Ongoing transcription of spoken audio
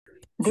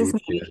This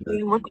meeting is GPS.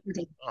 being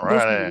recorded. All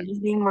This right. meeting is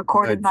being My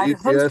recorded by the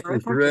host GPS or a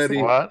is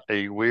ready. participant. What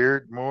a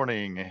weird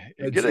morning.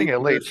 My Getting a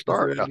late GPS is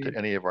start. Not ready. that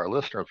any of our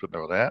listeners would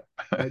know that.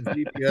 My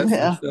GPS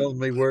Yeah. is telling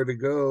me where to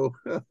go.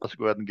 Let's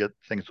go ahead and get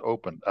things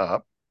opened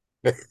up.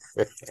 That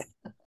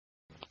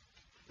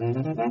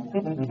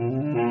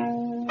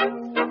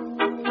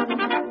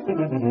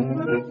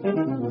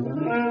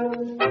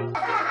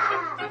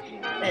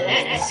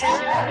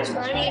sounds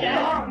funny.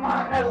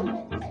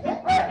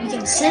 You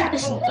can send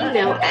us an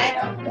email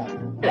at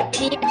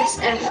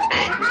tsf at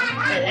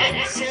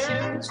that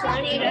sounds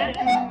funny. Now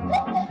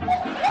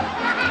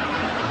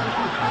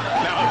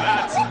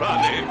that's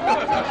funny.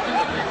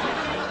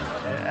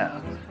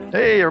 Yeah.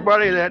 Hey,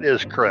 everybody, that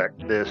is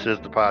correct. This is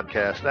the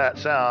podcast That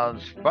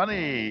Sounds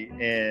Funny.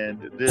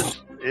 And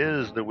this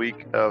is the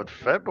week of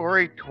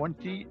February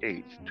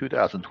 28th,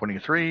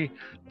 2023,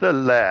 the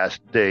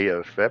last day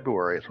of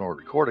February as when we're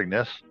recording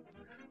this.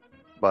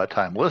 By the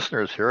time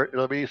listeners hear it,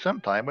 it'll be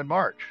sometime in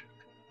March.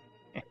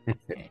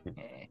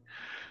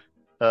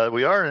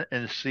 We are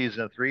in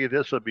season 3.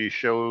 This will be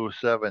show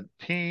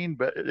 17,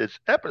 but it's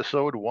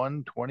episode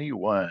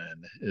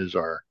 121 is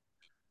our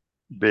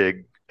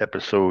big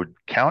episode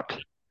count.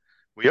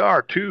 We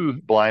are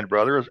two blind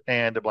brothers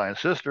and a blind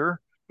sister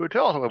who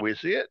tell us when we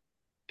see it.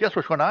 Guess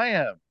which one I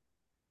am?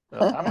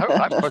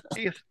 I'm Coach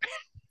Keith.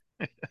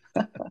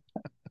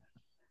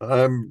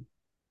 I'm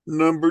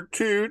number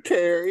 2,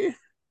 Terry.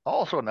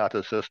 Also not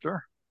a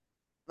sister.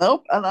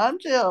 Nope, and I'm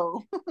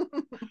Jill.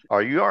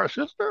 Are you our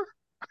sister?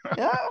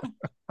 Yeah.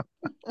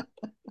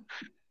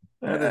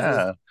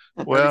 Yeah.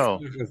 What Well,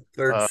 is this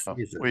third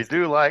season? we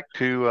do like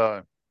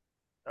to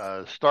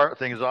start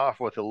things off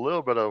with a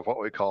little bit of what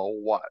we call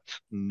what's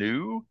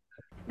new.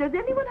 Does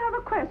anyone have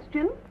a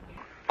question?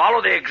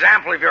 Follow the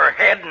example of your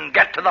head and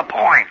get to the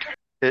point.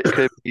 It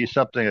could be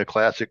something, a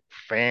classic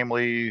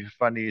family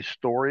funny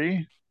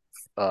story.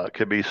 It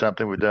could be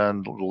something we've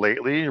done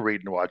lately,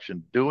 reading,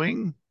 watching,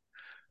 doing.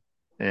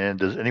 And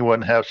does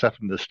anyone have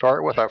something to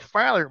start with? I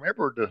finally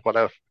remembered what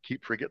I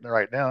keep forgetting to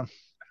write down.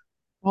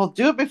 Well,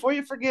 do it before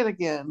you forget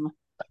again.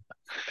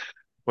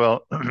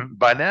 Well,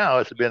 by now,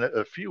 it's been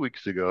a few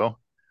weeks ago.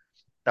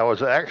 I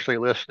was actually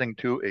listening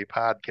to a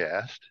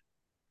podcast,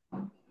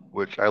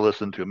 which I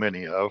listen to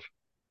many of.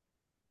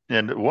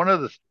 And one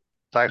of the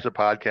types of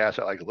podcasts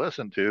I like to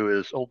listen to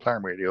is old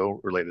time radio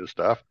related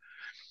stuff.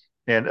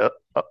 And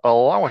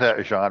along with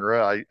that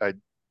genre,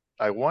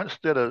 I once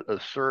did a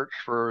search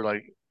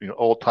for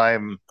old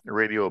time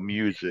radio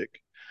music,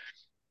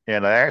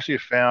 and I actually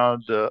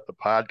found a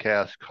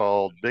podcast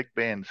called Big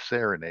Band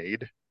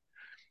Serenade,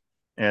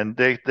 and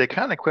they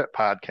kind of quit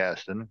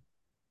podcasting.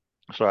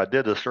 So I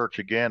did a search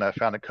again. I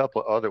found a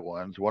couple of other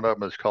ones. One of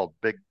them is called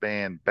Big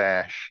Band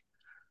Bash.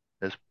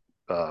 It's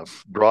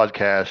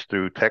broadcast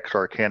through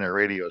Texarkana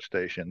radio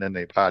station. Then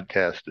they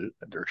podcast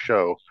their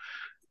show.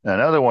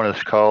 Another one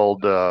is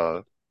called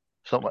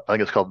something. I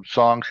think it's called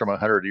Songs from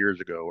 100 Years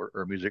Ago,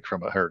 or Music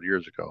from 100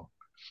 Years Ago.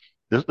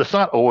 It's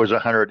not always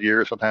 100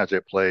 years. Sometimes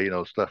they play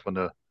stuff in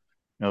the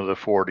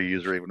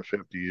 40s or even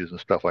 50s and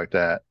stuff like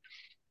that.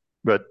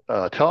 But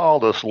tell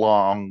all this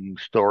long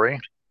story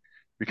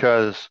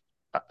because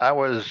I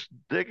was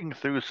digging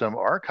through some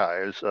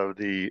archives of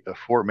the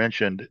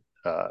aforementioned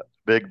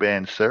Big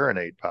Band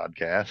Serenade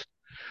podcast,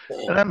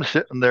 and I'm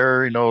sitting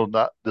there,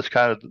 not just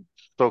kind of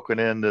soaking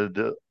in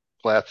the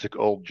classic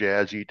old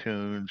jazzy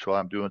tunes while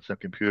I'm doing some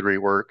computery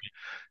work.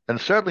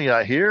 And suddenly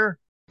I hear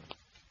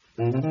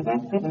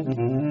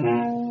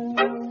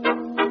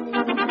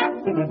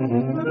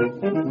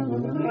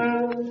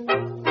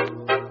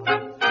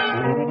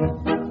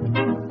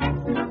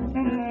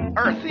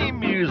our theme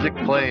music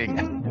playing.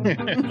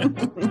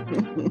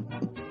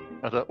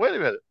 I thought, wait a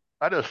minute,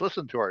 I just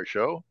listened to our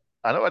show.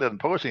 I know I didn't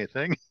post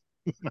anything.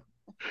 I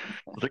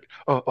was like,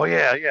 oh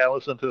yeah, I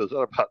listened to this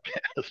other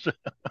podcast.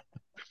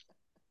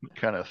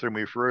 Kind of threw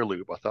me for a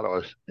loop. I thought I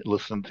was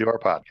listening to our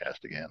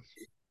podcast again.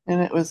 And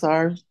it was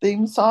our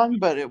theme song,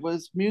 but it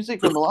was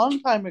music from a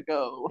long time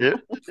ago.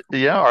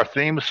 Yeah, our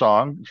theme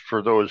song,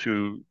 for those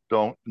who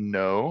don't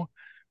know,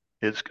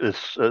 it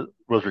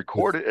was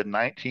recorded in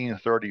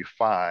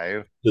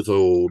 1935. It's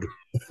old.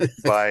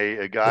 By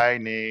a guy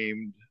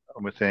named,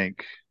 let me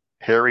think,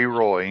 Harry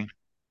Roy.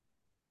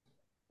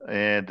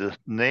 And the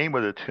name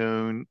of the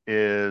tune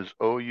is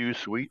 "Oh You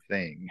Sweet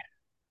Thing."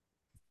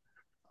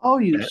 Oh,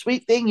 you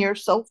sweet thing, you're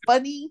so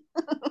funny.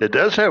 It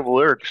does have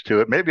lyrics to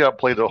it. Maybe I'll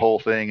play the whole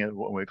thing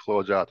when we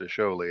close out the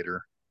show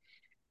later.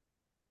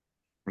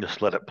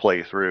 Just let it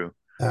play through.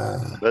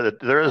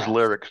 But there is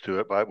lyrics to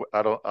it, but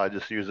I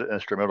just use the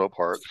instrumental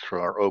parts for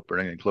our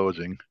opening and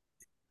closing.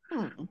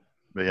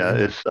 But yeah,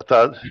 I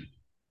thought,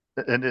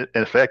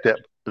 in fact, that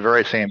the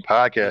very same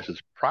podcast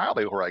is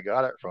probably where I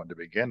got it from to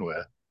begin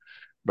with.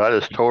 But I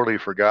just totally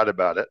forgot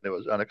about it. And it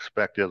was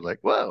unexpected. Like,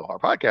 whoa, our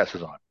podcast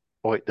is on.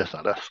 Oh, wait, that's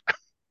not us.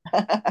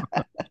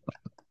 I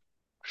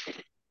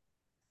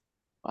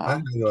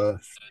have a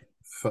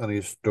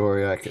funny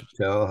story I could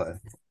tell. I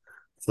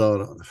saw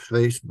it on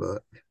Facebook.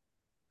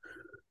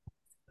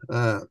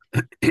 A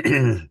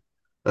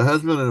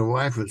husband and a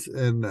wife was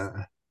in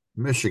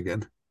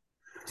Michigan,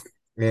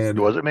 and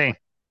It wasn't me.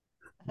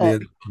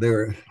 they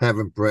were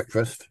having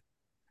breakfast,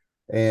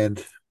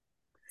 and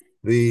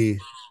the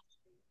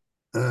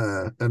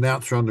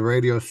announcer on the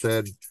radio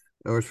said,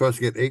 we're supposed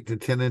to get 8 to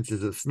 10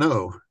 inches of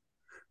snow.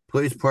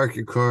 Please park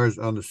your cars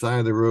on the side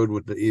of the road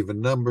with the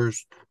even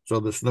numbers so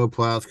the snow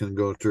plows can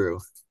go through.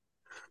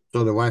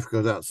 So the wife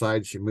goes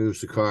outside. She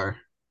moves the car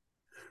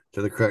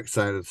to the correct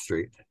side of the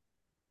street.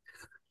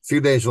 A few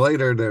days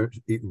later, they're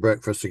eating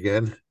breakfast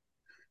again.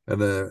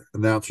 And the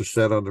announcer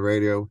said on the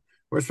radio,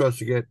 we're supposed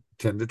to get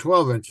 10 to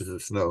 12 inches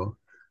of snow.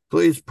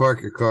 Please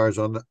park your cars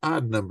on the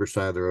odd number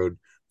side of the road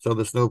so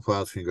the snow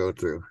plows can go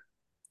through.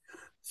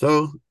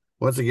 So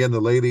once again, the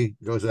lady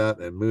goes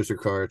out and moves her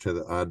car to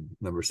the odd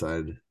number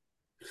side.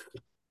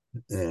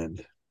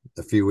 And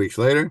a few weeks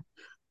later,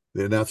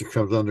 the announcer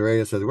comes on the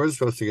radio and says, we're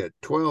supposed to get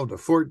 12 to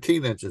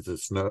 14 inches of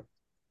snow.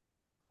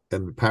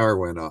 And the power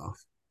went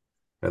off.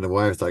 And the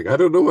wife's like, I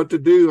don't know what to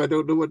do. I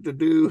don't know what to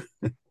do.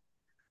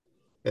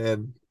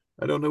 And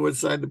I don't know which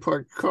side to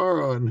park the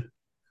car on.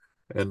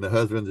 And the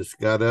husband just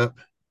got up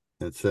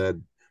and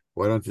said,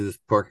 why don't you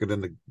just park it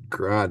in the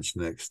garage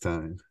next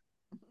time?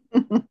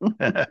 Or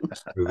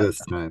this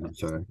time, I'm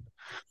sorry.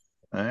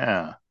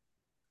 Yeah.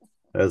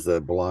 As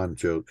a blonde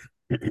joke.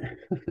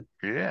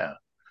 Yeah.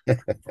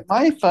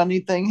 My funny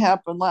thing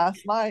happened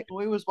last night.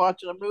 We was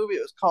watching a movie.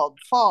 It was called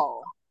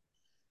Fall.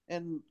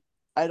 And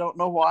I don't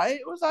know why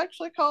it was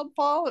actually called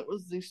Fall. It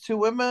was these two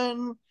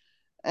women,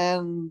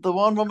 and the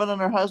one woman and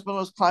her husband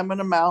was climbing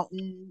a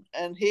mountain,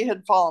 and he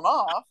had fallen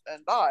off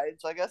and died.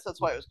 So I guess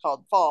that's why it was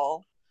called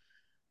Fall.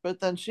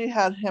 But then she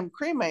had him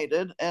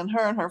cremated, and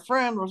her and her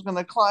friend was going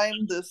to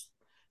climb this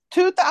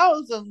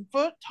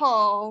 2,000-foot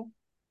tall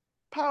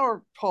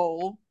power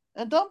pole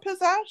and dump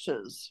his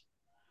ashes.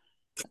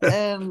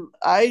 And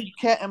I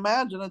can't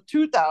imagine a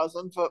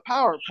 2,000-foot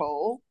power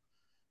pole.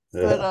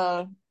 Yeah.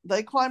 But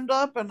they climbed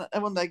up, and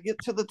when they get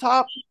to the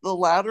top, the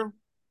ladder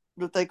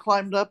that they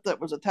climbed up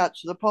that was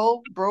attached to the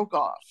pole broke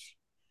off.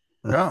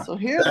 Oh. So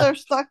here they're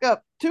stuck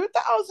up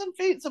 2,000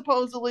 feet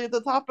supposedly at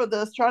the top of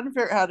this, trying to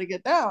figure out how to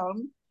get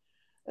down.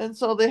 And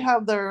so they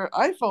have their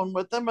iPhone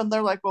with them, and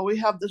they're like, well, we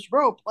have this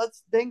rope.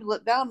 Let's dangle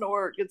it down to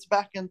where it gets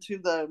back into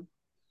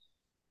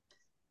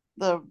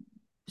the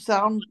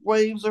sound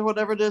waves or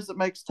whatever it is that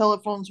makes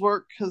telephones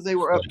work, because they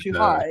were up too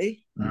high.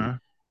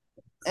 Mhm.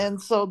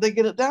 And so they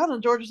get it down,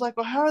 and George is like,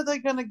 well, how are they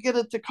going to get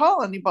it to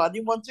call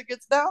anybody once it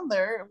gets down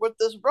there with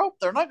this rope?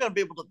 They're not going to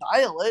be able to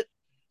dial it.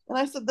 And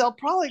I said, they'll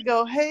probably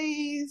go,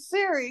 hey,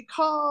 Siri,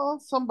 call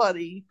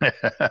somebody.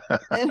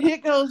 And he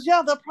goes,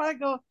 yeah, they'll probably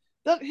go,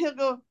 he'll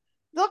go,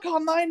 they'll call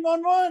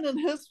 911, and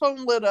his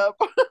phone lit up.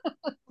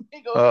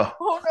 He goes,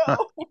 oh no.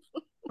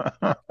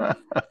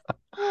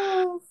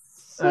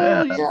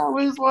 So yeah,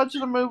 we was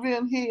watching a movie,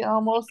 and he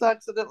almost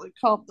accidentally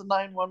called the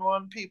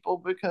 911 people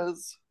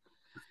because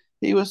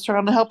he was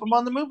trying to help him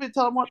on the movie,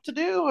 tell him what to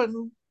do,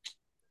 and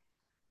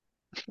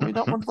we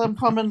don't want them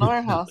coming to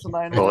our house.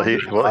 And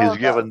he's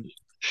given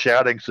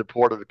shouting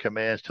supportive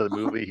commands to the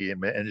movie. He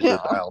managed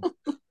to dial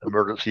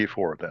emergency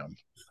for them.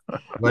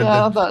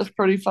 Yeah, that was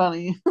pretty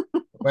funny.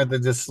 Why'd they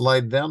just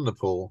slide down the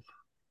pole?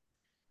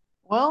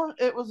 Well,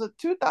 it was a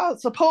 2,000,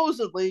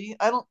 supposedly.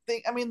 I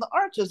mean, the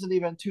arch isn't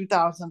even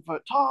 2,000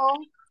 foot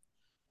tall.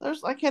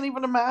 I can't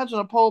even imagine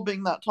a pole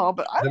being that tall,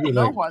 but I don't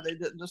know why they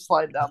didn't just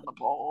slide down the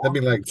pole. That'd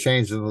be like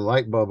changing the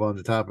light bulb on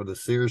the top of the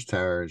Sears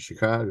Tower in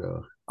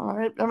Chicago. All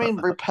right. I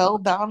mean, rappel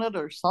down it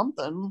or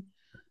something.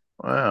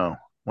 Wow.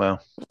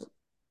 Well,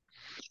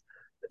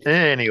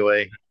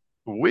 anyway,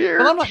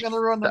 weird. But I'm not going to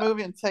ruin the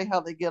movie and say how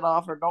they get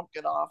off or don't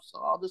get off, so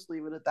I'll just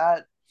leave it at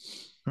that.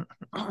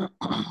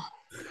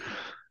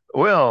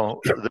 Well,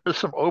 there's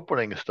some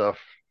opening stuff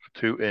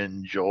to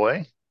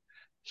enjoy.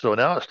 So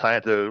now it's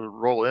time to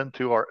roll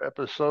into our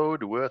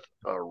episode with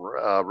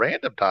a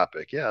random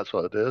topic. Yeah, that's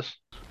what it is.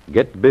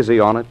 Get busy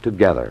on it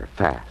together,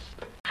 fast.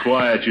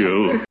 Quiet,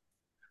 you.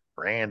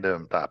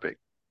 Random topic.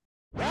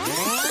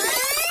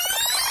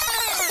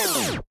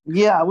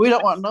 Yeah, we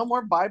don't want no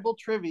more Bible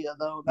trivia,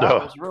 though. That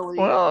was really...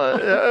 Well,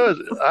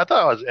 I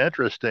thought it was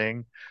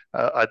interesting.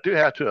 I do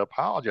have to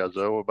apologize,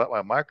 though, about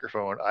my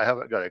microphone. I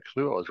haven't got a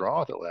clue what was wrong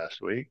with it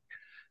last week.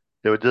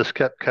 It just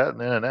kept cutting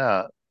in and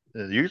out.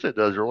 It usually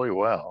does really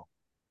well.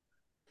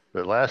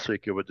 But last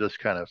week it was just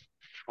kind of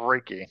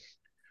freaky.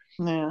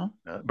 Yeah.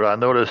 But I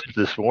noticed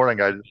this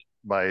morning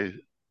my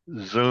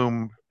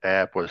Zoom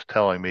app was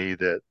telling me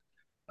that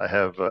I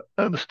have an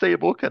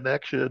unstable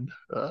connection.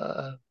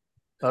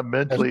 I'm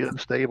mentally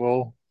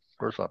unstable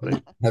or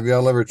something. Have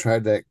y'all ever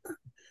tried that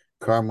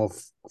caramel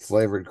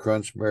flavored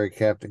Crunch Berry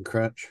Captain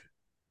Crunch?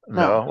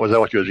 No. Was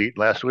that what you was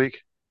eating last week?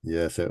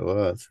 Yes, it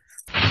was.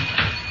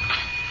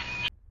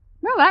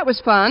 Well, that was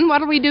fun.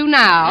 What'll we do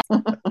now?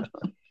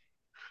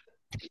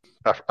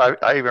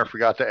 I even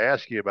forgot to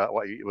ask you about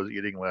what you was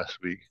eating last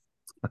week.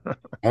 I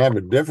have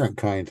a different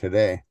kind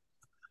today.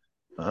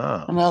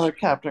 Oh. Another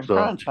Captain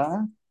Crunch,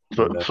 huh?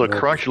 So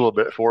crunch a little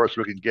bit for us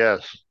so we can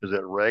guess. Is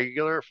it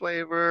regular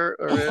flavor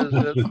or is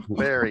it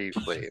berry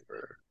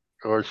flavor?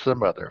 or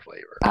some other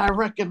flavor. I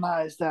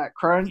recognize that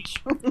crunch.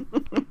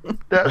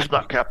 That's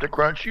not Captain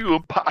Crunch, you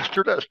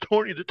imposter. That's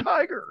Tony the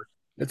Tiger.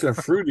 It's a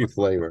fruity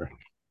flavor.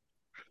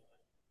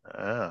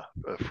 A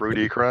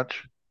fruity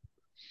crunch.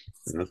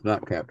 It's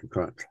not Captain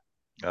Crunch.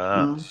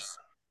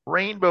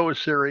 Rainbow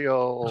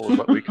cereal is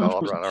what we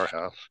call it around our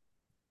house.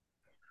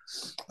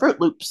 Fruit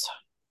Loops.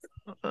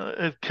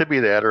 It could be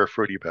that or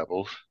Fruity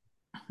Pebbles.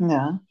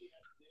 Yeah.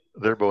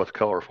 They're both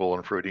colorful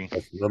and fruity.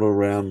 Like little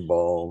round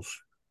balls.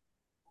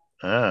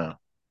 Ah.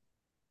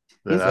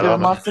 He's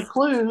giving lots of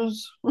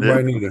clues.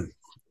 Right either.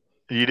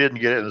 You didn't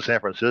get it in San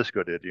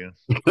Francisco, did you?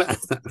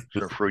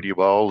 Some fruity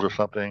balls or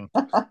something?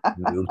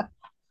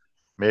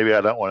 Maybe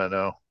I don't want to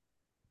know.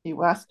 You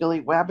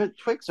wascally wabbit.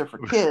 Twix are for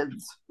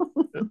kids.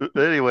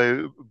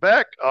 Anyway,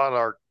 back on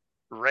our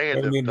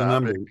random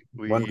topic.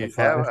 We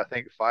have, I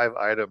think, 5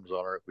 items on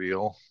our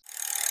wheel.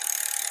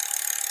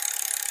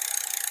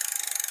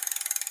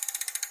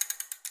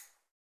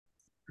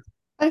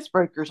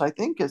 Icebreakers, I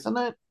think, isn't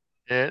it?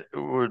 It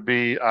would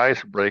be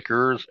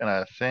icebreakers, and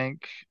I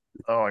think,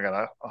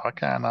 I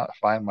cannot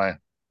find my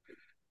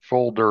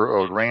folder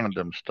of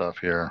random stuff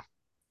here.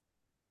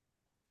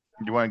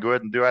 You want to go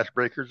ahead and do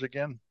icebreakers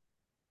again?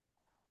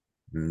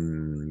 I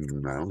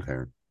don't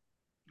care.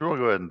 We'll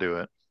go ahead and do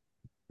it.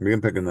 We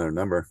can pick another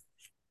number.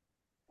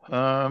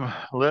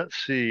 Let's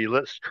see.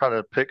 Let's try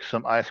to pick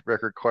some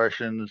icebreaker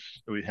questions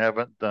we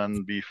haven't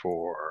done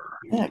before.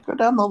 Yeah, go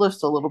down the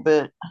list a little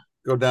bit.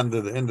 Go down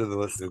to the end of the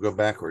list and go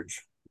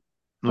backwards.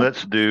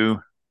 Let's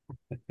do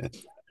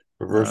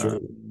reverse order.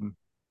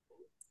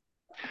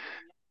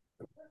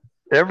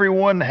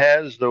 Everyone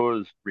has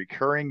those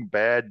recurring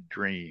bad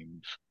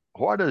dreams.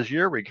 What is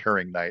your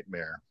recurring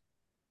nightmare?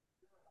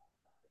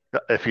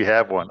 If you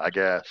have one, I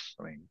guess.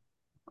 I mean,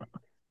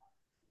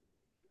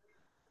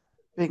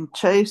 being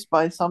chased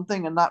by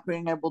something and not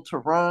being able to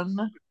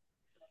run.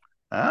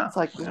 It's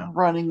like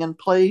running in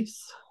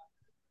place.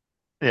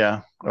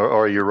 Yeah,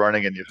 or you're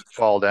running and you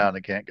fall down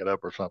and can't get up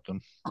or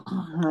something.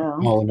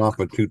 Falling off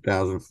a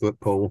 2,000-foot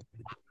pole.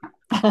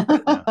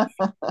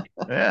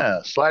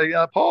 Yeah, sliding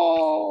down a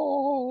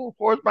pole.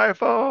 Where's my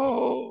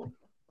phone?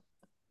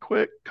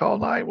 Quick, call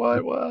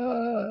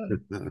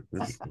 911.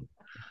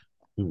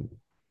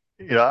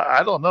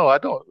 I don't know. I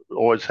don't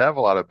always have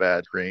a lot of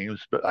bad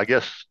dreams, but I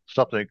guess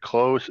something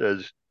close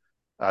as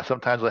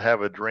sometimes I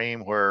have a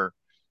dream where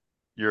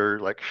you're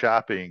like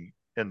shopping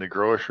in the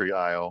grocery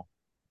aisle,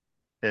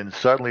 and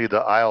suddenly the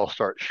aisle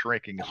starts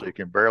shrinking so you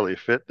can barely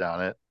fit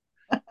down it.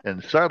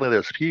 And suddenly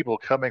there's people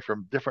coming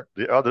from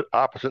the other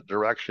opposite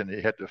direction.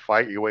 You have to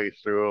fight your way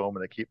through them,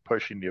 and they keep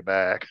pushing you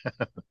back.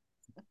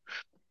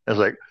 It's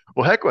like,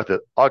 well, heck with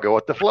it. I'll go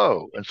with the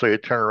flow. And so you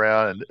turn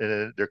around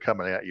and they're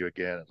coming at you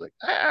again. It's like,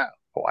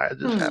 why is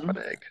this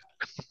happening?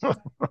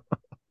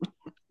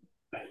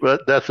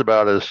 But that's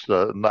about as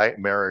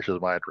nightmarish as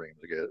my dreams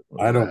get.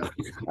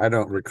 I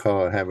don't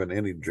recall having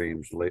any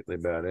dreams lately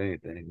about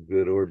anything,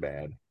 good or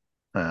bad.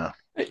 Yeah.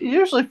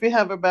 Usually, if you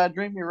have a bad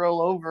dream, you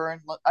roll over,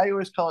 and I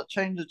always call it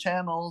change the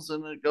channels,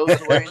 and it goes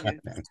away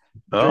and you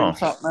dream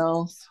something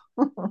else.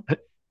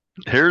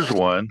 Here's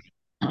one.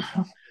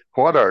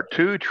 What are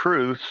 2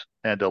 truths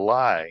and a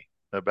lie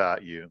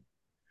about you?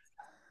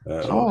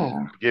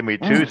 Give me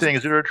 2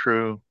 things that are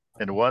true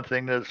and 1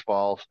 thing that is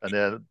false, and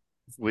then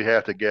we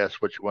have to guess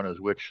which one is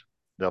which.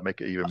 That'll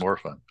make it even more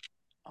fun.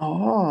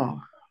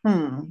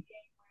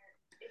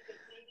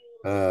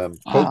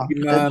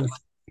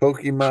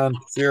 Pokemon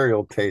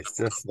cereal tastes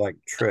just like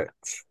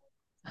Trix.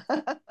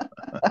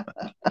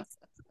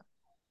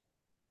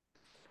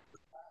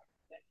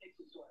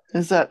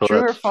 Is that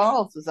true or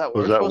false? Is that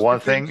one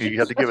thing? You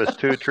have to give us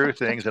 2 true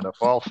things and a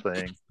false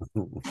thing.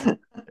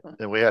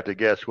 And we have to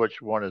guess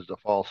which one is the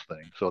false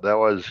thing. So that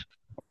was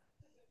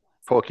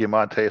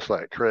Pokemon tastes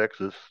like Trix.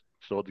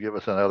 So give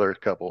us another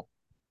couple.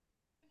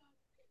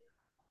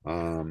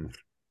 I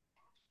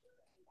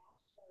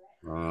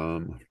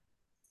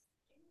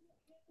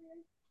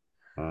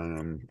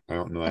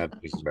don't know how to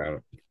think about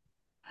it.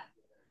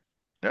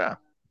 Yeah.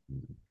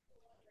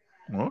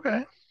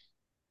 Okay.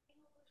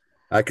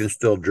 I can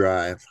still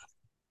drive.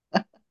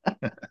 All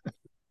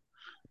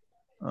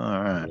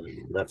right.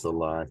 That's a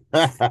lie.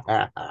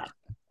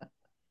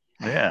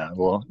 Yeah.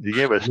 Well, you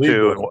gave us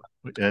 2,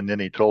 and then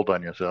he told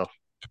on yourself.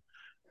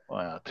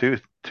 Wow. 2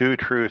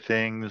 true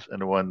things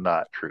and 1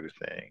 not true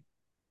thing.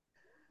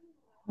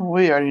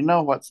 We already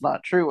know what's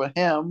not true with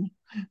him.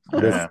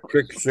 This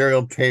Trix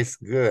cereal tastes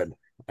good.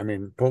 I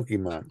mean,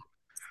 Pokemon.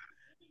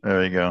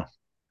 There you go.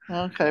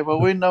 Okay, well,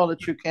 we know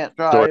that you can't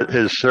drive. So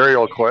his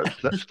cereal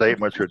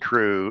statements are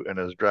true, and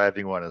his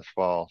driving one is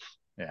false.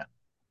 Yeah.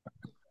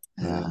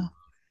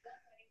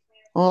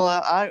 Well,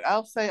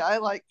 I'll say I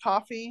like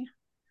coffee.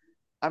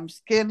 I'm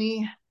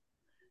skinny,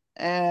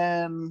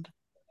 and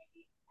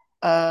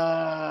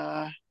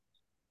I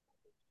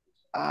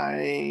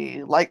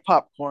like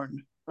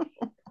popcorn.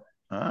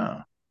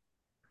 So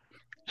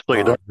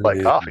you don't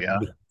like coffee, huh?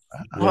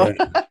 Yeah. Is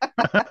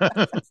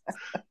that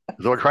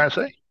what you're trying to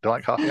say? Don't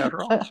like coffee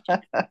after all?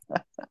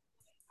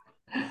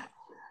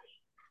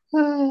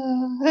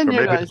 And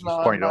Or You maybe guys it's know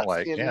the part I'm you don't not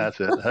like. skinny. Yeah, that's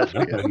it. That's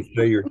I thought you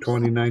say you're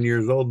 29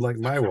 years old like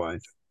my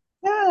wife.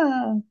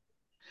 Yeah.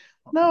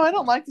 No, I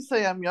don't like to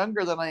say I'm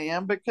younger than I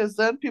am because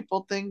then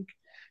people think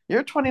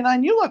you're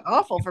 29. You look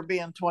awful for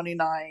being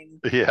 29.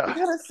 Yeah. You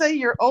gotta say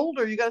you're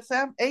older. You gotta say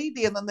I'm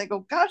 80, and then they go,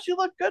 "Gosh, you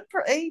look good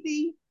for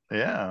 80."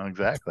 Yeah,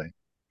 exactly.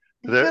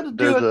 You gotta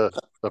do There's it.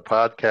 a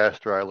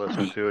podcaster I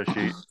listen to,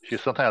 and she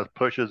sometimes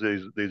pushes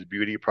these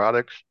beauty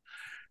products.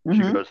 She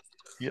Mhm. goes,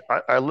 yeah,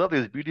 I love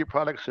these beauty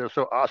products. They're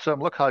so awesome.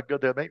 Look how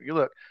good they make me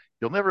look.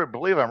 You'll never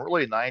believe I'm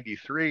really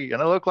 93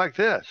 and I look like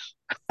this.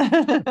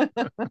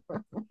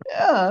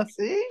 Yeah,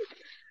 see?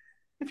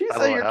 If you I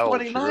don't say know you're how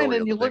old she 29 really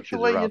and is. you I think look the she's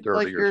way around you 30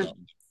 like or you're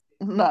something.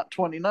 not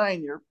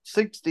 29, you're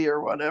 60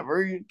 or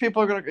whatever,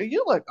 people are gonna go,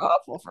 "You look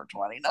awful for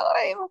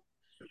 29."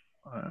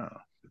 Uh,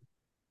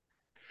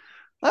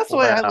 That's the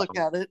way I wow. look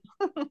at it.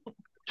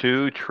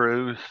 Two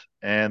truths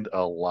and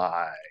a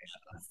lie.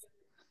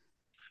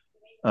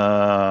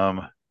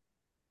 Um,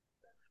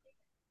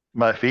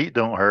 my feet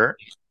don't hurt.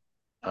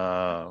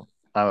 I'm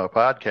a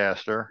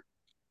podcaster,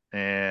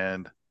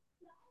 and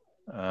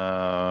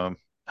um,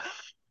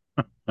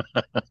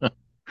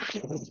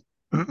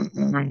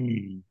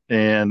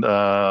 and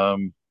I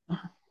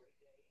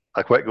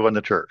quit going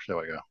to church. There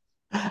we go.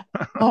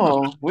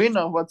 Oh, we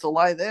know what's a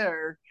lie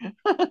there.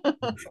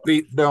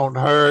 Feet don't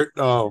hurt.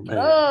 Oh man.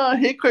 Oh,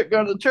 he quit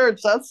going to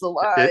church. That's the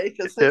lie.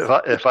 Because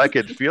If I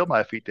could feel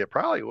my feet, they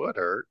probably would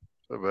hurt,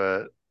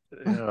 but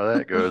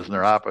that goes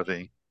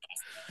neuropathy.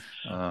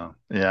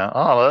 Yeah.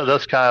 Oh,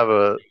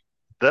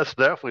 that's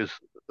definitely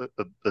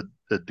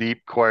a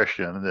deep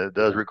question that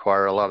does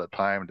require a lot of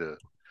time to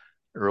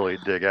really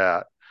dig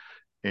at.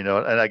 And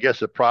I guess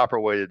the proper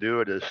way to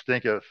do it is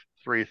think of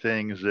three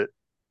things that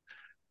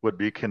would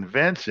be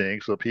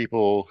convincing, so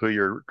people who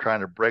you're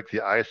trying to break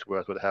the ice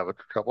with would have a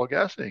trouble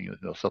guessing,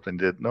 something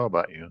they didn't know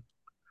about you.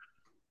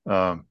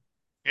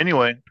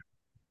 Anyway,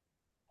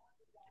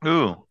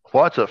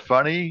 what's a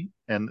funny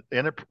and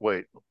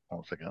wait,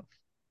 1 second.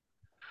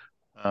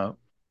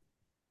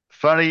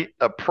 Funny,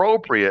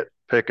 appropriate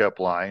pickup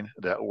line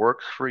that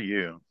works for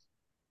you.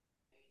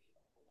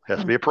 Has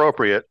to be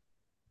appropriate.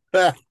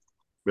 But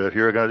if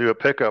you're going to do a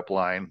pickup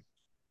line,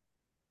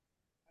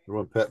 You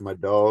want to pet my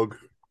dog?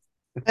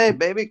 Hey,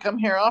 baby, come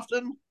here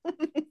often.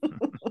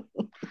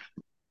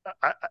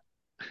 I,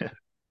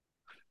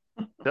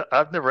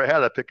 I've never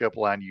had a pickup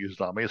line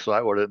used on me, so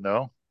I wouldn't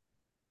know.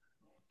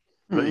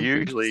 But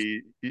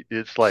usually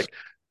it's like,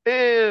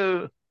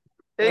 ew,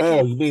 Oh,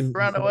 icky, you mean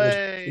run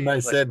away.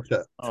 somebody Like, said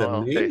to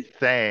oh, me? okay,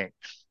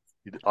 thanks.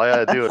 All I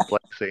gotta do is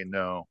like say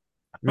no.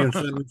 You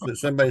mean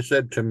somebody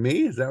said to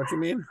me? Is that what you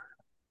mean?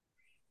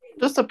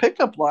 Just a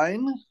pickup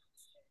line.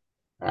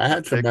 I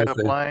had somebody Pickup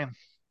say. line.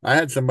 I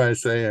had somebody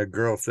say, a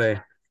girl say,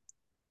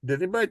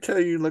 "Did anybody tell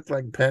you look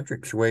like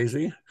Patrick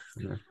Swayze?"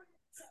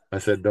 I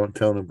said, "Don't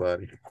tell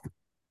nobody."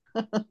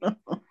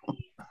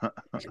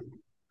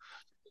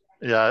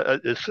 Yeah,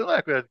 it seemed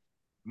like we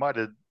might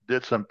have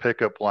did some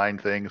pickup line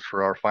things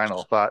for our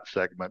final thought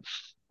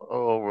segments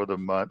over the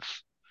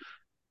months.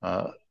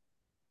 Uh,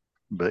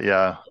 but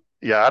yeah,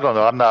 I don't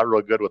know. I'm not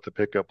real good with the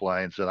pickup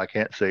lines, and I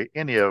can't say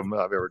any of them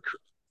I've ever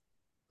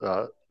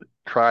uh,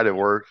 tried to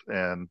work,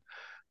 and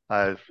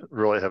I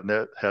really have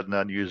had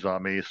none used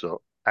on me.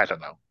 So I don't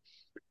know.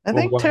 I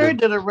think Terry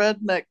did a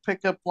redneck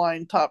pickup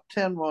line top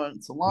 10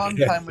 once a long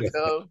time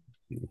ago.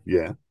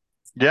 Yeah.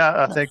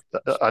 Yeah,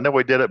 I know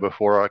we did it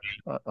before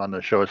on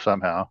the show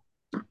somehow.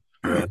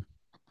 Yeah.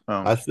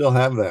 I still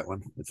have that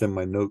one. It's in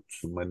my notes,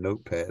 in my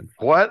notepad.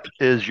 What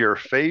is your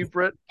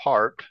favorite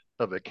part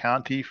of a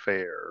county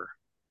fair?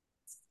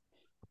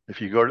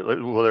 If you go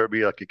to, whether it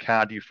be like a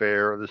county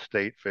fair or the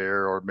state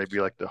fair or maybe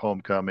like the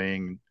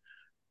homecoming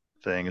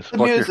things. The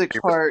music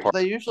part.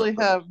 They usually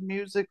have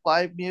music,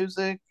 live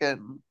music,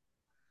 and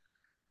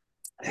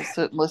I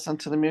sit and listen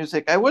to the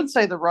music. I would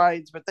say the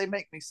rides, but they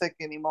make me sick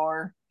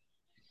anymore.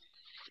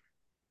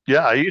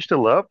 Yeah, I used to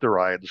love the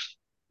rides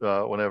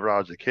whenever I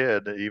was a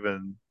kid,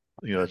 even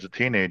as a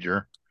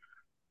teenager,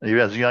 even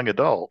as a young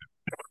adult.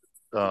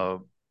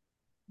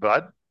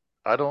 But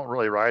I don't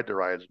really ride the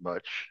rides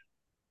much.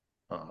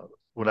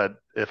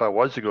 If I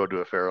was to go to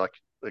a fair, like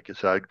I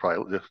said, I'd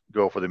probably just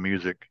go for the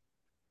music.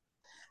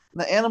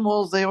 The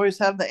animals, they always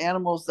have the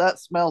animals. That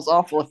smells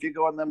awful if you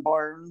go in them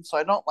barns, so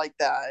I don't like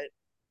that.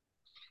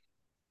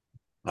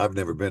 I've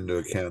never been to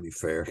a county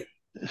fair.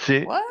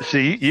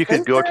 See, you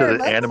could go to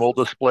the animal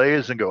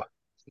displays and go,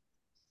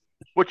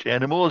 which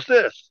animal is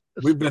this?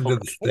 We've been to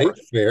the state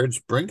fair in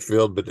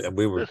Springfield, but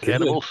we were this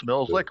animal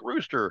smells like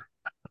rooster.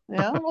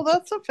 Yeah, well,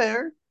 that's a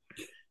fair.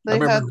 I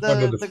remember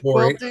going to the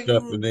 4-H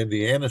stuff in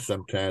Indiana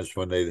sometimes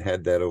when they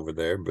had that over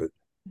there, but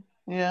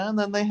yeah, and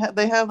then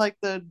they have like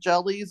the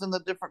jellies and the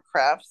different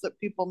crafts that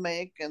people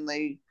make, and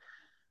they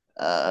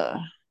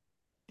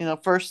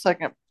first,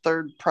 second,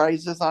 third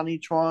prizes on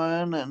each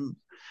one, and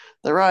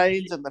the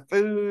rides and the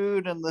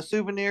food and the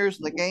souvenirs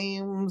and the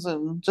games,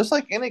 and just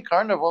like any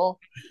carnival.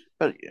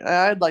 But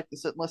I'd like to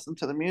sit and listen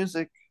to the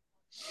music.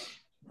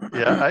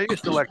 Yeah, I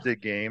used to like the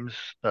games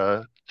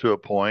to a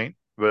point,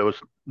 but it was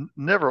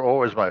never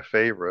always my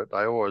favorite.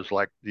 I always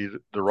liked the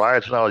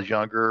rides when I was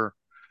younger,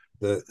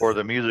 The or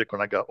the music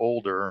when I got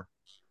older.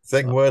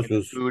 thing The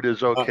was food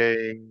is uh,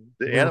 okay.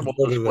 The we would animal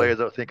go to displays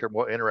I think are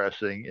more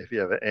interesting if you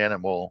have an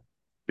animal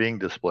being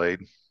displayed.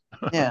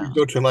 Yeah. we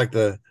go to like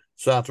the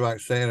South Rock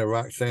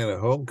Santa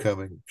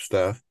homecoming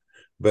stuff,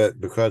 but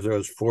because there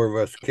was four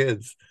of us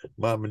kids,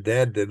 mom and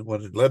dad didn't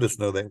want to let us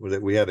know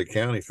that we had a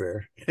county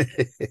fair.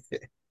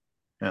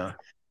 Yeah.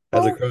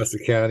 As across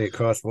the county, it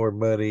cost more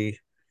money.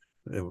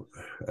 I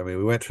mean,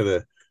 we went to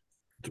the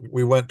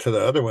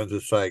other ones.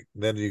 It's like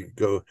then you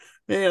go,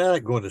 man, I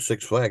like going to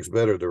Six Flags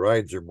better. The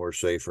rides are more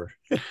safer.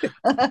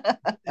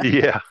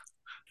 Yeah.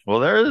 Well,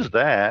 there is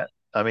that.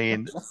 I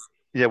mean,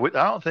 yeah, I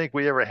don't think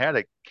we ever had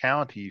a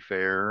county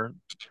fair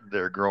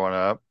there growing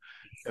up.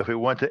 If we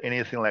went to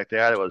anything like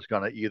that, it was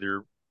going to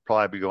either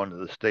probably be going to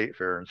the state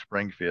fair in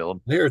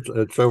Springfield. Here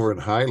it's over in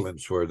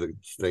Highlands where the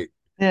state.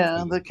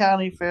 Yeah, the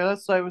county fair.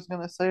 That's what I was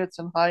gonna say. It's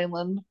in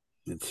Highland.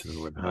 It's in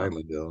Yeah.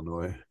 Highland,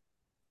 Illinois.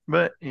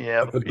 But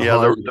yeah, Up at the yeah,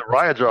 heart. the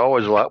rides are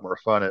always a lot more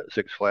fun at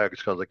Six Flags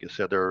because, like you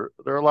said, they're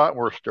a lot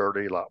more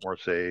sturdy, a lot more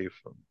safe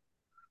and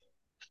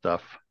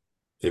stuff.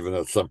 Even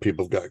though some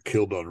people got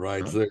killed on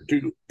rides there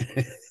too.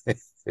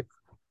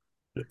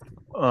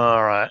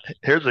 All right,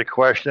 here's a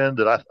question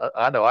that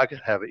I know I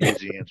could have an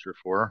easy answer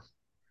for.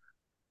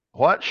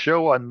 What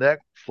show on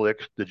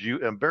Netflix did you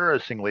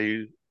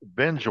embarrassingly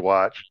binge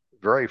watch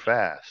very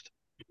fast?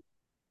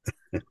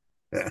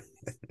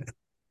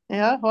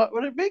 Yeah, what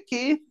would it be,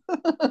 Keith?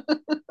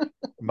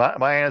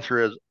 My answer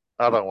is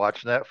I don't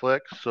watch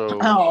Netflix, so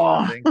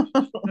Oh. nothing.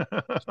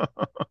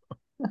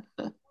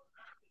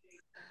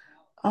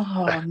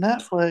 Oh,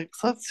 Netflix.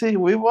 Let's see.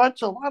 We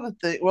watch a lot of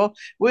things. Well,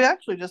 we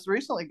actually just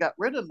recently got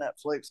rid of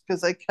Netflix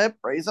because they kept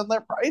raising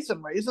their price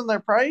and raising their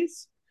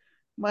price.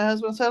 My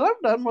husband said, I'm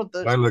done with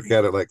it. I look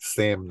at it like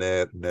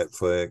SamNet,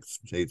 Netflix,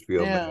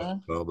 HBO Yeah. Max,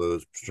 all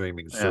those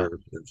streaming Yeah.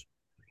 services.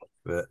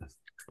 But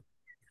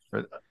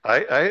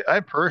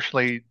I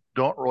personally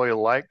don't really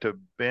like to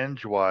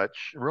binge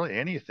watch really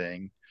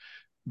anything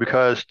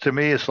because to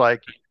me it's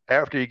like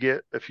after you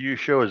get a few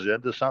shows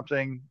into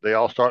something, they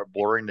all start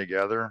blurring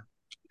together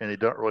and you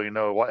don't really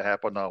know what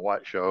happened on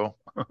what show.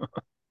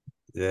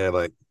 yeah,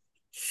 like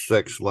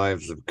Sex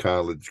Lives of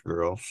College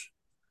Girls.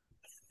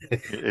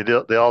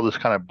 They all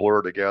just kind of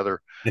blur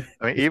together.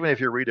 I mean, even if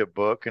you read a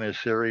book in a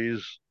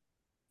series,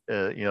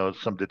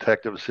 some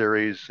detective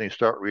series, and you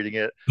start reading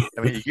it,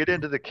 I mean, you get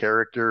into the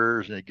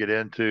characters and you get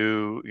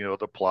into,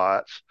 the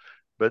plots,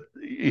 but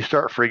you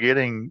start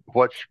forgetting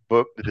which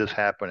book did this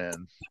happen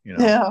in,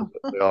 Yeah.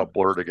 they all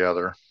blur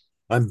together.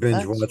 I'm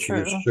binge That's watching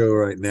a true. show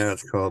right now.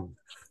 It's called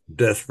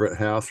Desperate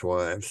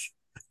Housewives.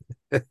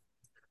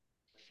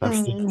 I'm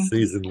still in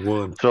season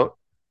one. So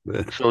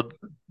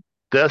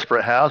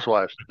Desperate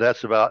Housewives,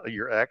 that's about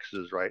your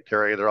exes, right,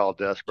 Terry? They're all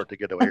desperate to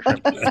get away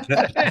from you.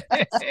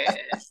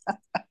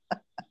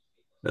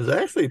 It's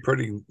actually a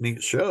pretty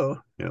neat show,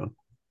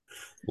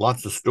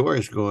 Lots of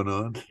stories going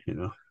on,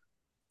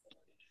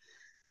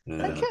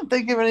 I can't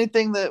think of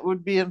anything that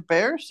would be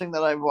embarrassing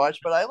that I've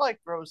watched, but I like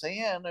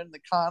Roseanne and the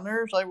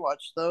Connors. I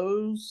watch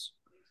those.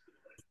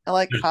 I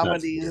like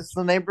comedies.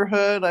 The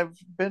Neighborhood. I've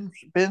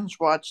binge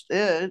watched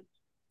it.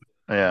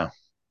 Yeah.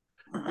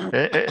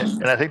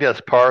 And I think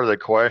that's part of the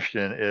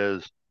question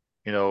is,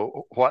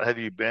 what have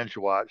you binge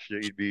watched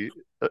that you'd be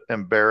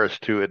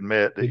embarrassed to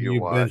admit that Did you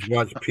you binge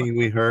watched? watch Pee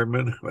Wee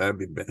Herman? That'd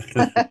be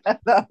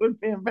That would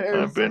be I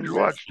embarrassing. binge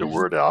watched the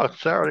Word Out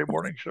Saturday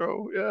morning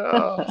show.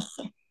 Yeah.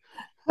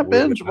 I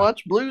binge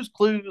watch Blues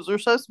Clues or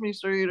Sesame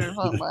Street or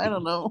something. I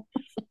don't know.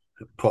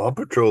 Paw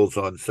Patrol's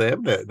on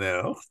SamNet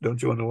now.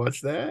 Don't you want to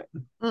watch that?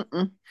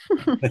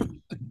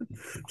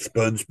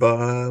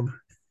 SpongeBob.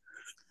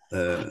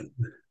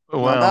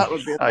 Well, that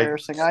would be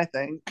embarrassing, I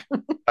think.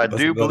 I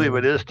do believe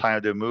it is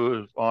time to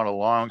move on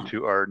along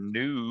to our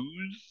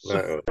news.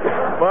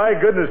 My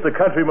goodness, the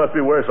country must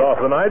be worse off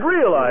than I'd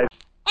realized.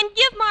 And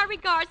give my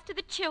regards to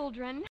the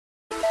children.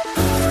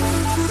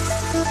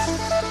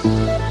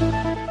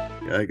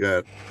 I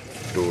got a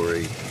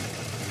story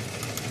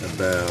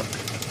about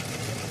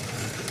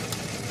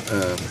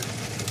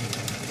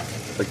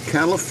a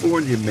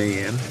California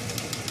man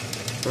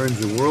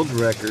earns a world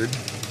record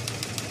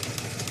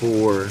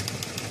for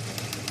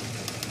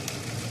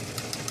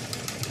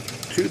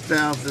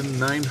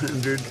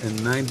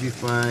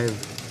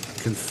 2,995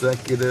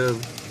 consecutive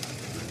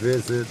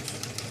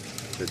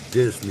visits to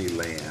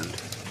Disneyland.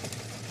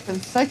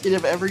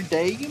 Consecutive every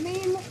day, you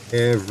mean?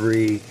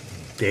 Every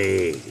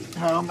day.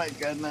 Oh my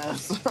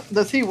goodness.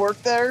 Does he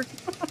work there?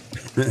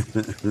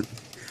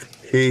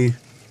 He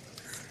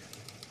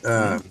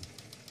I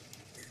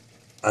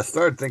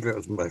started thinking it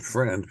was my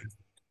friend.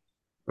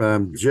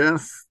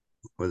 Jeff,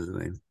 what's his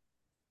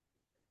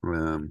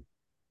name?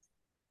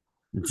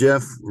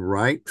 Jeff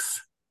Reichs.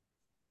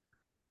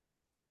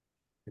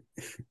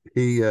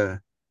 He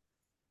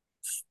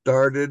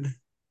started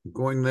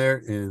going there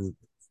in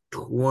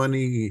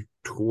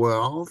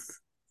 2012,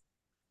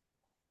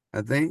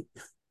 I think.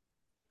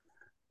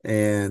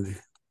 And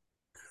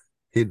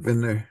he'd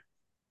been there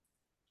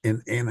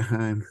in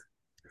Anaheim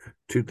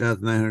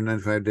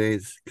 2,995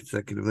 days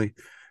consecutively.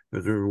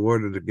 Was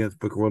rewarded against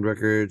Book of World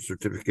Records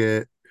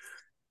certificate.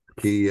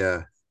 He's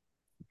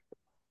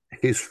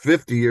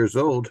 50 years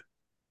old,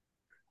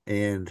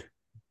 and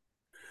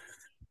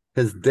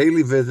his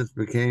daily visits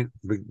began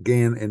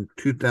in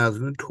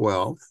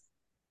 2012.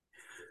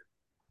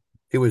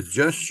 He was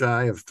just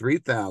shy of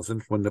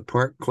 3,000 when the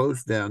park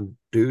closed down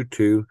due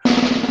to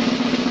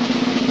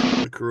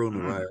the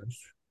coronavirus.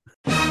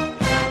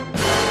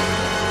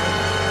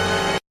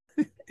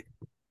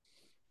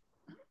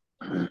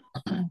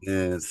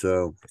 And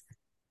so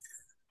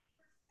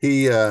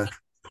he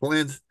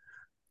plans.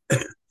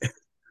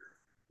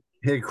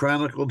 He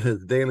chronicled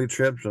his daily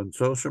trips on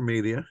social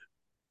media,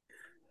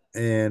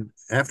 and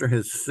after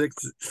his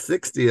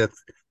 60th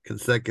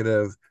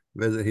consecutive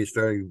visit, he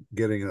started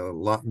getting a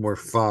lot more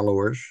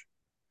followers,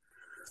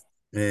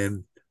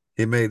 and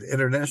he made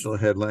international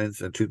headlines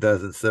in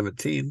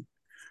 2017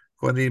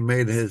 when he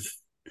made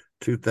his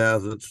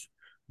 2000th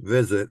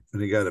visit,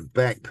 and he got a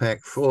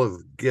backpack full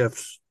of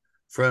gifts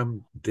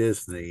from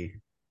Disney,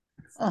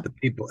 the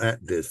people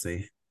at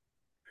Disney.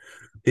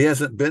 He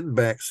hasn't been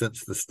back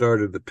since the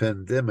start of the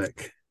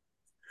pandemic,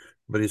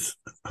 but he's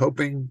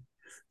hoping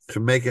to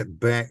make it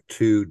back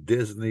to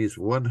Disney's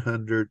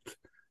 100th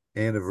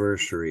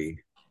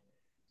anniversary,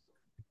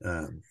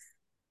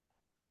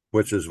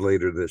 which is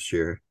later this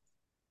year.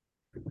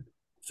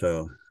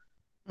 So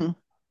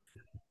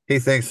he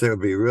thinks it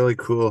would be really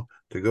cool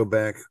to go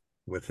back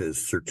with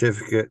his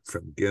certificate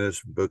from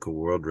Guinness Book of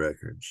World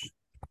Records.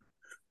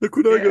 Look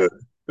what I got.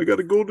 I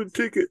got a golden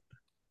ticket.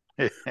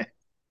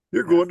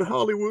 You're going to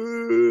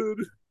Hollywood.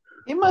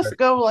 He must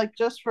go like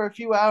just for a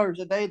few hours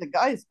a day. The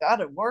guy's got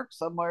to work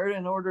somewhere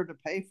in order to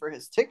pay for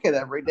his ticket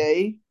every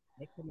day.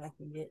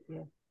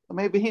 So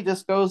maybe he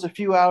just goes a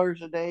few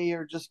hours a day,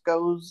 or just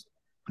goes.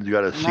 You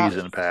got a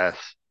season pass.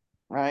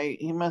 Right.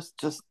 He must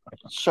just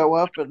show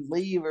up and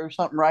leave or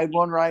something, ride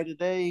one ride a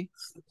day.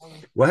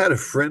 Well, I had a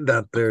friend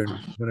out there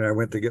when I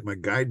went to get my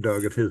guide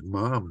dog, and his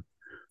mom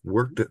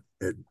worked at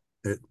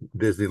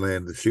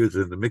Disneyland. She was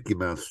in the Mickey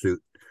Mouse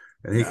suit.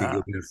 And he could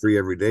get it free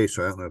every day,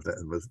 so I don't know if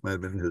that might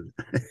have been his.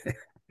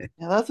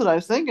 Yeah, that's what I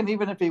was thinking.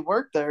 Even if he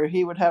worked there,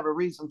 he would have a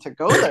reason to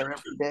go there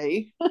every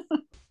day.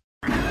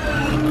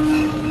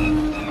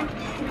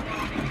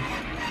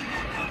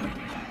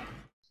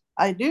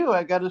 I do.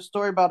 I got a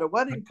story about a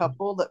wedding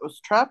couple that was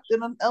trapped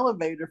in an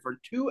elevator for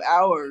 2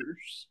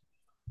 hours.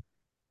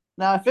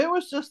 Now, if it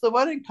was just the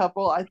wedding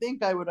couple, I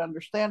think I would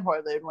understand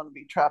why they'd want to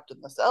be trapped in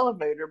this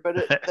elevator. But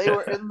they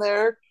were in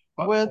there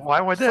with.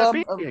 Why would that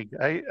be?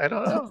 I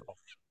don't know.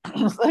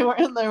 They were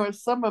in there with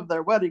some of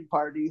their wedding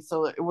party,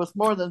 so it was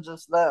more than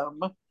just them.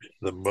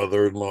 The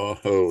mother-in-law,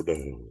 oh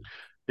no.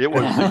 It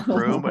was the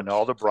groom and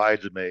all the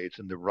bridesmaids,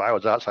 and the bride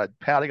was outside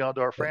pounding on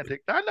the door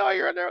frantic. I know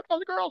you're in there with all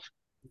the girls.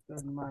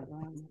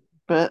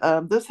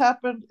 But this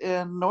happened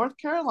in North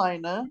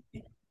Carolina,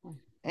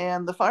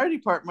 and the fire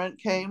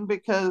department came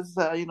because,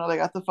 they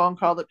got the phone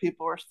call that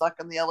people were stuck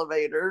in the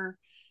elevator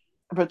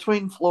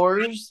between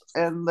floors,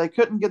 and they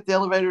couldn't get the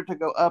elevator to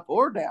go up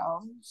or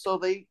down, so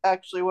they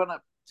actually went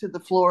up to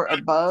the floor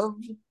above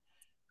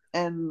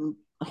and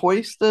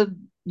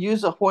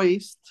used a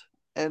hoist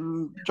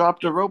and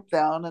dropped a rope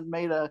down and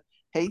made a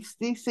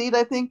hasty seat,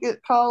 I think they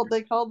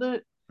called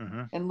it,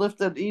 and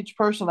lifted each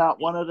person out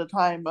one at a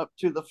time up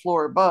to the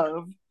floor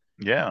above.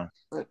 Yeah.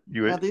 But,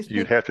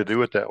 you'd have to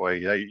do it that way.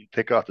 Yeah, you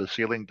take off the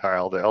ceiling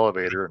tile, the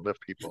elevator, and lift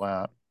people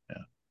out.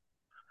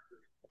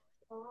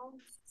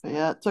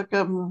 Yeah, it took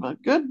them a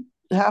good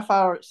half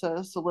hour, it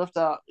says, to lift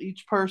out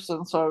each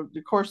person. So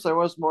of course there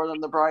was more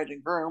than the bride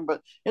and groom,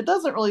 but it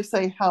doesn't really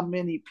say how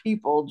many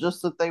people,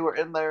 just that they were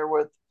in there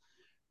with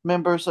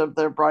members of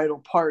their bridal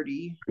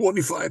party.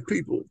 25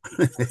 people.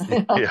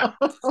 Yeah.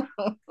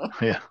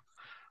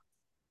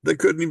 They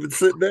couldn't even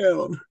sit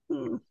down.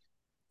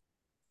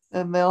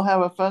 And they'll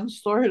have a fun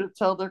story to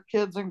tell their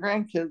kids and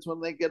grandkids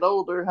when they get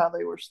older, how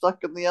they were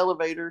stuck in the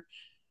elevator.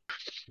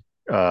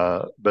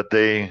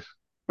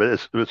 But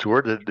it's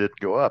word that it didn't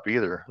go up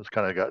either. It's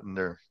kind of gotten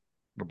there a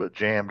little bit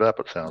jammed up,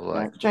 it sounds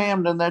like.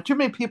 Jammed in there. Too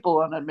many people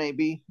on it,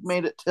 maybe.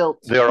 Made it tilt.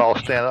 They're all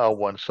standing on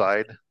one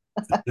side.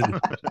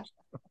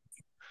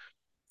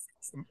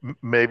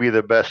 Maybe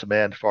the best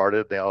man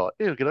farted. They all,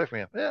 ew, get away from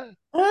him. Yeah.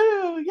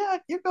 Oh, yeah,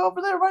 you go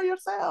over there by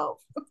yourself.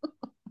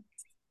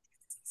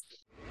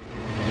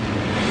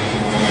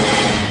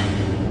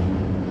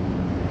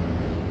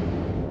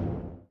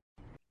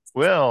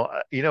 Well,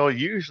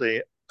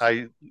 usually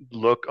I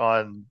look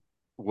on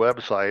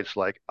websites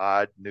like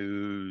Odd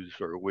News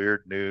or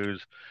Weird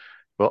News.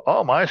 Well,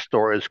 all my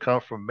stories come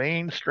from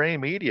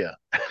mainstream media.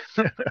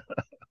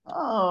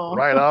 Oh.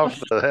 Right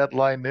off the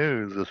headline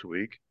news this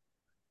week,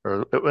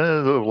 or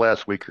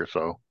last week or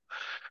so.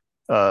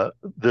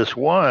 This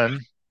one,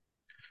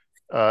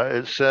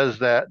 it says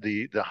that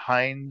the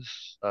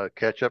Heinz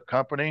ketchup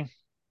company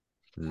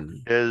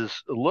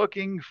is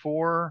looking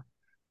for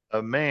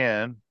a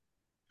man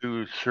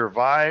who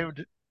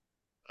survived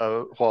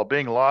while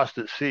being lost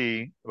at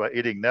sea by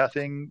eating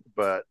nothing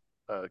but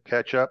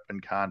ketchup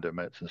and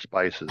condiments and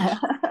spices.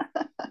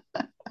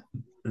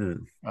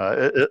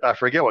 I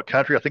forget what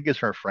country. I think it's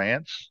from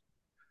France.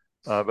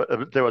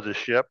 But there was a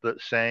ship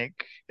that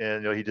sank,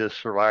 and he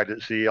just survived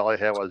at sea. All he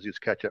had was these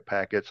ketchup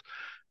packets.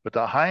 But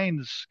the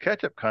Heinz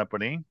Ketchup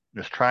Company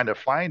is trying to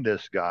find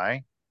this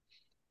guy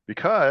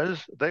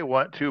because they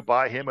want to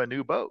buy him a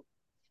new boat.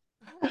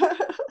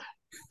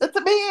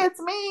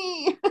 It's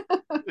me.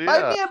 Buy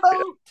Yeah, me a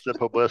boat. it's the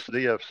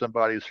publicity of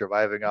somebody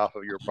surviving off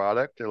of your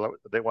product.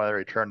 They want to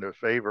return the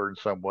favor in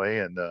some way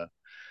and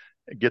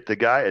get the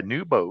guy a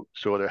new boat.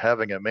 So they're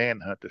having a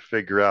manhunt to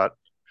figure out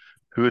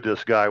who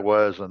this guy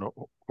was and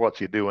what's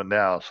he doing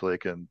now, so they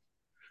can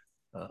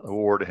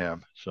award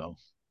him. So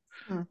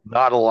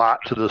not a lot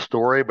to the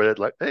story, but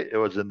it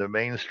was in the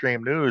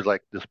mainstream news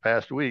like this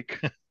past week.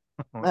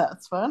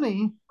 That's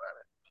funny.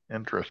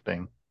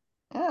 Interesting.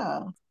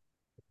 Yeah.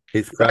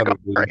 He's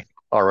probably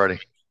already.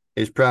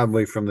 He's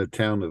probably from the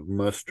town of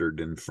Mustard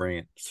in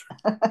France.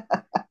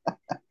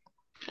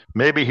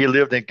 Maybe he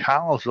lived in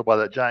Collinsville by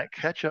that giant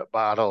ketchup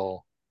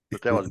bottle,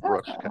 but that was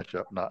Brooks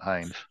ketchup, not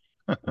Heinz.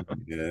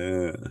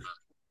 Yeah.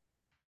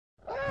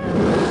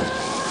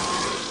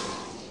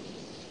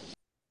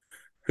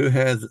 Who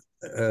has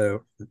a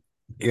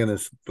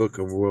Guinness Book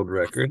of World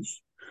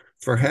Records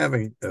for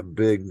having a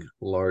big,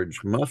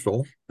 large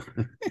muscle?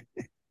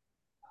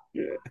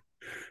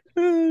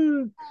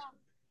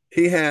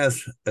 He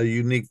has a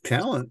unique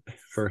talent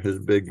for his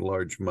big,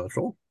 large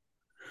muscle,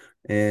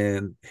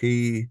 and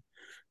he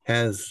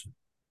has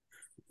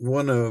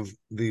one of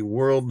the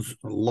world's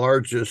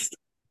largest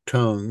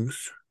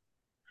tongues.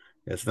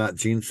 It's not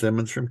Gene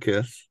Simmons from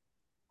Kiss.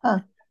 Huh.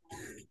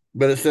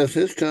 But it says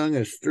his tongue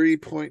is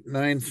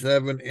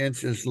 3.97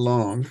 inches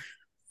long.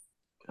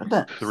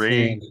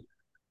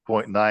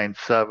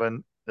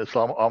 3.97. It's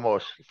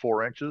almost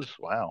 4 inches.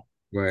 Wow.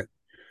 Right.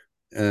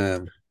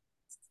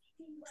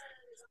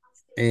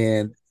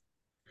 And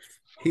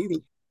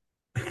he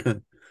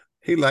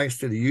he likes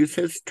to use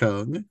his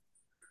tongue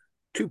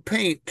to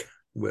paint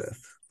with.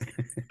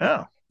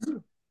 Oh.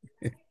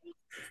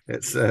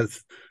 It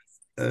says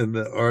in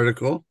the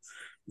article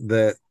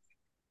that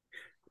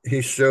he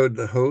showed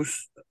the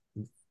host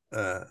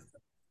that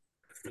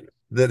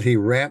he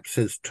wraps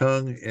his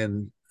tongue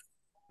in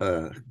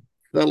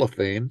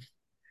cellophane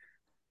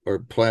or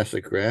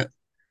plastic wrap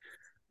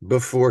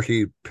before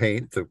he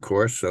paints, of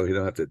course, so he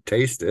don't have to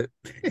taste it.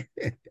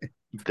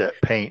 That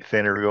paint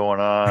thinner going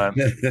on.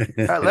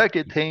 I like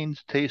it.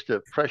 Taste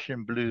of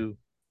Prussian blue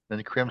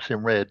and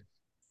crimson red.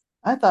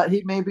 I thought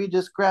he maybe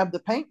just grabbed the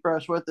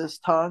paintbrush with his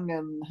tongue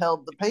and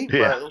held the paintbrush.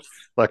 Yeah,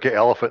 like an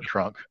elephant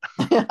trunk.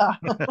 Yeah,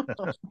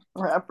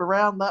 wrapped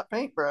around that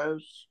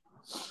paintbrush.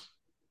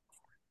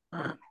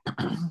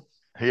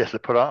 He has to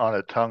put on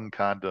a tongue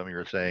condom, you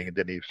were saying, and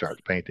then he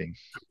starts painting.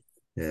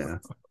 Yeah.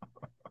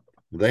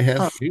 They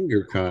have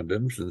finger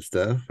condoms and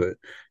stuff, but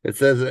it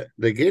says that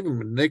they gave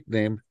him a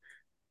nickname.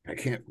 I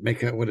can't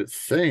make out what it's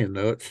saying,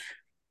 though.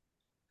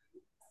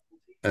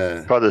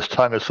 Probably his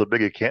tongue is so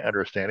big you can't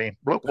understand him.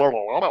 Well,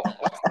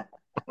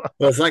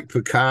 it's like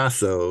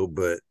Picasso,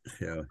 but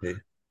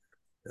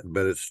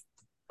but it's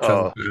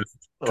like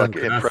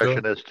an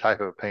impressionist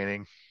type of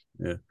painting.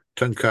 Yeah,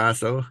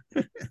 Toncasso.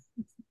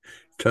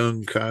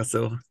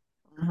 Toncasso.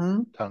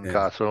 Mm-hmm.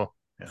 Toncasso.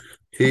 Yeah.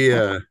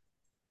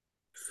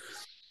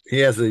 He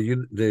has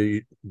due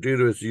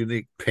to his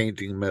unique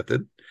painting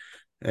method,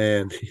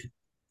 and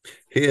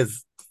he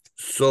has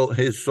sold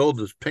his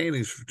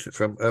paintings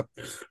from up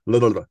to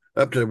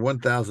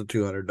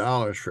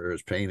 $1,200 for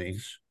his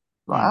paintings.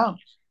 Wow.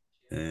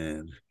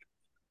 And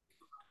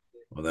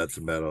well, that's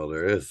about all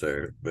there is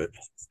there. But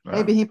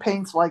maybe he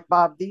paints like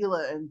Bob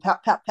Dylan and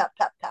tap tap tap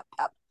tap tap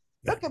tap.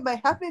 Look at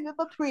my happy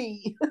little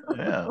tree.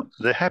 Yeah,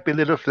 the happy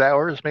little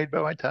flowers made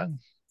by my tongue.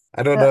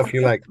 I don't know if he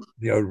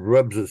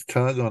rubs his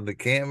tongue on the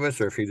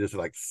canvas or if he just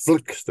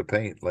flicks the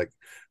paint. Like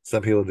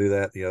some people do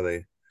that.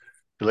 They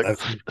like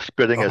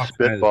spitting a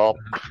spitball.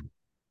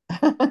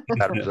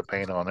 Atoms of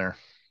paint on there.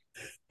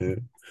 Yeah.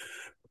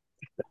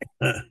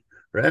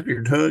 Wrap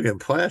your tongue in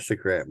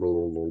plastic wrap.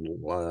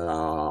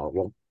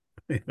 Wow.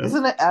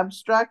 Isn't it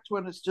abstract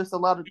when it's just a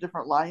lot of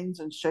different lines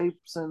and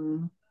shapes,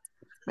 and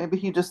maybe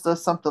he just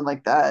does something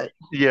like that?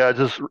 Yeah,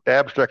 just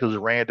abstract as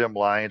random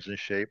lines and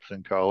shapes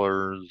and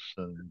colors,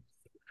 and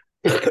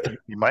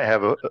you might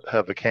have a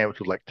canvas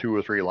with like 2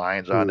 or 3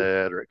 lines on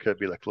it, or it could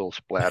be like little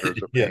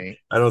splatters of paint.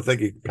 I don't think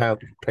he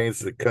paints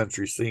the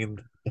country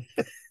scene.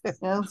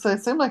 Yeah, so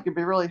it seemed like it'd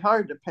be really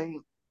hard to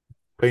paint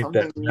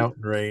that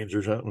mountain range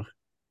or something.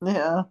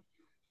 Yeah.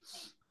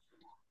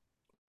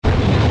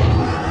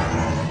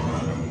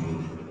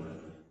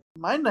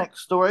 My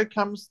next story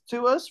comes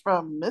to us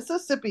from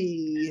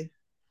Mississippi.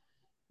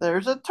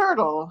 There's a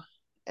turtle,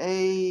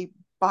 a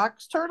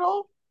box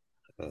turtle,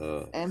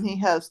 and he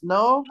has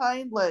no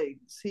hind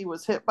legs. He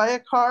was hit by a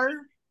car,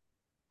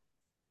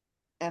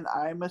 and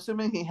I'm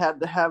assuming he had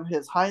to have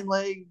his hind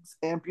legs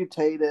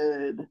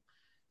amputated.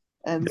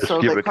 And just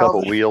so give a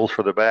couple wheels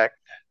for the back.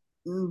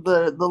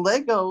 There's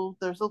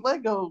a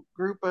Lego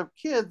group of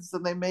kids,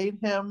 and they made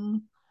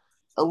him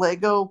a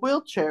Lego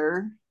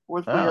wheelchair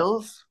with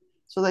wheels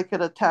so they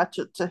could attach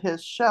it to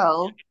his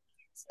shell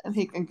and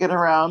he can get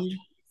around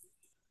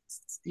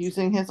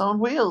using his own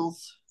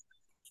wheels.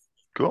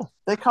 Cool.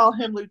 They call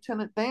him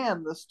Lieutenant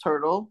Dan, this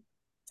turtle.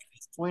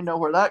 We know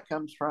where that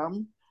comes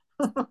from.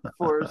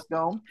 Forrest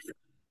Gump.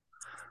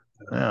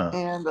 Yeah.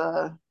 And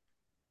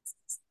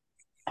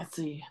let's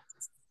see.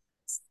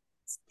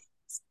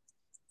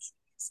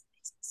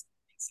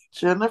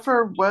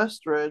 Jennifer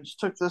Westridge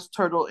took this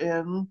turtle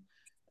in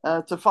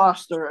to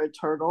foster a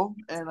turtle,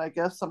 and I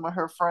guess some of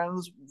her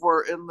friends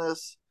were in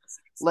this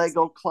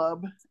Lego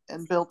club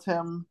and built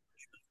him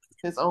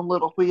his own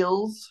little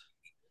wheels.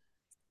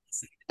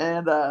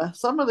 And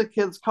some of the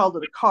kids called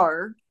it a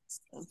car,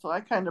 and so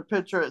I kind of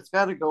picture it's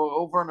got to go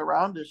over and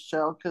around his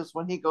shell, because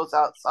when he goes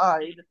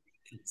outside,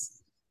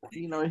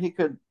 you know, he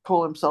could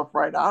pull himself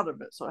right out of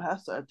it, so it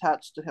has to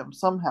attach to him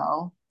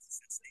somehow.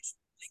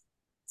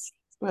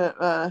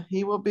 But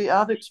he will be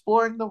out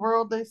exploring the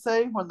world, they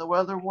say, when the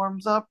weather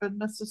warms up in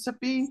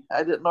Mississippi.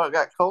 I didn't know it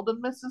got cold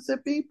in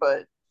Mississippi,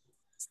 but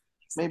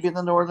maybe in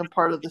the northern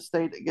part of the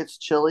state it gets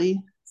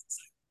chilly.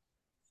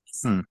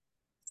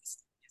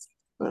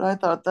 But I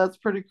thought that's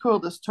pretty cool.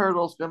 This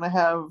turtle's going to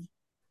have,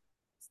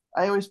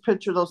 I always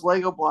picture those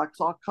Lego blocks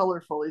all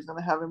colorful. He's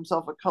going to have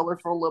himself a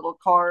colorful little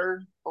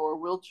car or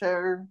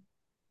wheelchair.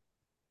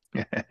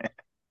 Be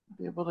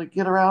able to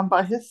get around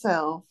by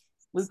himself.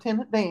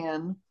 Lieutenant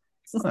Dan.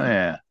 Oh,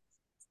 yeah.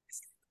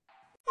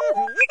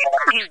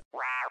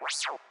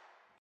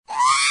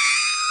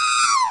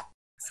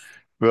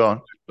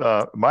 Well,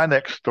 my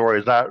next story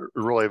is not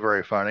really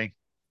very funny.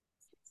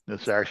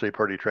 It's actually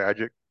pretty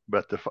tragic,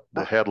 but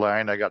the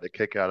headline I got a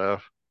kick out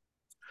of.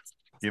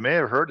 You may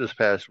have heard this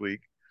past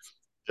week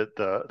that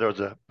there was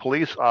a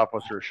police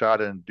officer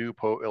shot in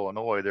DuPont,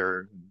 Illinois,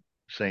 there in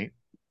St.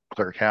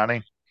 Clair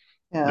County.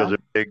 Yeah. There was a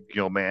big,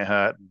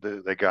 manhunt.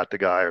 They got the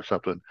guy or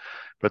something,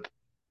 but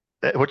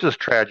which is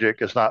tragic.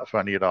 It's not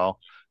funny at all.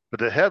 But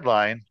the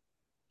headline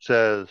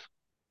says,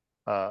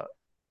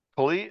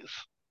 police,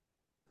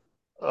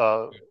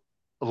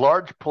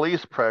 large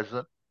police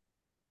presence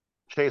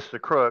chased the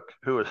crook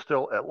who is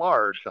still at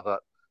large. I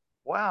thought,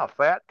 wow,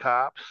 fat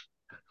cops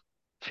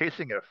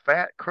chasing a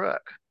fat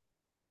crook.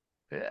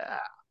 Yeah.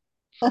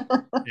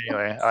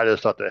 Anyway, I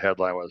just thought the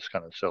headline was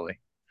kind of silly.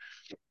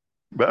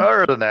 But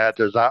other than that,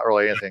 there's not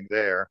really anything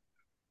there.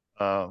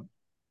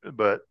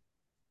 But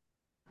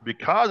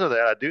because of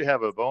that, I do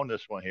have a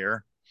bonus one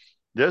here.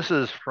 This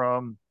is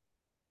from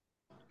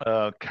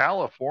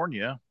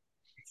California.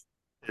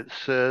 It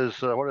says,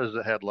 what is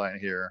the headline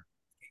here?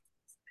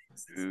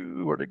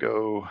 Where'd it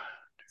go?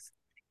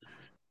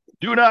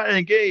 Do not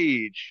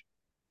engage.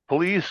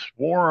 Police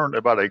warn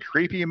about a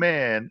creepy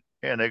man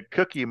in a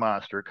Cookie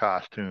Monster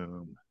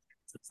costume.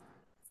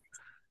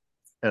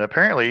 And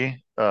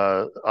apparently,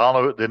 I don't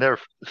know, they never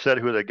said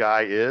who the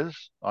guy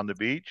is on the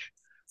beach.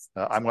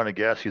 I'm going to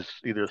guess he's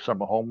either some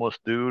homeless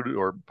dude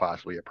or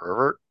possibly a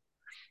pervert,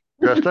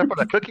 dressed up in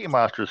a Cookie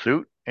Monster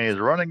suit, and he's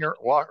running or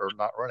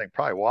not running,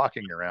 probably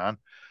walking around.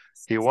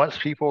 He wants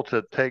people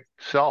to take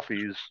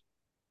selfies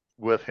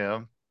with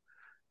him,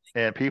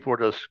 and people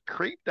are just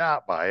creeped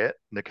out by it.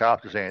 And the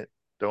cops are saying,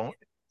 don't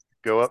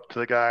go up to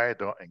the guy,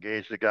 don't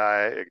engage the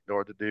guy,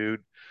 ignore the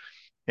dude.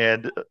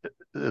 And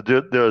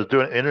they was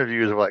doing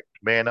interviews of like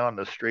man on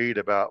the street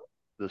about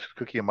this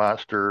Cookie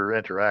Monster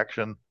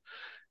interaction.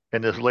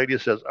 And this lady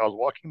says, I was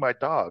walking my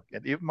dog,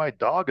 and even my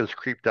dog is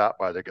creeped out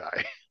by the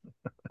guy.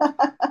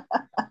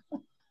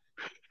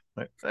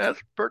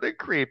 That's pretty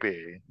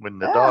creepy when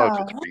the dog's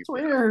creepy. That's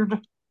weird.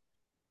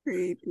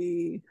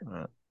 Creepy.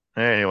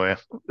 Anyway,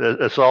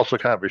 it's also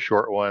kind of a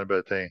short one,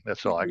 but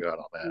that's all I got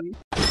on that.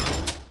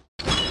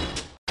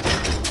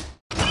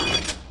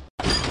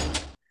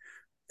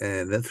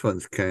 And this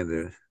one's kind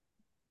of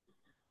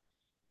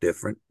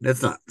different.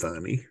 It's not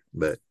funny,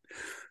 but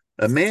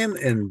a man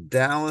in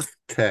Dallas,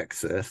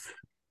 Texas,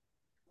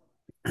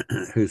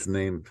 whose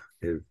name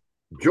is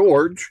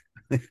George,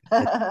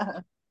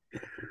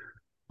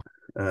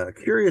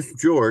 Curious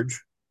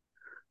George,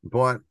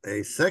 bought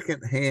a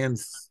secondhand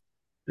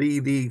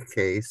CD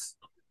case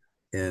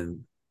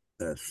in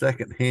a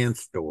secondhand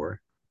store,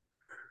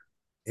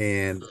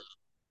 and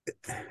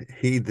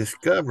he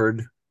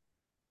discovered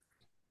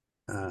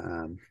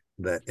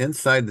that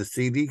inside the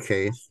CD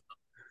case,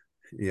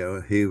 he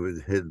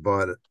had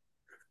bought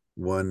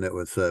one that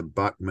was a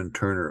Bachman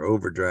Turner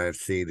Overdrive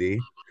CD,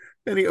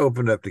 and he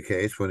opened up the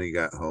case when he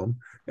got home,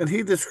 and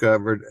he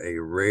discovered a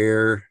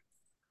rare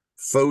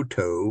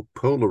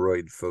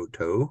Polaroid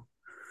photo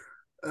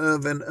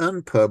of an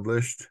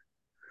unpublished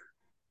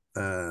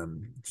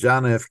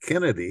John F.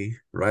 Kennedy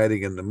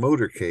riding in the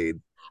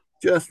motorcade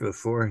just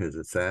before his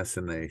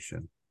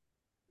assassination.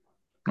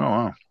 Oh,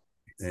 wow.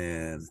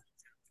 And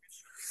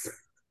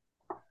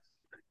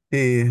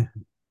he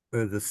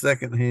was a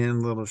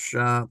secondhand little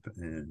shop,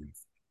 and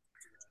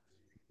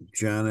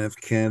John F.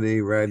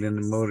 Kennedy riding in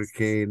the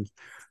motorcade.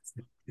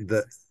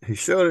 He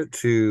showed it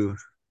to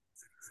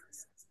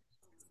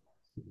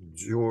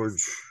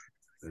George.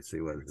 Let's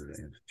see what his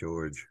name is.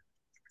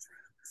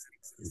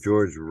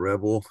 George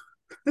Rebel.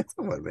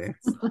 What, man?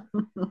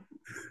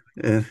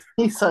 Yeah.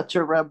 He's such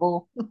a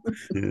rebel.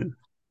 Yeah.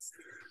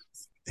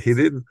 he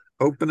didn't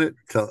open it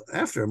till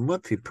after a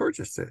month he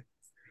purchased it.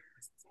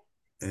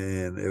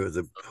 And it was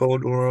a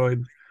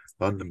Polaroid.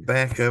 On the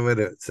back of it,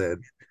 it said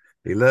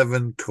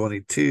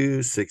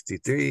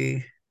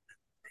 11/22/63.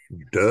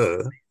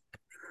 Duh.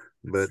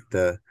 But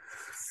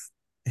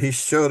he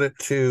showed it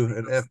to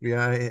an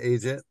FBI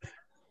agent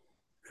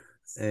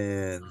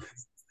and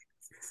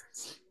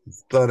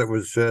thought it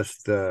was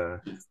just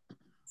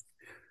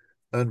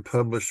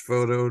unpublished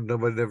photo.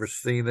 Nobody had ever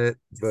seen it,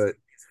 but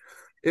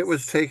it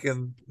was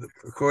taken,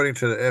 according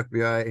to the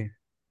FBI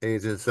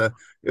agents, it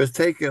was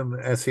taken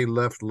as he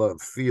left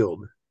Love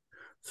Field.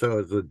 So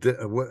it's a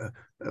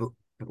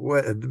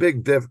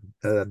big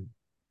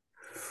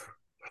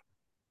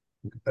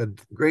a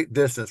great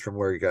distance from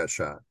where he got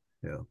shot.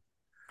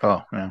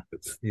 Oh, yeah.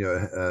 It's,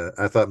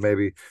 I thought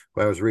maybe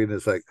when I was reading,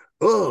 it's like,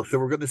 oh, so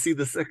we're going to see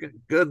the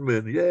second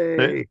gunman.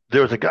 Yay.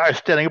 There was a guy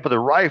standing up with a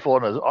rifle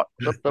and his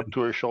up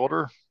to his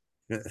shoulder.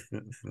 And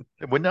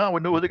we know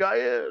who the guy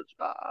is.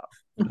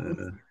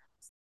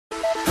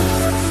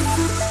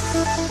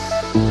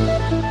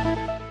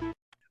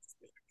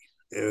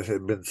 It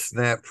had been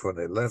snapped when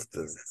they left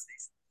the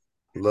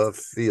Love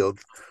Field.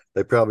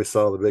 They probably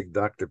saw the big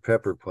Dr.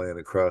 Pepper playing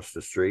across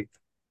the street,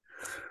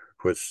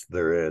 which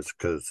there is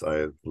because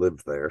I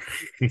lived there.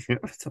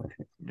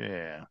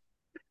 Yeah.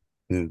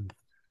 I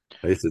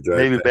used to drive.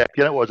 Maybe back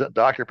then it wasn't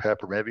Dr.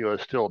 Pepper. Maybe it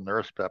was still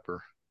Nurse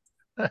Pepper.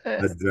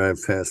 I drive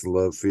past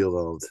Love Field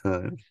all the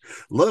time.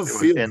 Love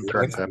Field.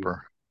 Intern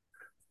Pepper.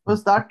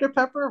 Was Dr.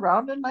 Pepper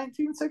around in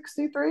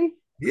 1963?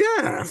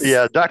 Yeah.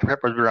 Yeah, Dr.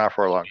 Pepper's been around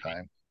for a long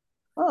time.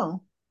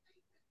 Oh.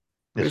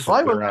 It's Well,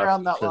 I wasn't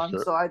around that long,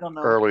 so I don't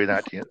know. Early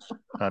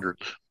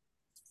 1900s.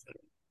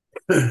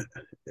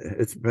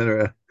 It's been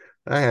around.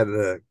 I had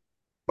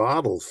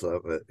bottles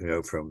of it,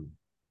 from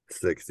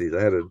 60s.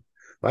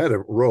 I had a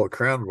Royal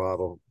Crown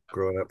bottle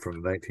growing up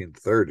from the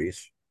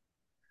 1930s.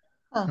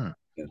 Huh.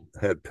 And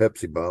had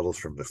Pepsi bottles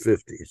from the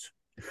 50s.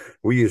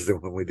 We used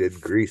them when we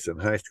did Grease in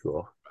high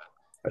school.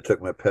 I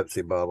took my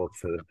Pepsi bottle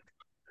to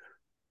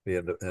the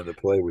end of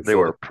play. They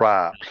were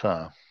props,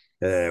 huh?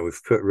 Yeah, we've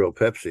put real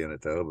Pepsi in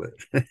it though, but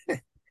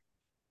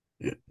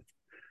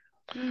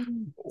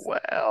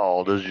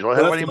well, does you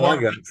have any more?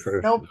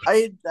 Nope,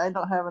 I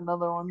don't have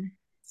another one.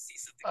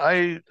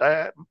 I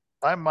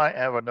might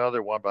have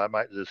another one, but I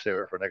might just save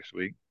it for next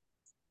week.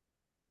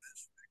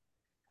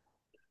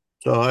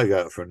 That's all I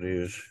got for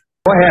news.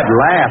 Go ahead,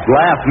 laugh,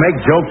 make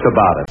jokes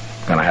about it.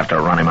 Gonna have to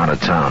run him out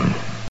of town.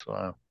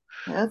 So,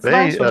 yeah,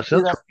 hey, since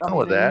we're done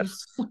with that,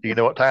 do you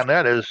know what time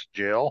that is,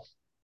 Jill?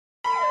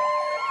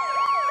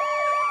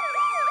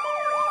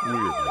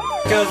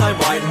 Because I'm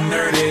white and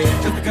nerdy,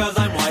 just because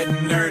I'm white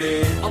and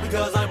nerdy, all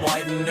because I'm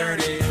white and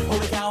nerdy.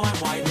 Holy cow, I'm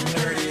white and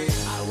nerdy.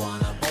 I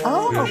wanna.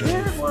 Oh,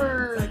 weird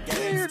word.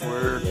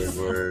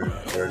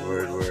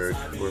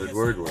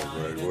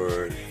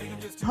 Word.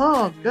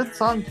 Oh, good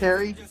song,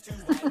 Terry.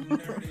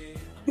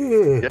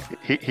 Yeah,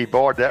 he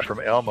borrowed that from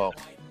Elmo.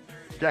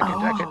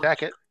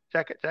 Jacket.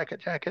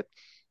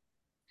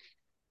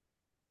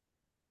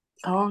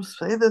 Oh,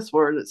 say this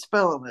word. It's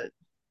spelling it.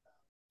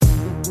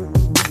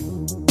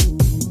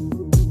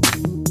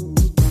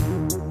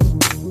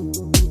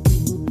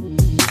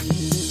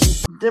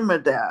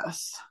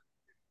 Demidas.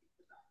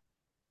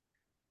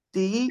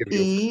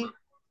 D-E.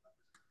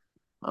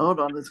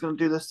 Hold on, it's going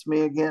to do this to me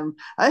again.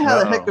 I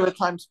had a heck of a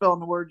time spelling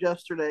the word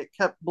yesterday. It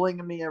kept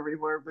blinging me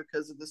everywhere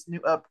because of this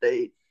new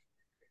update.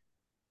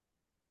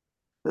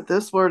 But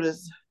this word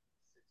is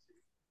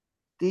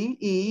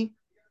D-E-M-I-T-A-S.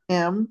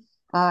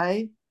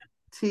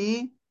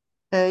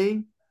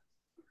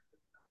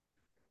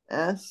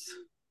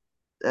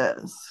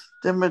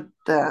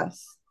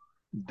 Demidas.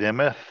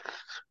 Dimethus.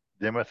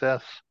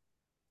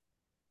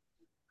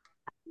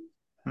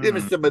 Give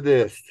me some of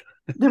this.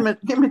 Give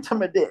me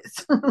some of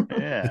this.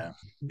 Yeah.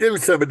 Give me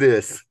some of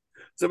this.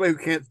 Somebody who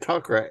can't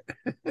talk right.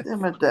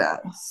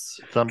 Demidas.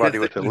 Somebody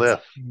with a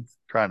lisp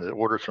trying to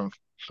order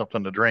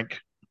something to drink.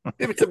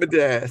 Give me some of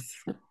this.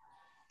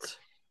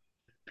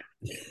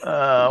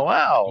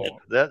 Wow,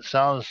 that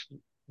sounds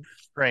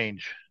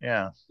strange.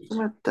 Yeah.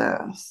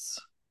 Demidas.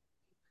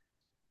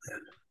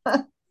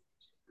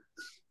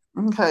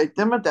 Okay,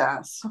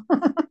 Demidas.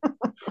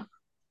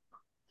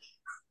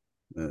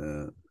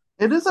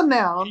 It is a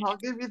noun. I'll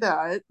give you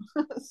that.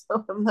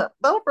 So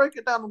that'll break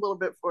it down a little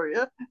bit for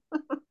you.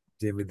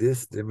 Give me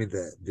this, give me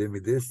that. Give me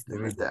this,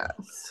 give me that.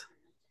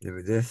 Give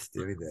me this,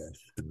 give me that.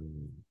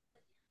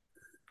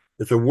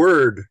 It's a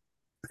word.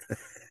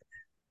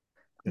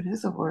 It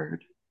is a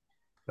word.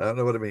 I don't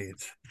know what it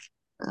means.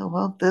 Oh,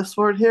 well, this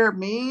word here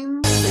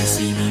means... They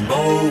see me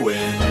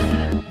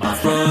mowing my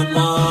front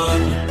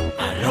lawn.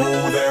 I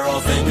know they're all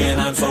thinking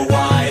I'm so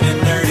white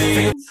and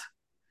nerdy.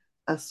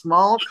 A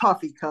small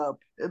coffee cup.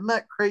 Isn't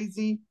that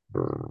crazy?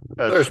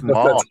 A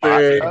small cup?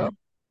 A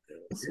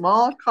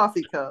small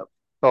coffee cup.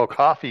 Oh,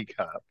 coffee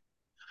cup.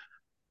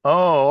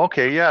 Oh,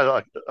 okay.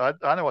 Yeah,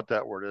 I know what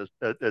that word is.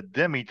 A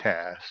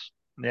demi-tasse.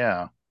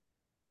 Yeah.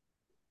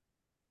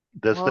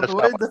 That's the not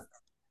way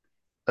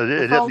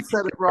the phone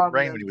said it wrong.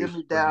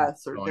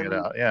 Demi-tasse or it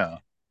out. Yeah.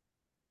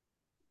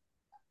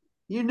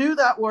 You knew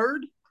that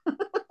word?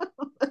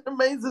 It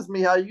amazes me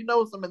how you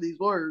know some of these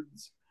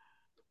words.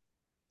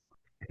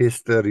 He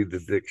studied the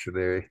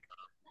dictionary.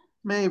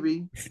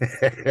 Maybe.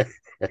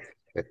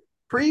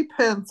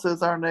 Pretense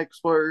is our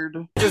next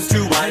word. Just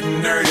too white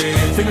and nerdy.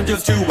 Think I'm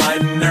just too white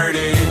and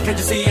nerdy. Can't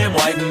you see I'm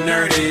white and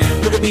nerdy?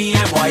 Look at me,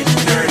 I'm white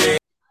and nerdy.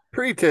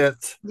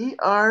 Pretense.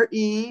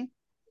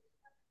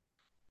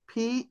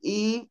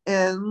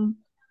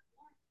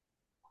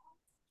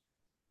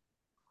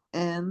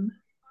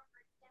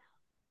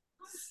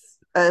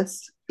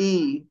 Prepense.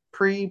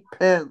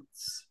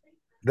 Pretense.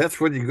 That's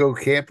when you go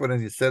camping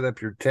and you set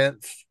up your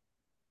tents.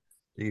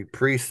 You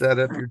pre-set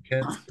up your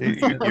tents.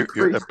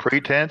 A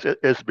pretense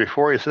is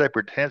before you set up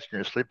your tents and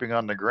you're sleeping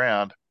on the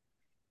ground.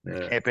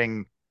 You're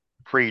camping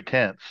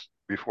pre-tense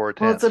before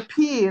tense. Well, it's a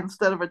P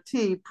instead of a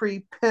T.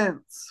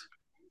 Pretense.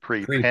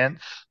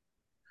 Pretense.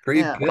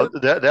 Yeah. Well,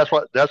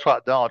 that's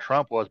what Donald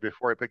Trump was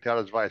before he picked out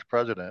his vice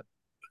president.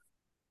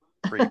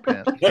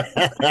 Pretense.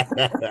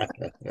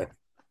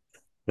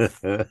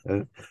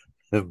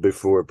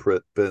 Before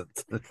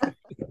pretense.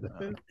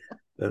 I'm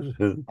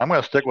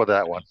going to stick with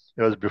that one.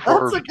 It was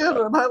before. That's a good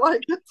one. I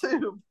like it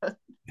too.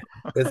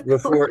 It's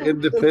before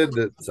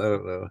independence. I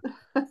don't know.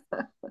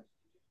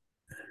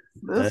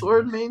 This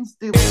word means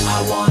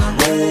I want to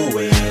roll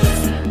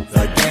with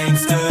the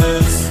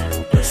gangsters,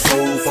 but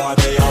so far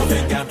they all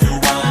think I'm too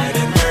white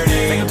and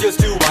nerdy. Think I'm just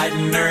too white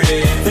and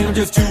nerdy. Think I'm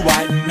just too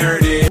white and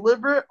nerdy.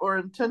 Deliberate or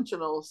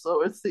intentional,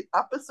 so it's the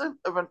opposite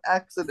of an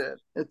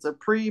accident. It's a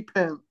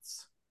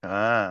pretense.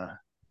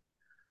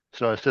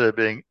 So instead of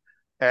being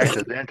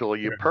accidental,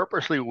 you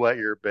purposely wet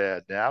your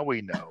bed. Now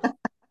we know.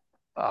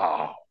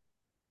 Oh.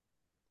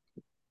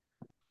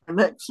 The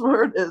next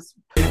word is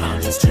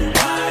I'm just too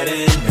white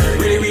and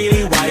nerdy. Really,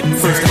 really white and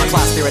first in my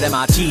class there at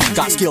MIT.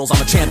 Got skills,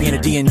 I'm a champion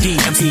at D&D.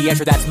 MC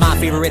Escher, that's my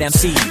favorite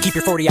MC. Keep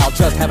your 40 out,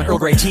 just have an Earl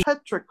Grey tea.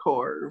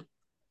 petrichor.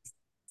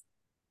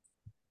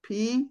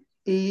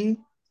 Petrichor.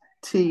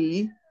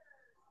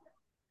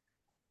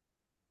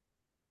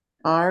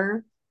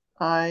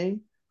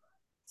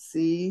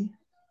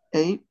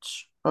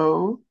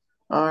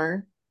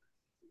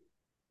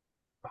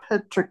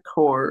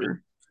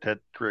 Petrichor.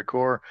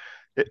 Tetrachor.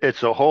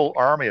 It's a whole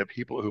army of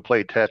people who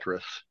play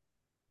Tetris.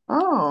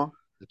 Oh.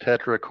 The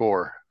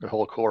Tetrachor, the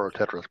whole core of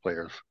Tetris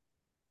players.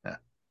 Yeah.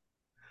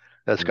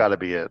 That's got to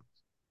be it.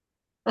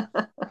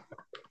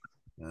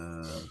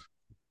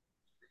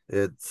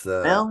 It's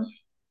Well,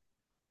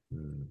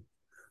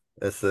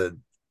 it's a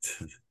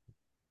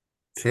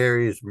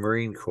Terry's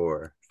Marine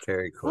Corps.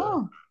 Terry Corps.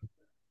 Oh.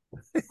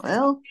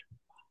 Well,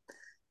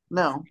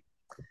 no.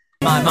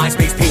 My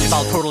MySpace page is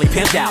all totally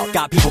pimped out.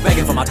 Got people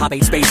begging for my top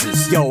 8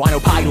 spaces. Yo, I know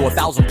pie to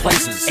 1,000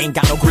 places. Ain't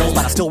got no grills,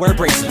 but I still wear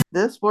braces.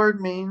 This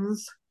word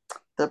means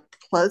the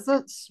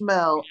pleasant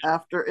smell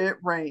after it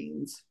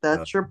rains.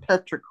 That's your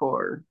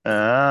petrichor.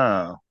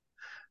 Oh.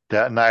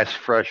 That nice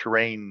fresh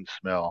rain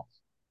smell.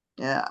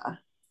 Yeah.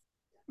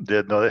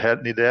 Didn't know they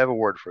need to have a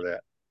word for that.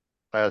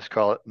 I just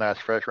call it nice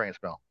fresh rain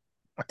smell.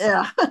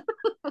 Yeah.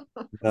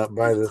 Not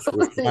by this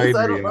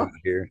refinery out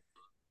here.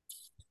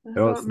 It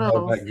don't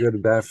smell that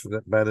good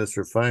by this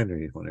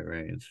refinery when it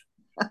rains.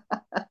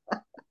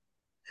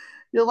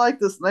 You'll like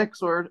this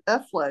next word,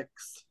 Efflex.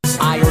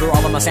 I order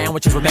all of my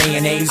sandwiches with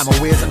mayonnaise. I'm a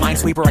whiz at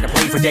Minesweeper, I can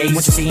play for days.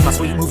 Once you see my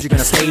sweet moves, you're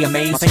gonna stay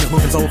amazed. My fingers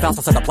moving so fast,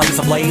 I'll set the place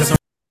ablaze.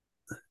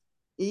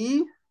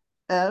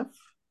 E-F-F-L-U-X.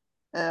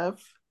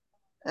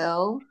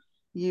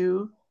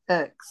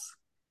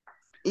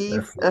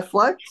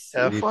 Efflex?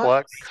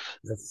 Efflex.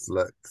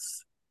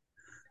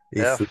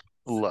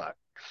 Efflux.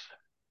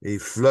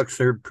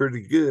 Efflux are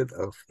pretty good.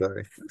 Oh,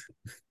 sorry.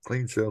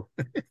 Clean show.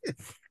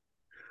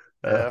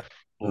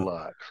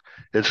 Efflux.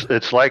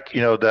 It's like,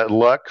 that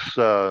Lux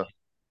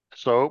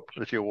soap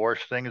that you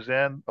wash things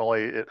in,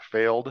 only it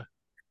failed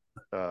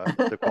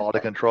the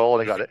quality control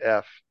and they got an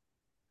F.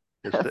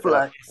 It's the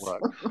F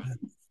flux.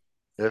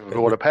 If it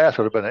would have passed,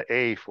 it would have been an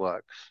A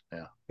flux.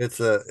 Yeah. It's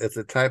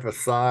a type of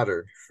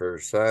solder for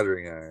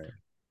soldering iron.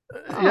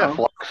 Yeah,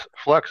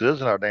 flux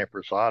isn't our name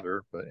for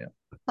solder, but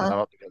I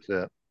don't think that's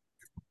it.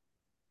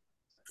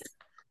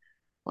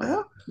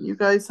 Well, you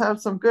guys have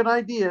some good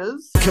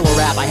ideas. Killer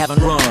rap I haven't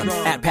run.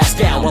 At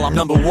Pascal, well, I'm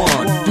number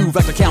 1. Do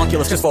vector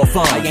calculus just for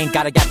fun. I ain't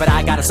got a gap, but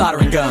I got a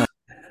soldering gun.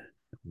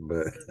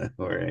 But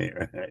ain't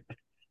right.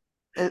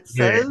 It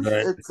says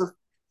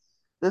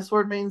this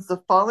word means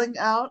the falling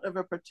out of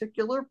a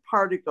particular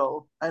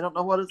particle. I don't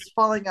know what it's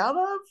falling out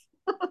of.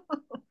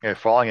 Yeah,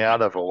 falling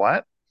out of a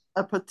what?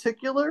 A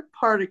particular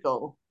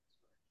particle.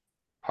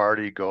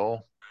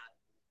 Particle.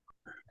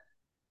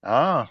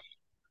 Ah.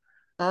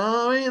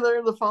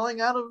 Either the falling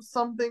out of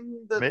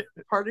something that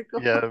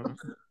particle. Yeah,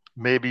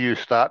 maybe you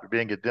stopped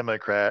being a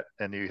Democrat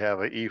and you have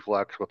an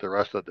efflux with the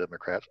rest of the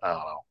Democrats. I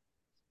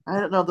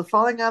don't know. The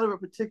falling out of a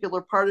particular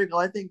particle.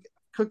 I think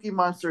Cookie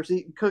Monster's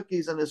eating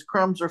cookies and his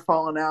crumbs are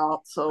falling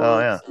out. So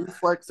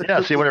efflux.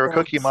 See, whenever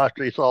Cookie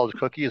Monster eats all his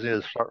cookies, they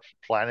just start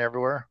flying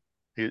everywhere.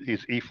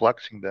 He's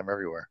effluxing them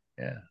everywhere.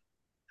 Yeah,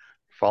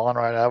 falling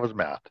right out of his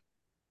mouth.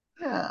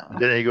 Yeah. And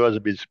then he goes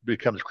and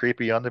becomes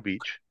creepy on the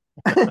beach.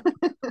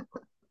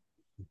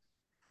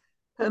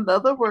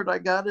 Another word I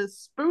got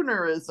is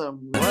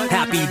spoonerism.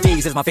 Happy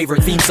Days is my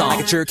favorite theme song. I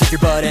can sure kick your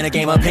butt in a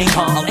game of ping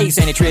pong. I'll ace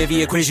any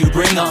trivia quiz you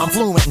bring on. I'm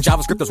fluent in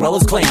JavaScript as well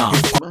as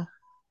Klingon.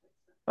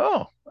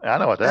 Oh, I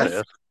know what that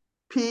is.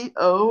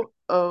 Poonerism.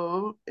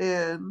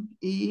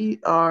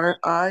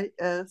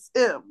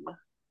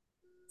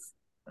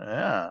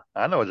 Yeah,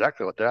 I know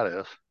exactly what that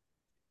is.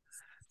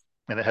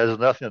 And it has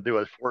nothing to do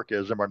with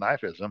forkism or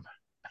knifeism.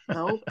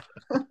 Nope.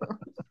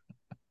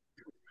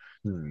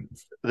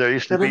 There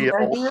used to be an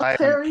old-time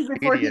Terry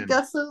before he comedian.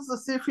 guesses to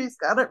see if he's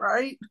got it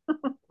right.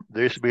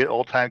 There used to be an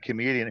old-time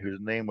comedian whose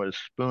name was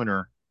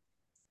Spooner,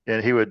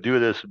 and he would do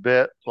this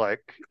bit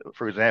like,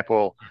 for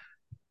example,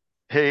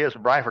 "Hey, it's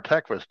Brian for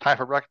breakfast. Time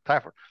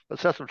for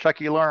let's have some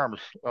Chucky Alarms.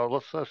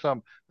 Let's have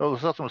some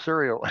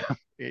cereal."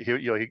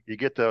 you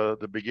get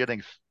the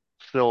beginning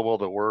syllable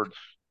of the words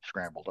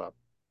scrambled up.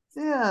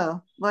 Yeah,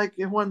 like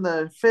when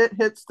the fit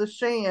hits the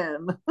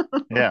shan.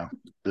 Yeah,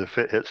 the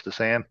fit hits the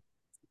sand.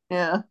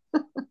 Yeah.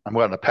 I'm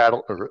going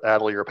to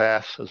addle your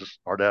pass, as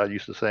our dad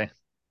used to say.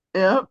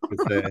 Yep.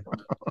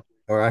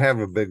 Or I have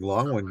a big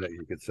long one that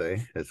you could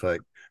say. It's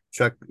like,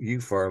 "Chuck,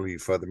 you Farley, you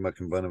father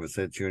mucking bun of a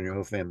said you and your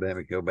whole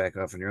family go back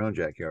off in your own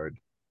backyard."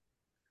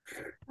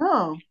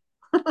 Oh.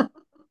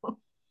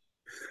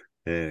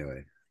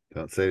 Anyway,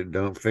 don't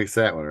fix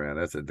that one around.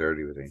 That's a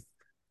dirty thing.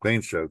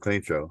 Clean show.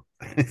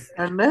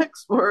 Our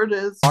next word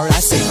is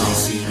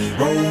see me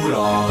roll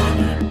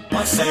on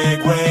my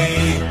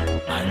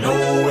Segway. I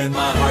know in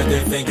my heart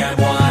they think I'm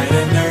wide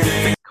and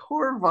nerdy.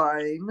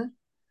 Corvine.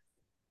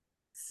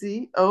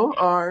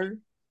 Corvine.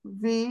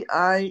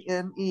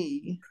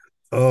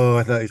 Oh,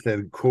 I thought you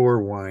said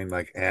core wine,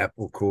 like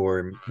apple core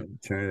and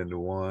turn it into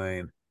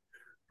wine.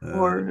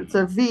 Or it's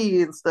a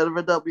V instead of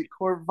a W.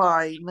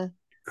 Corvine.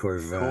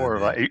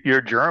 Corvine.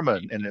 You're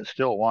German, and it's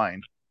still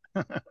wine.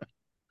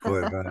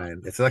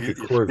 Corvine. It's like a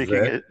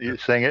Corvette. You're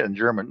saying it in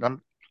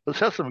German. Let's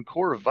have some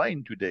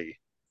Corvine today.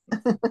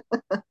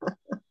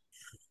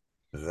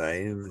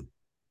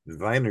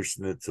 Weiner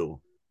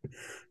Schnitzel.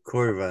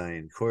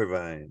 Corvine.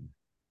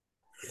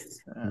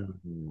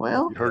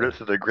 Well, you heard it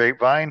through the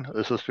grapevine.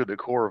 This is through the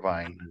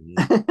Corvine.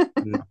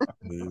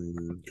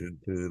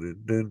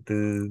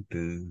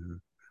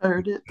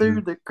 Heard it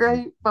through the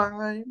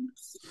grapevine.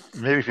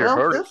 Maybe if you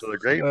heard it through the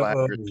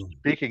grapevine, you're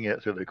speaking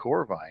it through the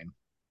Corvine.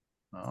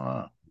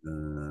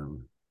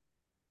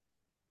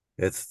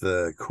 It's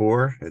the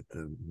core at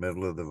the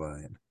middle of the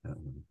vine.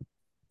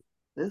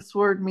 This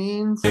word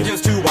means I'm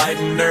just too white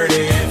and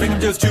nerdy. I think I'm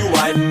just too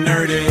white and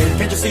nerdy.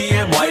 Can't you see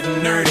I'm white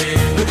and nerdy?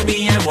 Look at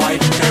me, I'm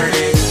white and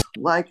nerdy.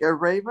 Like a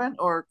raven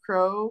or a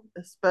crow,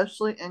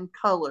 especially in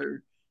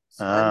color.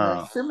 So I'm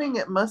assuming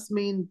it must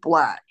mean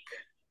black.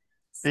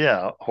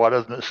 Yeah. Why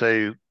doesn't it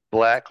say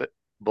black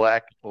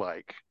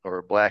like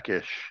or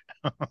blackish?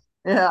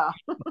 Yeah.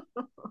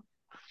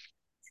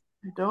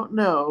 I don't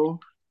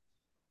know.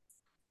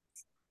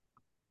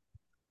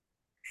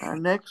 Our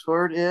next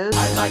word is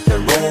I like to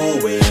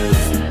roll with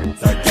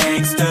the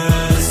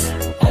gangsters,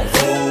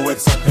 although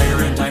it's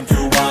apparent I'm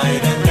too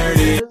wide and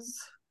nerdy.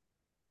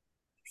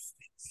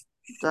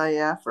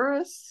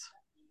 Diaphanous.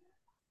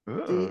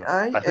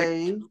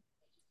 D-I-A.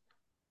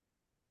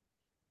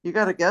 You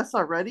got a guess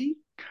already?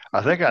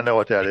 I think I know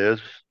what that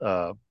is.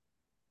 I'm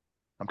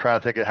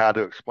trying to think of how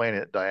to explain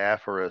it.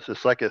 Diaphanous.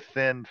 It's like a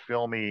thin,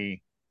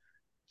 filmy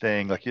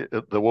thing. Like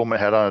the woman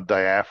had on a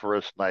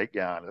diaphanous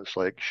nightgown. It's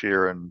like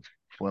sheer and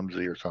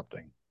flimsy or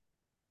something.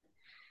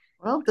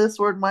 Well, this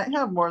word might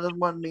have more than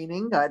one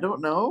meaning. I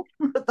don't know,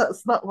 but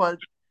that's not what.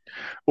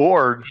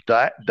 Or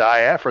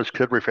diaphanous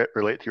could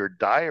relate to your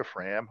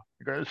diaphragm.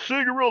 You're going to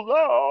sing real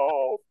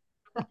loud.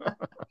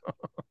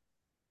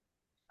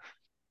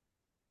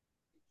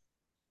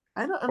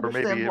 I don't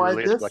understand why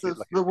this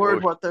is the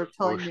word what they're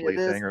telling me it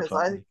is,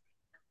 because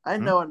I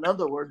know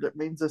another word that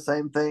means the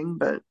same thing,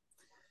 but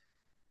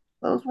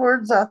those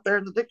words out there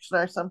in the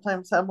dictionary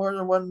sometimes have more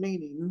than one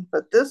meaning.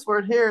 But this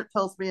word here, it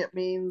tells me it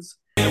means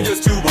I'm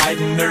just too white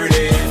and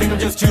nerdy. I think I'm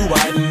just too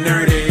white and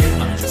nerdy.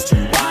 I'm just too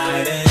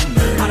white and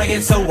nerdy. How'd I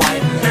get so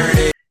white and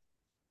nerdy?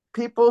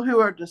 People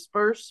who are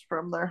dispersed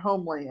from their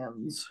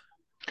homelands.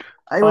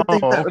 I would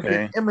think that would be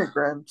an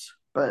immigrant,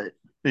 but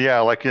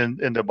yeah, like in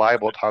the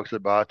Bible, it talks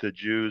about the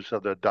Jews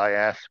of the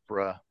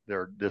diaspora.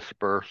 They're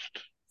dispersed.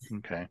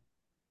 Okay.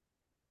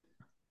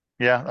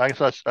 Yeah, I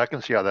guess I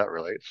can see how that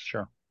relates.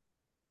 Sure.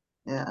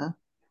 Yeah.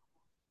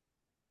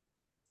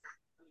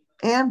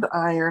 And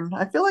iron.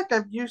 I feel like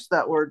I've used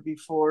that word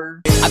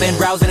before. I've been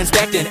browsing,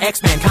 inspecting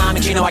X-Men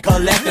comics. You know I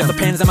collect them. The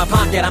pens in my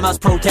pocket, I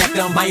must protect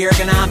them. My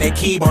ergonomic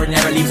keyboard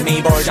never leaves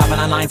me bored. Shopping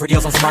online for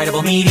deals on some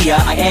writable media.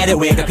 I edit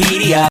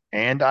Wikipedia.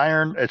 And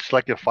iron, it's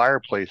like a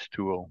fireplace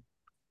tool.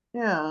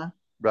 Yeah.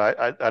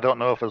 But I don't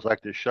know if it's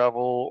like the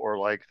shovel or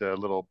like the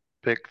little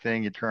pick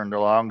thing you turn the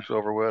logs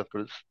over with,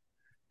 but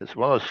it's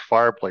one of those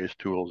fireplace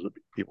tools that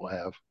people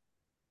have.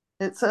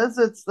 It says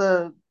it's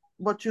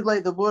what you lay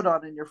the wood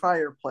on in your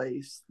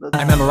fireplace.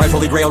 I memorize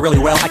Holy Grail really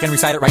well. I can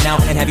recite it right now.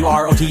 And have you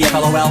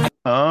ROTFLOL?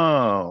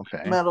 Oh,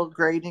 okay. Metal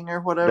grating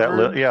or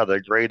whatever.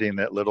 The grating,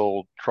 that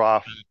little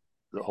trough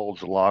that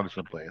holds the logs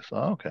in place.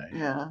 Oh, okay.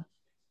 Yeah.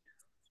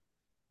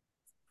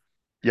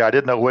 Yeah, I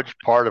didn't know which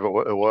part of it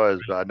was,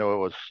 but I know it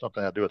was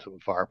something to do with the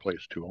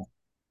fireplace tool.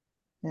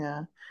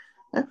 Yeah.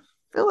 I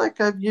feel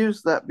like I've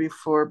used that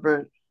before,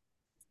 but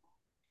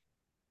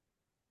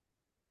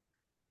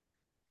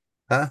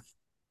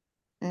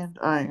and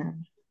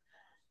iron.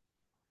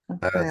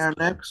 Okay, our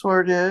next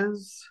word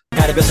is...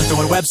 Got a business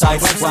doing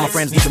websites. Well, my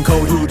friends need some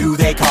code. Who do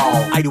they call?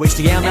 I do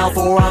HTML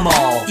for them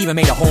all. Even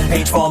made a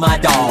homepage for my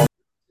doll.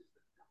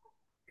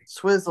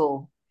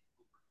 Swizzle.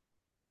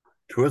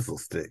 Twizzle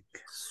stick.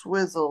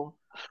 Swizzle.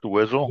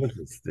 Swizzle?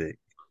 Twizzle stick.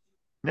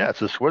 Yeah,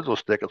 it's a swizzle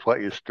stick. It's what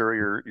you stir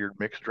your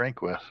mixed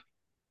drink with.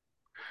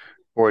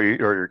 Or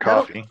your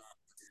coffee.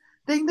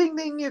 Ding, ding,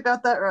 ding. You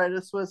got that right.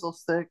 A swizzle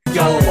stick.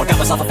 Yo, I got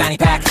myself a fanny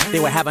pack. They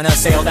were having a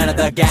sale down at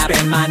the Gap.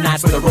 Spend my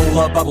nights with a roll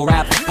of bubble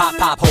wrap. Pop,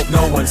 pop, hope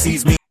no one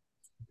sees me.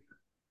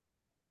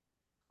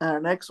 Our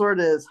next word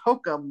is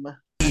hokum.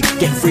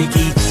 Getting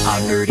freaky.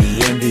 I'm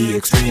nerdy in the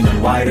extreme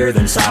and whiter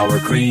than sour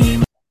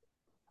cream.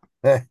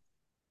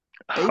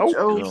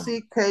 Hokum.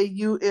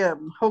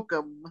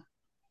 Hokum.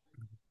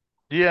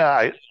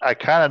 Yeah, I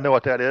kind of know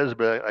what that is,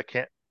 but I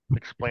can't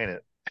explain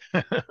it.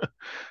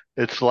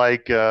 It's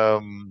like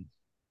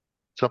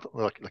something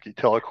like you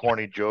tell a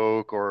corny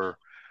joke, or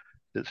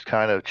it's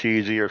kind of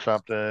cheesy or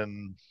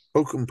something.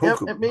 Hokum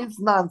pokum. Yep, it means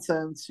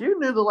nonsense. You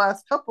knew the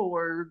last couple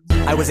words.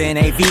 I was in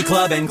a V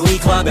club and Glee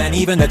club and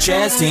even the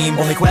chess team.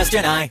 Only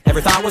question I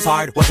ever thought was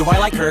hard was, do I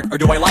like Kirk or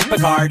do I like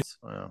Picard?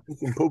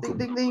 Hokum pokum.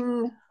 Ding, ding,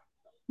 ding.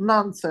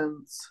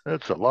 Nonsense.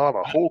 That's a lot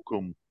of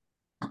hokum.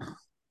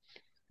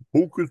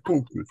 Hocus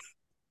pocus.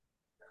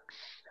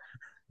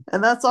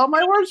 And that's all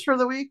my words for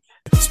the week.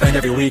 Spend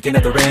every weekend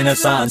at the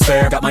Renaissance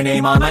Fair. Got my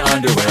name on my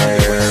underwear.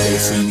 They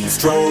see me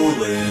strolling,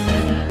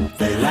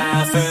 they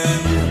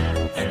laughing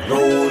and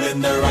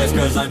rolling their eyes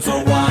because I'm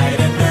so wide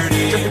and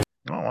nerdy.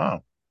 Oh,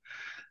 wow.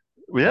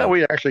 Yeah,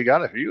 we actually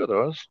got a few of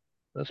those.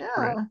 That's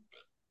great.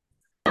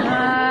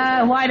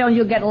 Why don't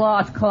you get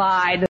lost,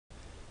 Clyde?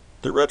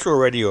 The Retro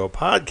Radio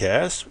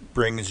Podcast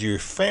brings you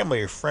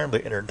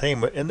family-friendly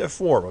entertainment in the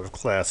form of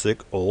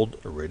classic old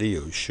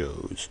radio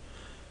shows.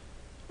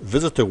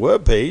 Visit the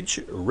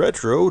webpage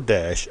retro-otr.com.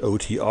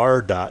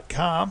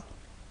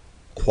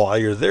 While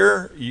you're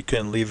there, you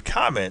can leave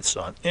comments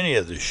on any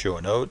of the show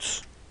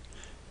notes.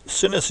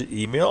 Send us an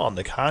email on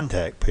the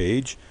contact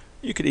page.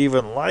 You could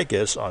even like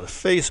us on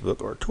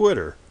Facebook or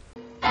Twitter.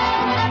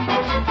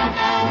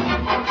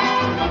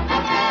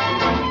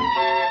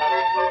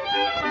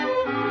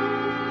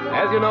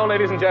 As you know,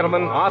 ladies and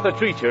gentlemen, Arthur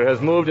Treacher has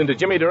moved into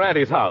Jimmy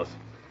Durante's house.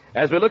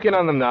 As we look in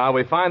on them now,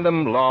 we find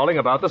them lolling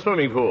about the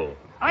swimming pool.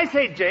 I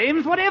say,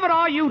 James, whatever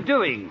are you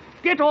doing?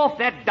 Get off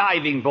that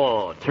diving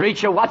board.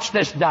 Treacher, watch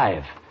this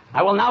dive.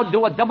 I will now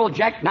do a double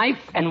jackknife,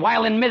 and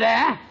while in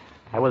midair,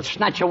 I will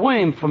snatch a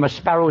worm from a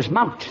sparrow's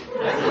mouth.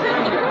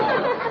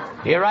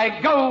 Here I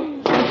go.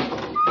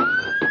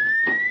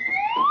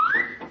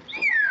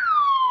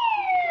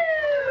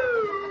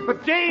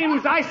 But,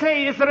 James, I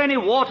say, is there any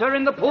water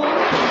in the pool?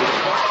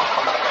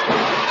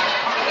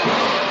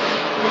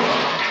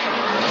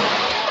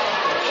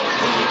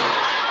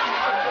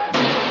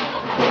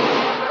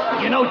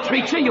 You know,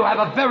 Treacher, you have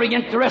a very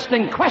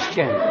interesting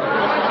question.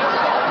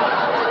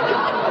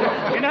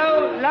 You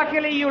know,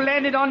 luckily you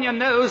landed on your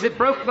nose. It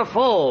broke the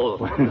fall.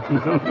 But,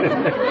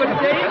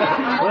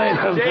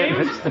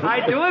 James,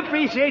 I do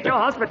appreciate your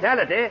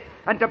hospitality.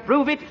 And to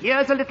prove it,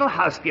 here's a little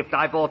house gift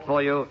I bought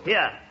for you.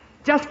 Here,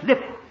 just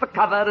lift the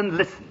cover and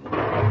listen.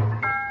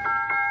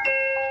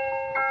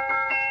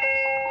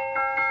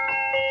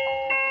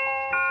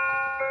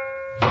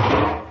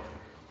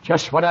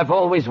 Just what I've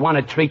always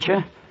wanted,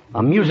 Treacher.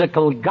 A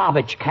musical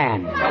garbage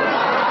can.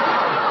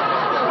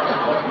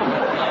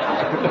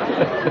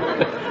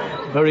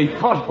 Very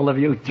thoughtful of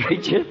you,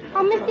 Treacher.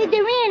 Oh, Mr.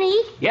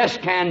 Durante? Yes,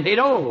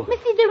 Candido?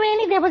 Mr.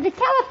 Durante, there was a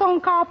telephone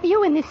call for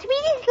you, and the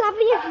sweetest,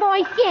 loveliest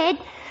voice said,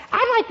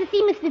 I'd like to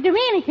see Mr.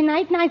 Durante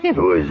tonight, and I said...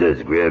 Who is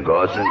this, Greer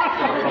Garson?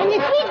 And the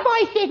sweet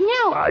voice said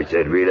no. I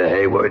said Rita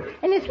Hayworth.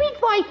 And the sweet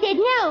voice said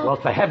no. Well,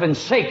 for heaven's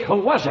sake, who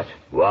was it?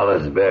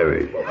 Wallace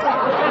Berry.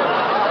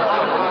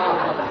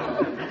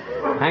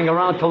 Hang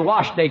around till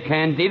wash day,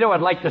 Candido.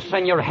 I'd like to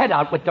send your head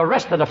out with the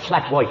rest of the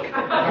flat work.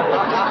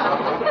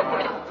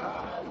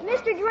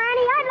 Mr. Durante,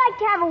 I'd like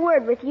to have a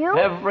word with you.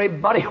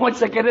 Everybody wants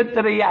to get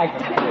into the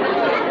act.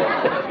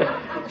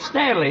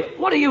 Stanley,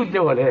 what are you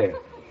doing here?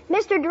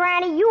 Mr.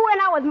 Durante, you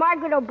went out with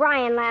Margaret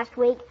O'Brien last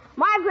week.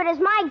 Margaret is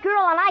my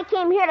girl, and I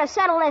came here to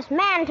settle this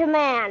man to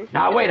man.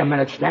 Now, wait a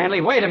minute,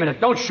 Stanley. Wait a minute.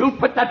 Don't shoot.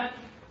 Put that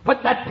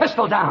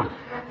pistol down.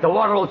 The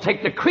water will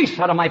take the crease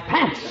out of my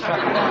pants.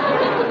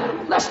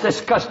 Let's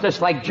discuss this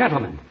like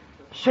gentlemen.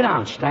 Sit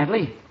down,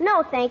 Stanley.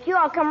 No, thank you.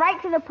 I'll come right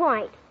to the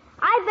point.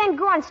 I've been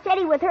going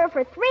steady with her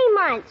for 3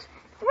 months.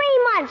 3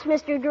 months,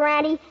 Mr.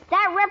 Durante.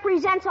 That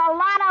represents a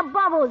lot of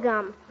bubble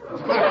gum.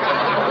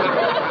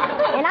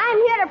 And I'm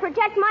here to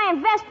protect my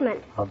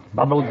investment. A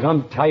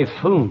bubblegum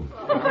typhoon.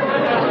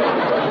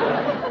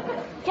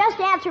 Just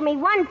answer me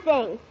one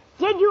thing.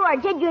 Did you or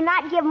did you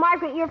not give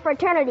Margaret your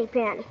fraternity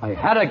pin? I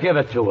had to give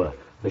it to her.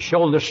 The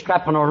shoulder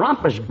strap on her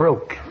romper's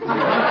broke.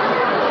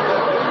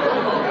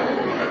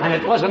 And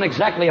it wasn't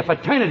exactly a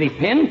fraternity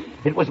pin.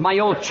 It was my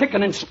old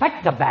chicken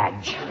inspector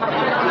badge.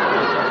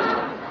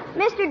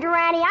 Mr.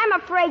 Durante, I'm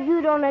afraid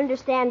you don't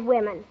understand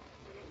women.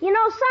 You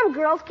know, some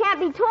girls can't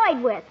be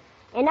toyed with.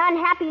 An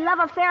unhappy love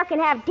affair can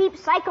have deep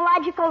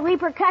psychological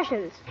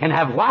repercussions. Can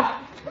have what?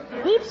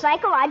 Deep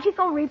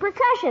psychological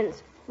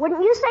repercussions.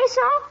 Wouldn't you say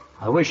so?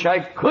 I wish I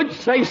could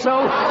say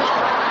so.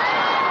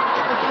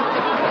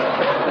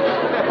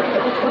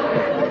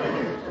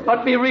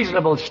 But be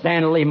reasonable,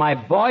 Stanley, my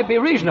boy. Be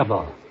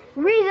reasonable.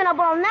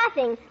 Reasonable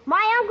nothing.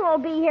 My uncle will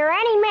be here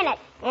any minute,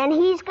 and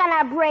he's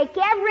gonna break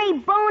every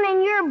bone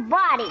in your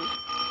body.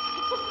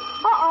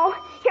 Uh-oh,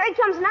 here he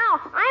comes now.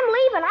 I'm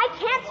leaving. I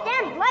can't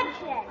stand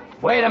bloodshed.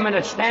 Wait a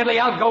minute, Stanley.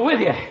 I'll go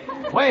with you.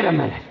 Wait a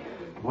minute.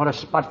 What a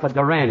spot for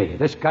Durante.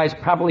 This guy's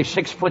probably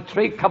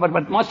 6'3", covered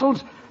with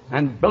muscles,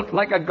 and built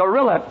like a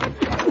gorilla.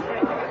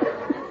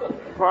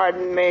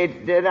 Pardon me,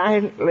 did I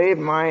leave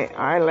my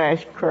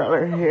eyelash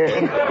curler here?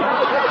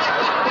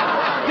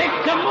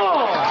 Victor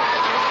Moore!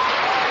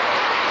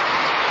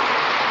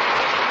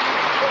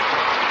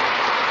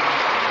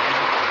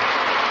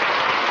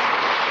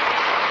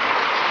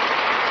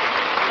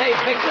 Hey,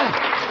 Victor,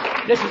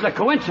 this is a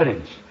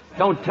coincidence.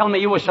 Don't tell me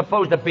you were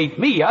supposed to beat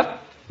me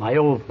up, my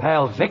old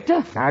pal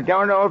Victor. Now,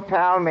 don't old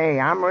pal me.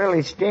 I'm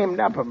really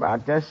steamed up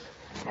about this.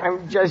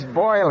 I'm just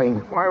boiling.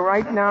 Why,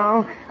 right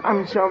now,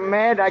 I'm so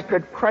mad I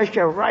could crush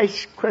a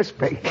Rice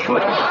Krispie.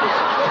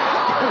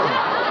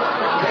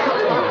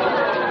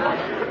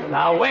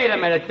 Now, wait a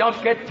minute.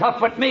 Don't get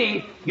tough with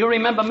me. You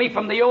remember me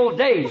from the old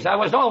days. I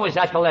was always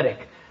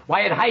athletic.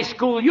 Why, at high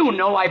school, you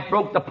know I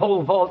broke the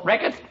pole vault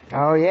record.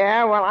 Oh,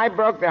 yeah? Well, I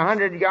broke the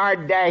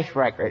 100-yard dash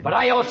record. But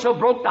I also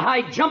broke the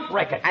high jump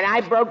record. And I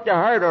broke the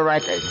hurdle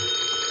record.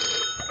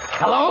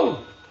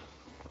 Hello?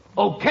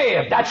 Okay,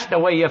 if that's the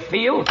way you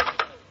feel.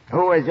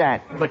 Who is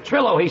that?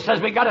 Petrillo. He says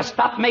we got to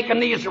stop making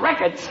these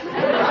records.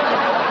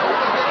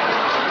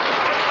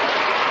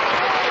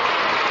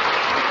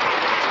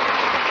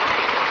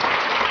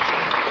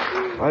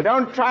 Well,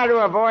 don't try to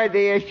avoid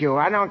the issue.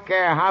 I don't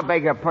care how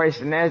big a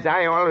person is.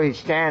 I always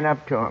stand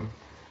up to him.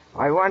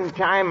 Why, one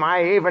time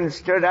I even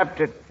stood up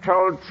to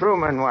told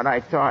Truman what I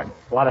thought.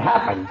 What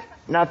happened?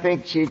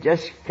 Nothing. She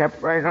just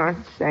kept right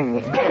on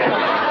singing.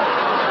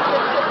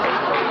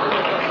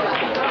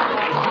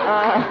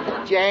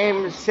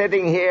 James,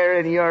 sitting here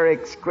in your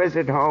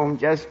exquisite home,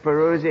 just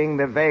perusing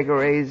the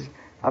vagaries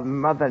of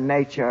Mother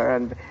Nature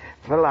and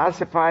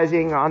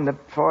philosophizing on the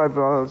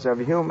foibles of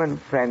human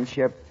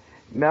friendship,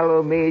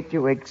 mellow me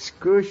to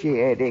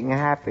excruciating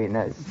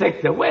happiness.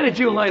 Victor, where did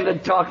you learn to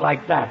talk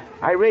like that?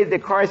 I read the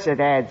corset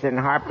ads in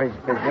Harper's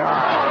Bazaar.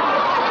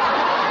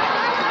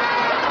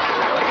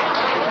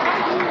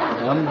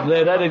 I'm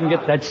glad I didn't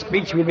get that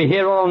speech. We'd be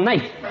here all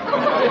night.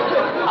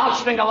 I'll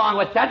string along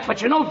with that,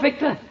 but you know,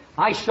 Victor,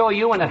 I saw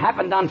you and it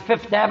happened on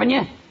Fifth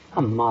Avenue.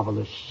 A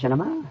marvelous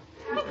cinema.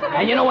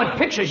 And you know, in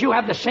pictures, you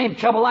have the same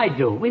trouble I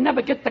do. We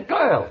never get the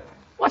girl.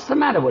 What's the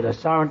matter with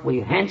us? Aren't we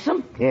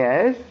handsome?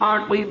 Yes.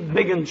 Aren't we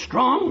big and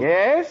strong?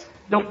 Yes.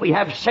 Don't we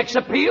have sex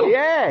appeal?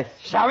 Yes.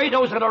 Sorry,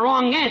 those are the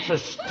wrong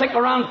answers. Stick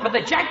around for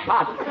the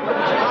jackpot.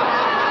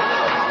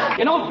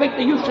 You know,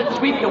 Victor, you should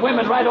sweep the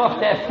women right off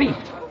their feet.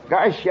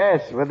 Gosh,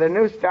 yes. With the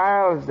new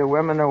styles the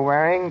women are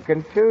wearing,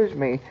 confuse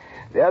me.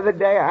 The other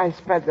day, I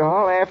spent the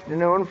whole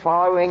afternoon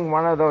following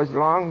one of those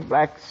long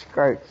black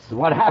skirts.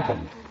 What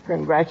happened?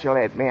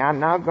 Congratulate me. I'm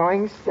now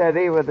going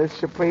steady with the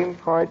Supreme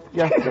Court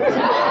justice.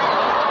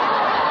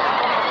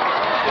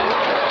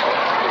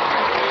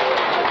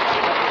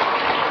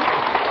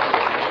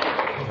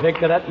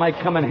 Victor, that might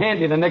come in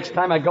handy the next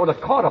time I go to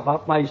court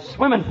about my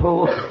swimming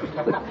pool.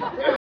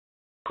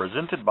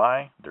 Presented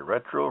by the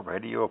Retro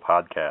Radio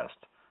Podcast.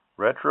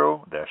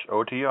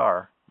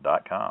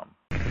 Retro-OTR.com.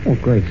 Oh,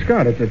 great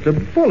Scott, it's a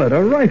bullet,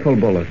 a rifle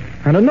bullet,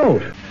 and a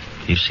note.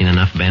 You've seen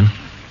enough, Ben?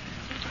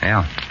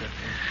 Yeah.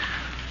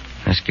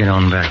 Let's get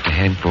on back to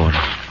headquarters.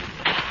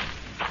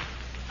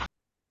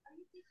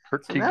 So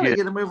now we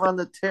get to move on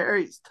to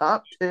Terry's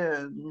Top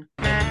 10.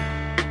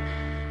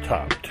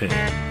 Top 10.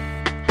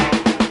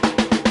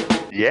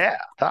 Yeah,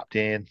 Top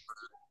 10.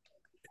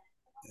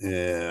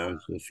 Yeah, I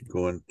was just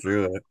going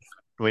through it.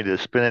 Do we need to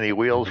spin any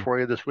wheels for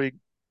you this week?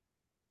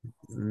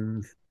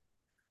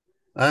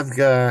 I've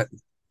got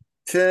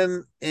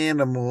 10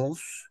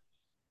 animals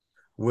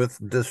with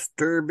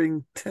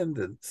disturbing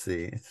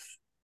tendencies.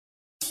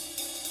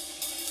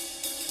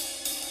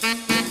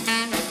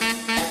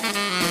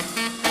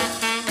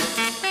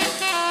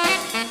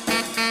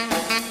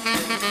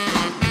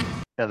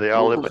 And they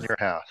all live in your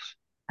house.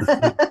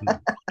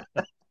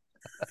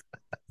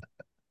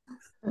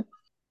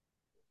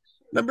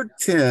 Number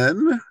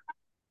 10.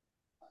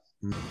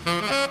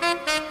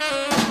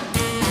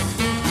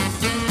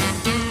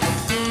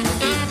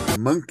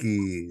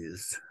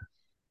 Monkeys.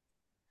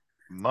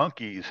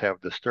 Monkeys have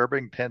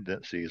disturbing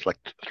tendencies, like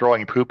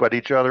throwing poop at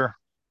each other.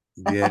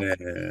 Yeah.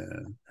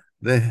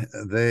 They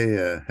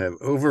have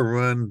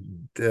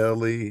overrun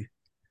Delhi,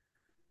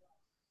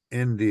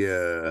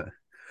 India,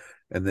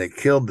 and they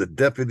killed the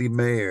deputy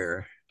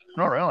mayor.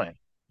 Oh, really?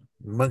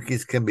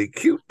 Monkeys can be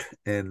cute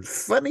and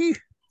funny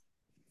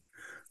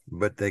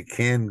but they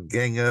can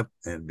gang up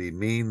and be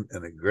mean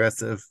and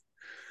aggressive.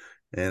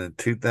 And in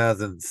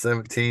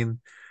 2017,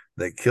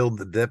 they killed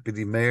the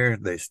deputy mayor.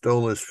 They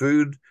stole his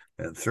food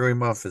and threw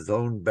him off his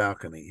own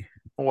balcony.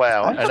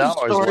 Wow. I've And heard I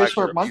always stories like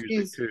where their monkeys-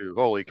 music too.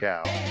 Holy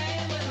cow.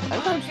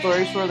 I've heard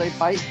stories where they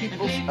bite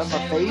people in the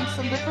face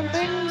and different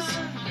things.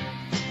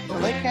 So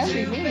they can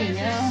be mean,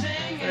 yeah.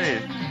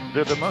 Hey,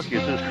 they're the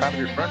monkeys just trying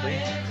to be friendly.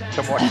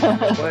 Come watch them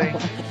play.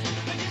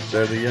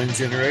 They're the young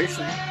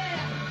generation.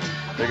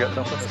 They got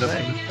something to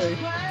say.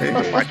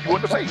 Hey. Bite you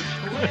in the face.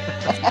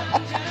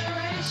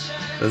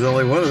 There's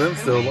only one of them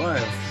still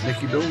alive,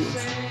 Mickey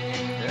Dolenz.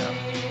 Yeah.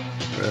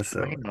 The rest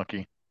of Green them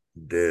monkey.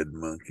 dead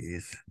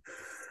monkeys.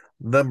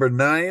 Number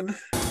 9.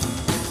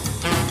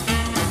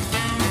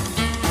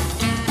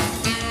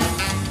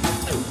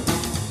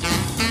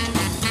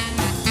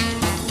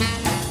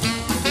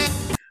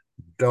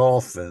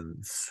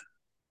 Dolphins.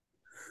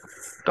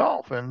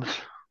 Dolphins.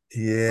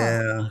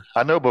 Yeah.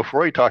 I know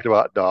before he talked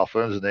about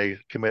dolphins and they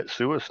commit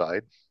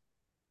suicide.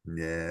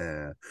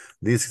 Yeah.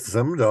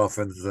 Some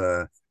dolphins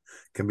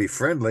can be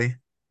friendly,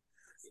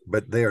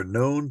 but they are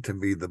known to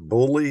be the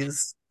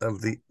bullies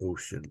of the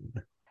ocean.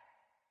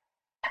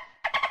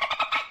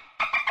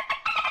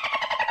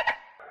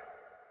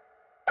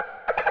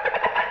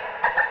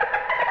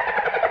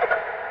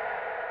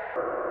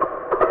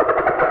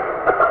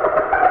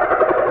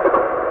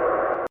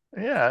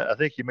 Yeah, I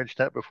think you mentioned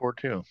that before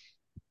too,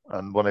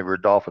 on one of your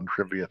dolphin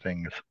trivia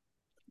things.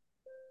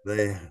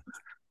 They've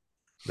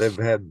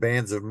had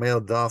bands of male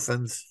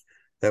dolphins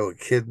that would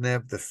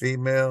kidnap the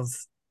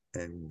females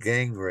and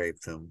gang rape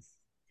them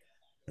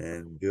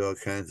and do all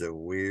kinds of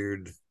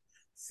weird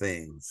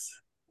things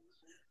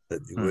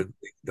that you wouldn't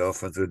think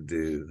dolphins would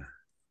do.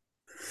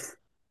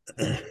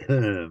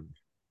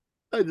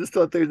 I just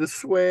thought they just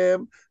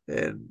swam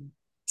and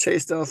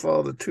chased off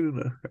all the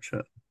tuna.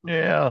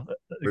 Yeah,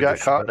 they got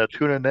caught in the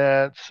tuna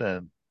nets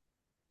and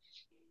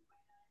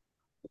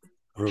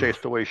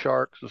chased away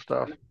sharks and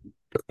stuff.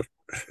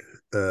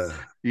 Now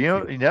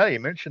you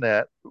mention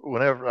that,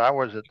 whenever I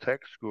was at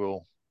tech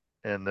school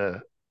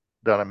down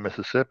in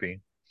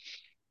Mississippi,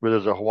 where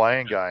there's a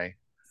Hawaiian guy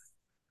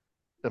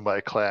in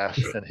my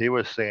class, and he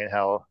was saying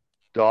how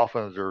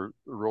dolphins are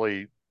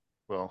really,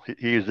 well,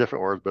 he used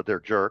different words, but they're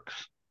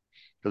jerks.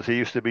 Because he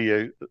used to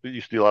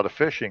do a lot of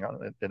fishing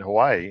in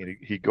Hawaii, and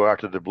he'd go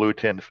after the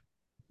bluefin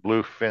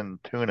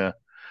tuna,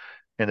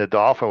 and the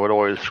dolphin would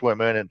always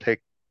swim in and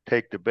take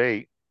the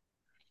bait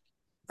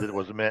that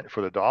was meant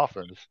for the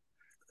dolphins.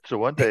 So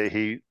one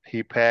day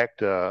he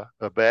packed a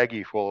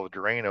baggie full of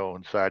Drano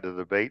inside of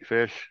the bait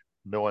fish,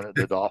 knowing that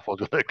the dolphin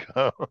was going to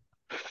come.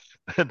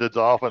 And the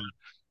dolphin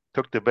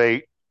took the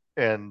bait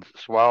and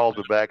swallowed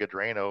the bag of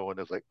Drano, and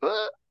it was like,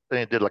 "Ugh." And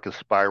it did like a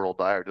spiral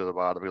dive to the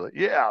bottom. He's like,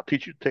 "Yeah, I'll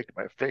teach you to take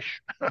my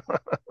fish."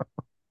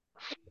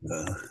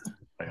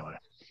 Anyway,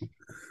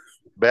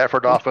 bad for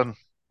dolphin,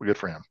 good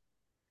for him.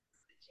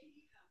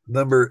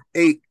 Number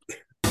 8.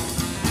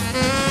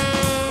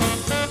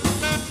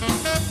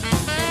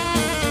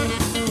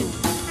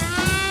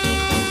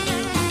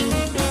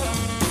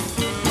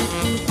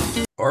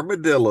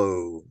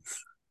 Armadillos.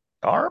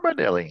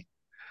 Armadillo.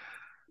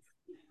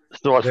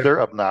 So what's their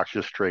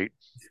obnoxious trait?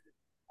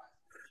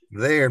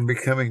 They are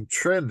becoming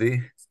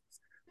trendy,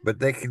 but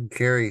they can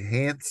carry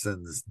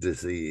Hansen's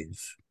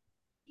disease,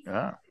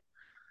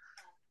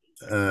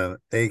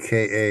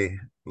 aka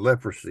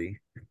leprosy.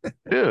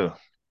 Ew.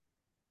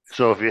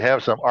 So if you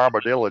have some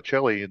armadillo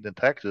chili in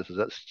Texas, is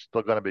that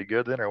still going to be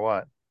good then, or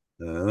what?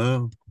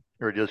 No.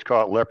 Or just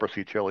call it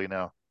leprosy chili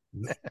now?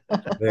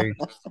 They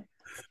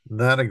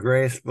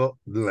non-aggressive,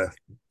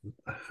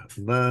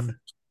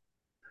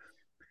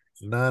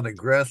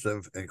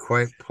 non-aggressive, and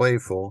quite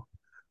playful.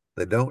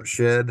 They don't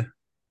shed,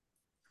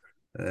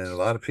 and a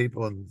lot of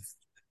people in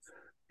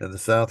the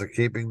South are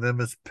keeping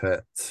them as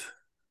pets.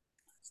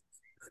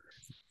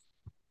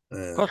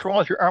 What's wrong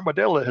with your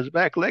armadillo? His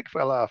back leg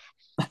fell off.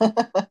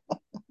 It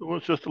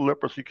was just a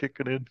leprosy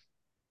kicking in.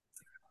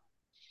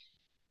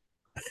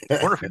 I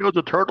wonder if he knows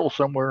a turtle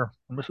somewhere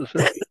in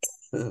Mississippi.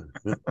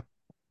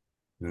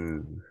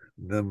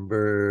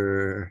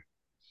 Number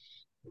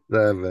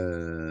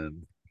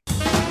 7.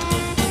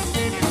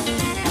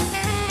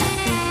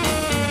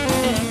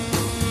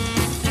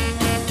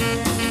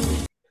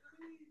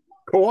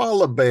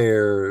 Koala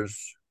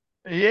bears.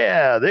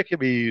 Yeah, they can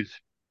be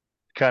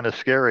kind of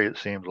scary, it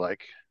seems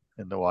like,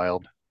 in the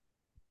wild.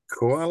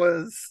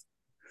 Koalas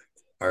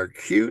are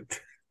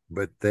cute,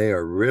 but they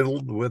are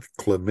riddled with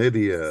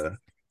chlamydia.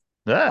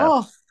 Yeah.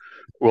 Oh.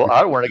 Well,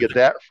 I want to get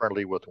that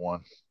friendly with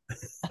one.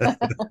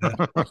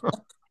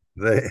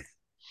 It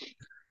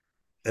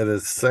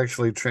is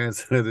sexually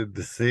transmitted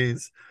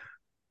disease,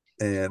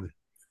 and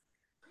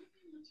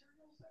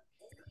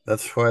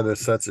that's why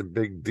there's such a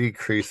big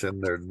decrease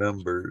in their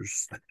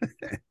numbers.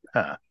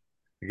 I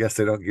guess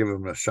they don't give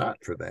them a shot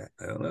for that.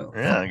 I don't know.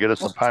 Yeah, get us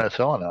some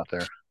penicillin out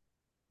there.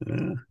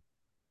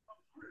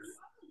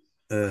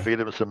 Yeah. Feed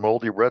them some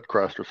moldy bread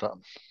crust or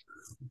something.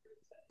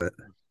 But,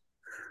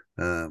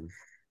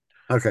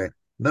 okay,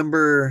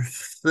 number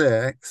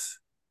 6.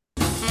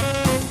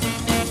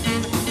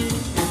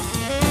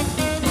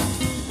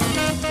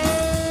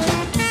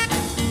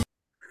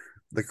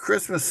 The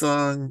Christmas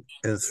song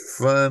is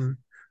fun,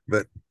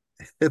 but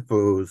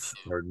hippos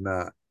are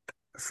not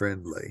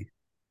friendly.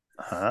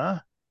 Huh?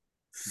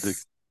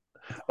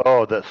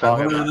 That I song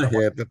want about a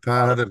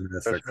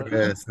hippopotamus for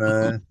Christmas.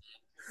 Christmas.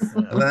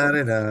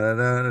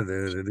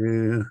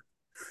 La-di-da-da-da-da-da-da.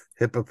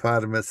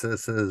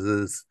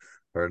 Hippopotamuses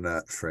are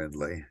not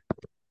friendly.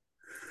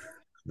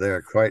 They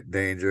are quite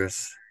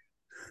dangerous.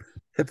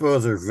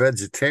 Hippos are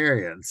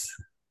vegetarians,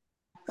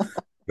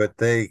 but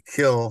they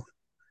kill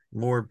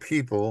more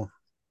people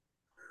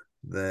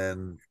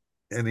than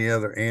any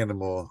other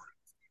animal.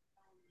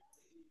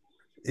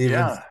 Even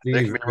Yeah,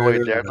 they can be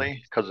really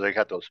deadly because they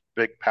got those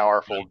big,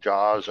 powerful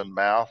jaws and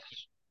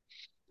mouths.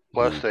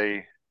 Plus,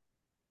 they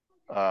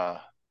one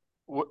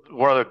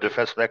of their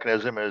defense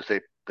mechanism is they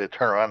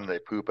turn around and they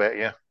poop at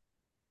you.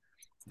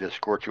 They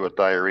squirt you with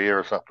diarrhea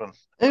or something.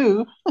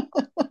 Ooh.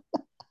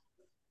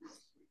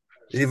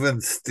 Even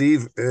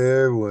Steve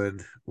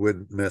Irwin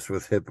would mess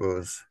with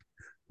hippos.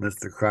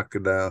 Mr.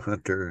 Crocodile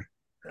Hunter.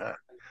 Yeah.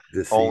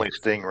 Only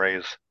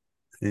stingrays.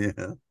 Yeah.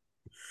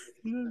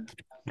 Yeah.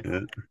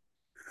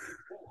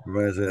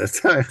 Reminds me of that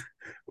time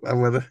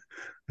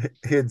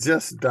he had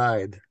just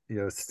died.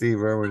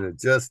 Steve Irwin had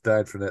just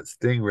died from that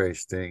stingray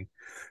sting.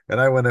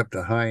 And I went up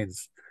to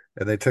Heinz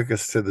and they took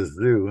us to the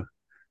zoo.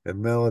 And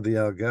Melody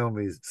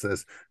Algelmi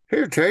says,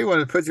 "Here, Terry, you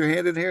want to put your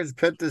hand in here and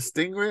pet this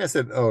stingray?" I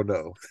said, "Oh,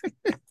 no."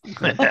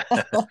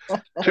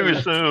 Too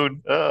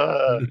soon.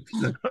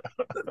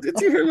 Did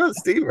you hear about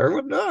Steve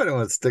Irwin? No, I don't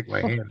want to stick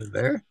my hand in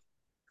there.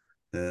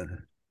 Yeah.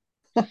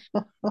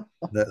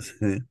 That's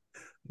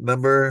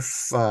number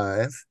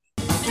 5.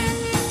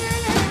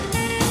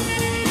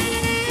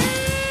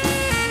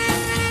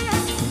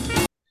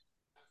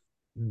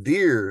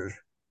 Deer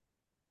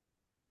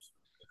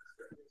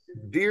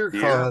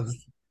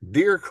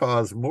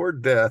cause more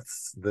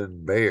deaths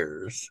than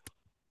bears.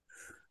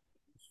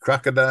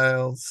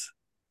 Crocodiles.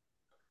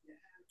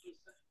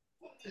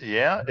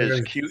 Yeah,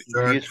 as cute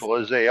and peaceful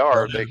as they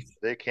are,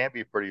 they can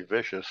be pretty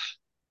vicious.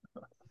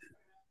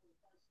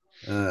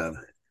 I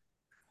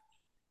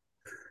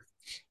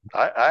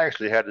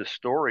actually had this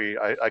story.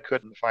 I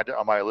couldn't find it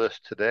on my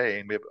list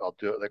today. Maybe I'll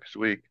do it next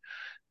week.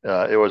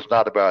 It was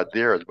not about a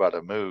deer. It was about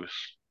a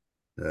moose.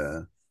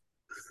 Yeah.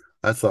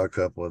 I saw a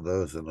couple of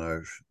those in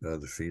our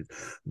other feed.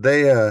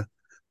 They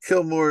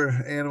kill more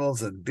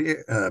animals than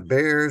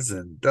bears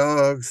and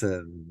dogs,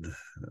 and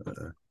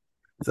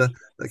so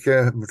they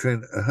kill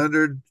between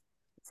 100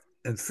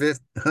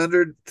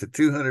 to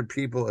 200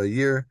 people a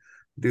year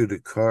due to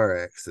car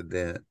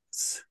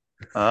accidents.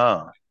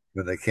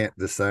 When they can't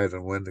decide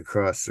on when to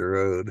cross the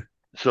road.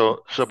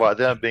 So by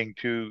them being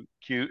too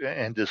cute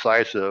and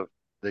decisive,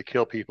 they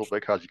kill people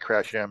because you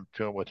crash into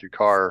them with your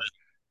car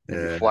and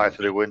you fly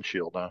through the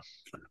windshield. Huh?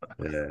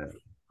 Yeah.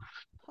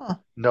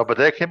 No, but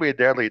they can be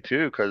deadly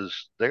too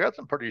because they got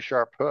some pretty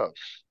sharp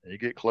hoofs. You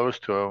get close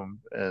to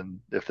them,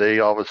 and if they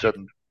all of a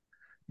sudden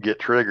get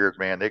triggered,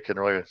 man, they can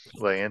really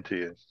lay into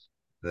you.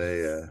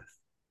 They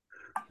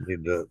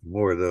need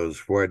more of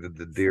those "why did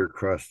the deer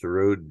cross the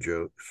road"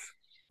 jokes.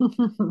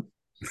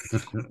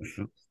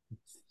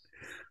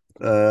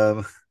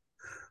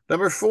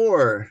 Number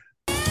 4.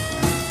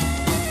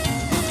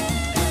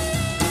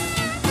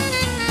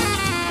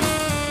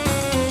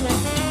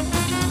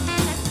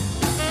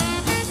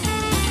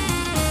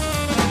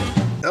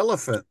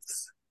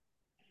 Elephants.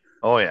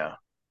 Oh, yeah.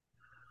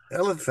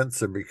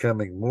 Elephants are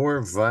becoming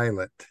more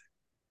violent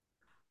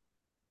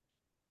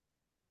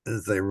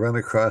as they run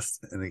across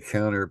and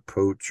encounter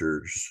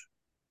poachers.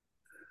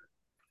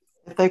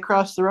 If they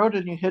cross the road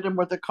and you hit them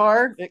with a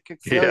car, it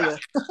could kill you.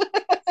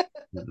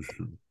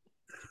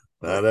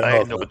 I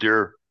ain't no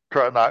deer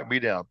try to knock me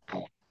down.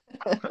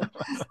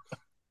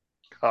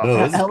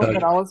 An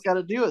elephant always got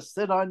to do is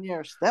sit on you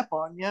or step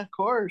on you, of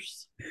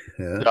course.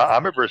 Yeah. I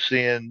remember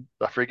seeing,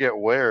 I forget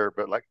where,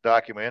 but like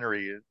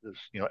documentary, this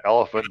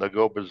elephant, they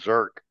go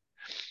berserk.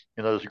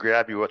 They'll just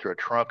grab you with their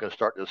trunk and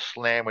start just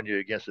slamming you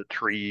against the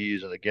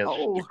trees and against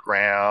the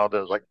ground.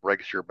 And it like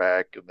breaks your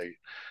back, and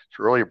it's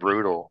really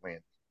brutal. I mean,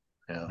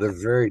 yeah. They're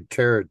very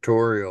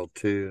territorial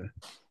too.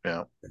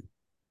 Yeah.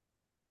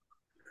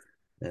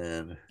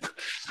 And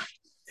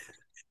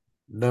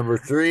number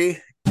 3.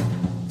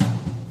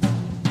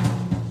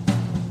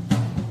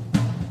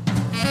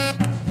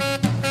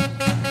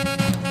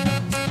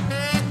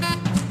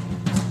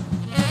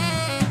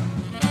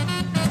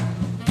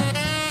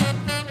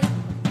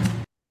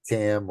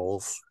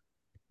 Camels.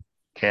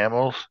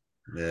 Camels?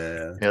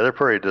 Yeah. Yeah, they're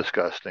pretty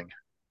disgusting.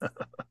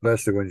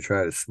 Especially when you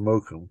try to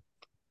smoke them.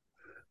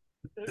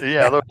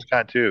 Yeah, those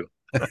kind too.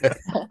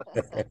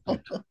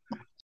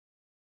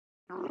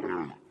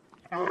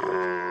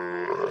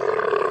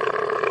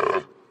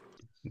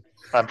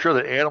 I'm sure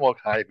the animal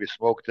kind, if you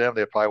smoked them,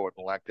 they probably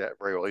wouldn't like that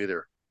very well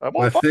either. I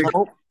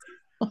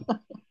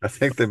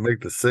think they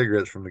make the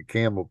cigarettes from the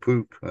camel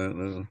poop. I don't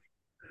know.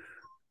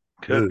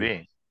 Could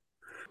be.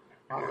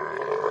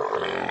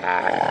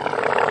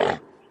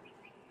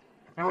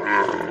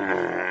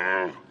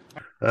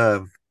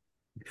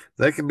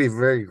 They can be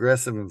very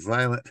aggressive and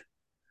violent.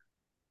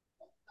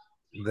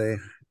 They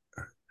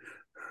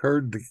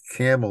herd the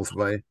camels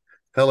by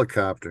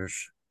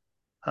helicopters.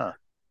 Huh.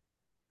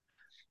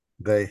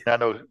 I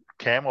know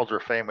camels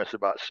are famous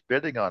about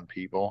spitting on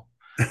people,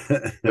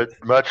 but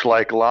much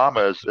like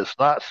llamas, it's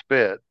not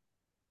spit.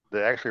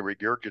 They actually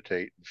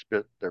regurgitate and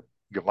spit their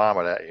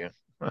vomit at you.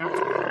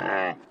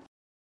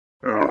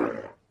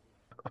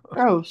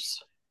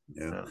 Gross.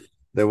 Yeah.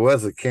 There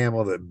was a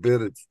camel that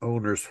bit its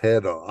owner's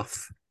head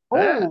off.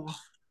 Oh.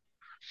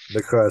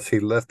 Because he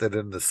left it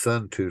in the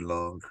sun too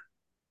long.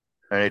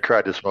 And he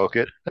tried to smoke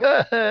it.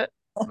 No.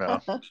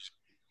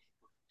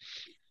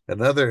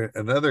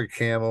 Another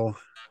camel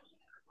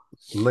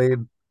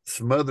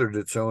smothered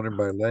its owner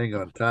by laying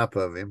on top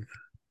of him.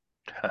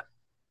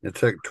 It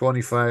took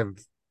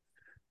 25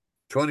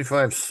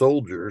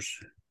 soldiers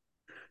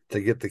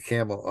to get the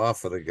camel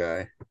off of the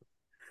guy.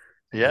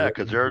 Yeah,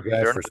 because they're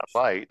not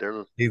light.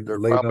 He they're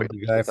laid on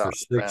the guy for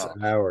 6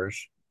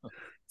 hours.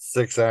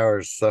 6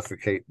 hours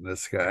suffocating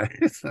this guy.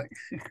 It's like,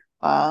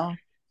 wow.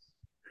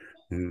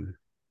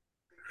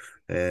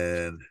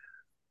 And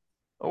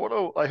oh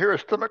no, I hear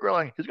his stomach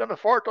growling. He's gonna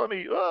fart on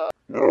me.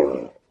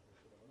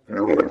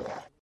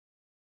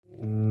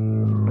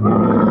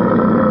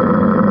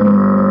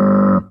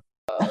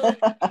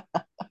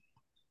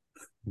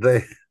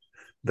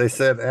 They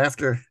said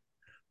after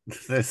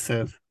they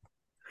said,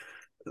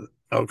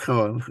 oh come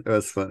on,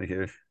 that's funny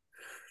here.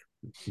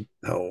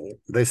 Oh,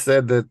 they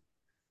said that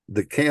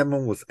the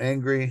camel was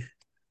angry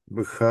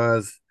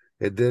because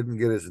it didn't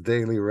get its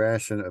daily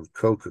ration of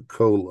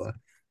Coca-Cola.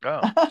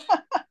 Oh.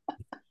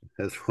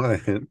 That's why.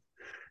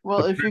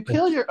 Well, if you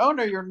kill your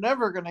owner, you're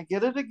never going to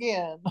get it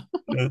again.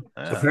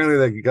 Apparently,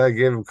 that guy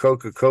gave him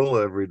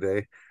Coca-Cola every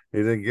day. He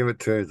didn't give it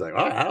to him. He's like,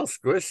 "Oh, I'll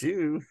squish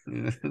you."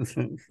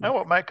 I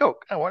want my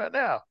Coke. I want it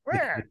now.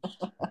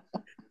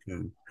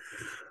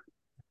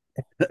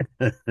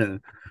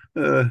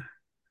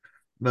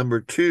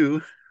 Number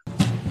 2.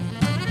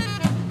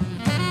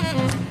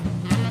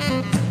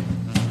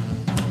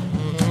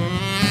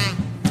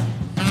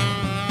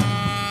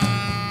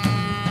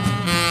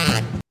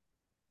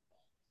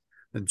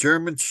 The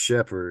German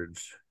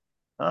Shepherds.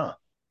 Oh.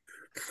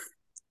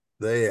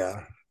 They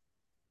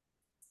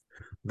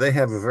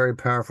have a very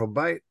powerful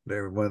bite.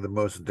 They're one of the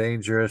most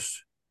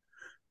dangerous,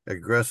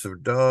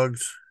 aggressive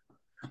dogs.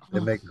 They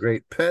make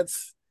great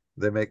pets.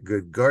 They make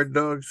good guard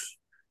dogs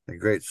and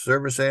great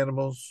service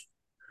animals,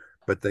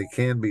 but they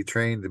can be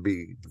trained to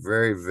be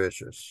very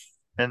vicious.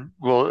 And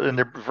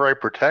they're very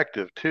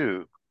protective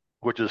too,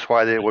 which is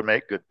why they would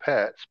make good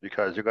pets,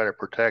 because you're going to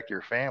protect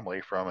your family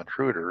from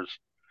intruders.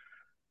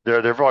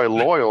 They're very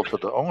loyal to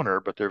the owner,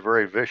 but they're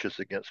very vicious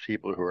against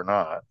people who are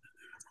not.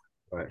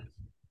 Right.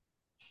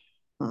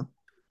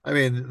 I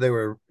mean, they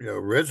were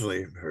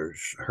originally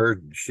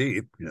herding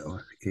sheep,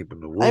 keeping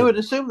the wool. I would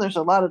assume there's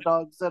a lot of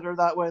dogs that are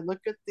that way. Look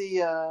at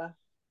the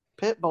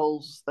pit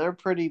bulls; they're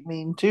pretty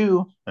mean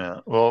too. Yeah.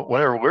 Well,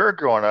 whenever we were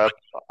growing up,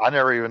 I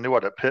never even knew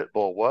what a pit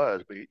bull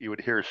was, but you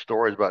would hear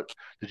stories about.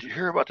 Did you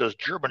hear about this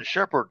German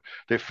Shepherd?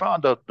 They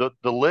found the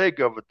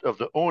leg of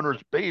the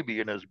owner's baby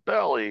in his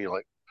belly.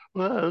 Like,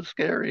 well, that's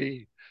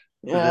scary.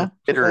 Yeah.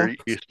 Later,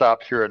 you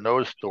stopped hearing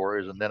those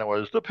stories, and then it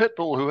was the pit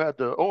bull who had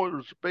the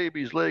owner's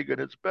baby's leg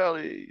in its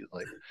belly.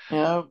 Like,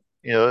 yeah,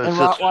 it's and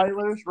just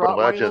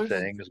Rottweilers,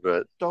 things,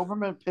 but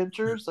Doberman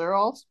Pinschers, they're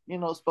all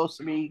supposed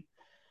to be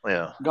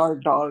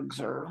guard dogs,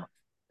 or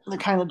the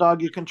kind of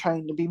dog you can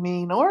train to be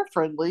mean or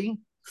friendly.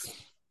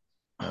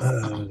 But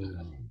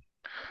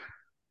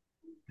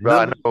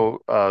I know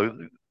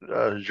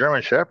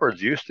German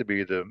Shepherds used to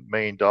be the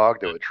main dog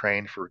that would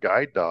train for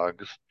guide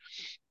dogs.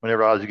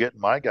 Whenever I was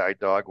getting my guide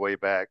dog way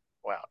back,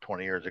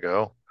 20 years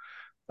ago,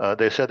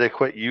 they said they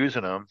quit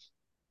using them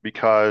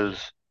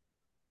because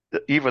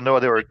even though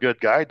they were good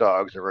guide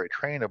dogs, they're very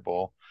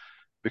trainable,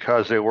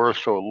 because they were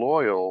so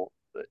loyal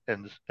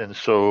and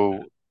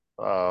so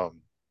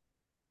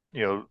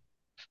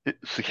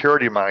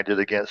security minded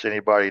against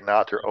anybody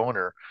not their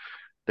owner.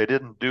 They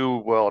didn't do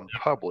well in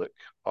public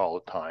all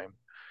the time,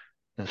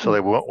 and so they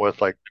went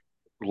with like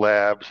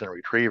labs and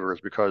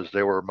retrievers because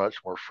they were much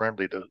more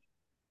friendly to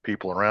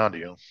people around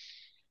you.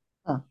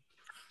 Huh.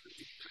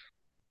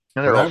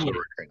 And they're also very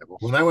trainable.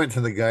 When I went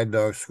to the guide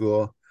dog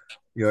school,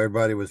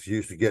 everybody was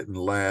used to getting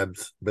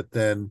labs, but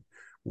then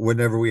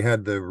whenever we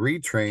had the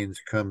retrains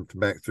come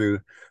back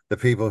through, the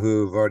people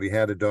who've already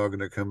had a dog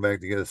and they come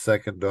back to get a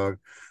second dog,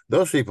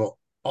 those people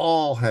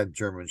all had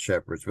German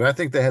Shepherds. But I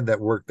think they had that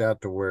worked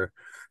out to where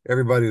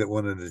everybody that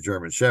wanted a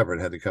German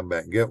Shepherd had to come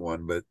back and get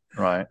one. But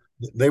right,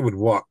 they would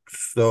walk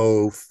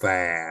so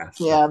fast.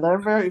 Yeah, they're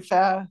very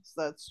fast.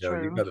 That's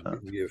true. You got to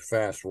be a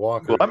fast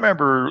walker. Well, I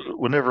remember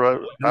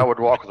whenever I would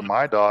walk with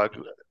my dog,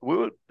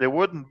 it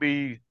wouldn't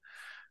be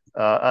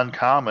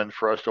uncommon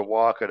for us to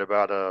walk at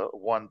about a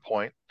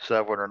 1.7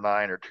 or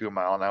 9 or 2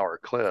 mile an hour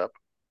clip.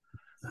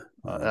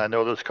 And I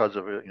know this because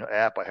of an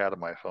app I had on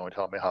my phone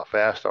telling me how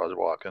fast I was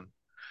walking.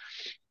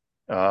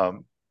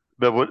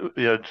 But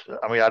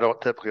I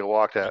don't typically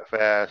walk that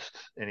fast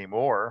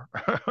anymore.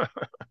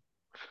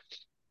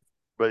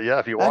 But yeah,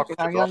 if you walk in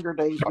our younger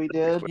days, we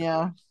did.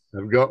 Yeah.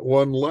 I've got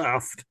one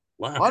left.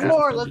 One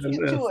more. Let's get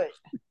to it.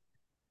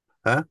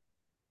 Huh?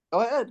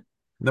 Go ahead.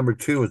 Number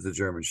 2 was the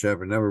German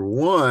Shepherd. Number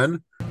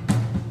 1.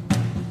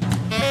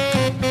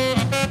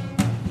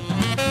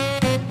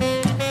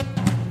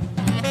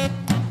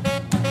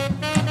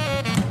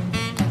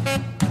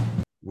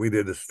 We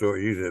did a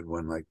story. You did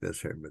one like this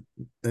here, but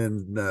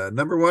and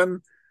number 1,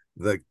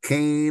 the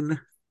cane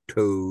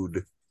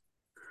toad.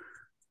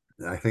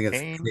 I think it's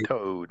cane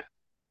toad.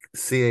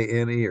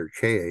 C-A-N-E or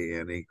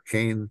K-A-N-E.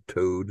 Cane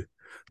toad.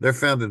 They're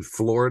found in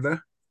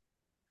Florida,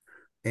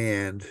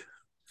 and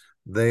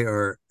they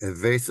are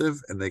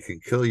invasive and they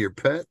can kill your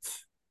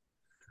pets.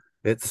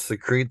 It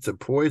secretes a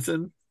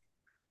poison.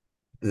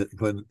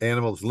 When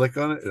animals lick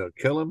on it, it'll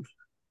kill them.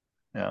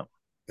 Yeah.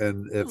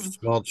 And if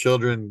small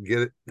children get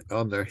it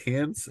on their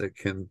hands, it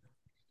can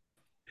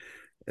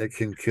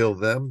kill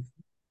them.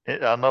 I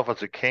don't know if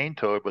it's a cane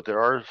toad, but there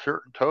are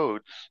certain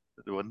toads.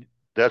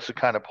 That's the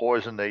kind of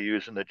poison they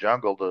use in the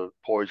jungle to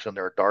poison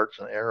their darts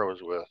and arrows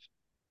with.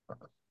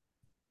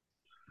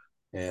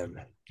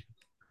 And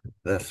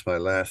that's my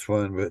last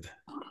one. But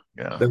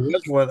yeah, there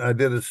was one. I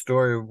did a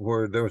story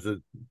where there was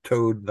a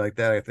toad like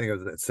that. I think it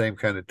was that same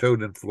kind of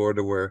toad in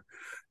Florida where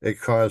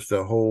it caused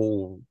a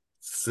whole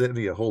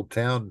city, a whole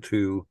town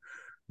to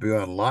be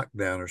on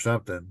lockdown or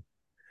something.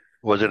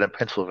 Was it in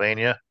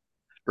Pennsylvania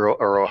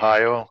or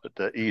Ohio at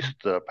the East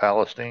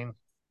Palestine?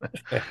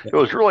 It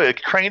was really a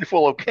train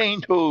full of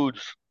cane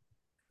toads.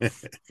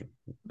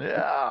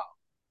 Yeah.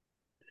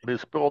 They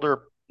spilled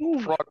their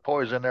frog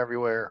poison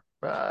everywhere.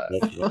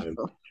 That's my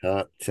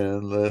top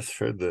 10 list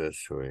for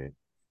this week.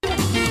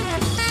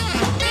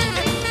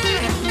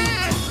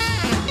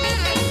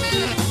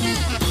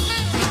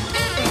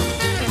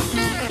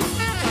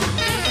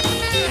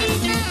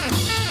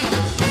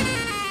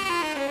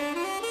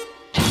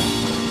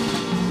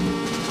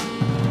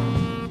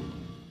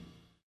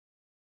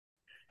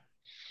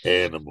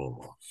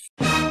 Animals.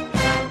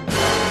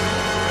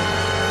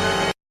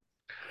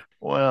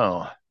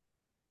 Well,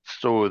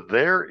 so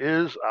there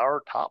is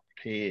our top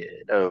 10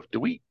 of the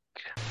week.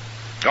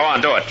 Go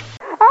on, do it.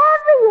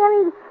 Every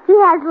year he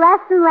has less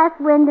and less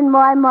wind and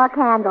more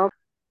candles.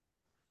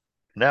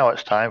 Now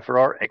it's time for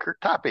our anchor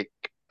topic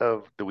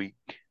of the week.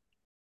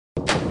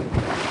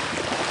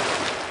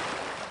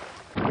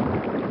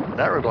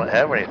 Not really don't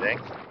have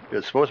anything.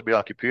 It's supposed to be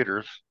on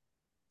computers,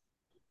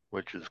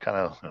 which is kind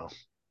of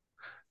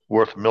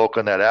worth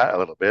milking that out a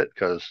little bit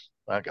because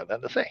I got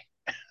nothing to say.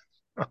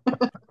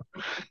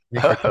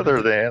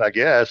 Other than, I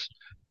guess,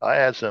 I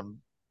had some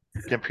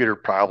computer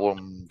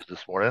problems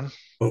this morning.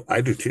 Oh,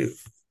 I do too.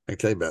 I can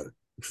tell you about it.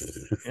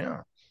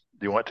 Yeah.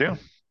 Do you want to?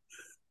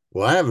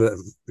 Well, I have a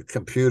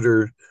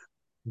computer.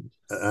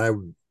 I've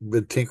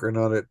been tinkering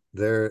on it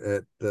there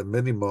at the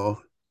mini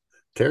mall,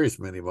 Terry's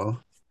mini mall,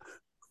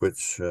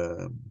 which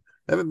I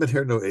haven't been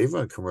hearing no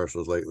Avon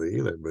commercials lately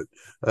either. But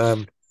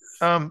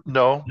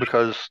no,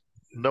 because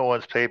no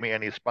one's paid me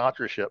any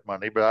sponsorship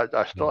money, but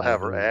I still have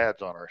her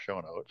ads on our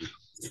show notes.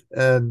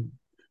 And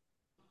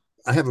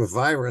I have a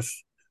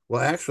virus.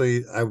 Well,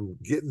 actually, I'm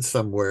getting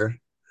somewhere.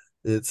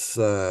 It's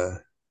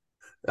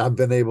I've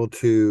been able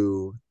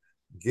to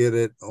get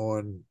it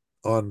on.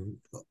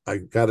 I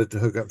got it to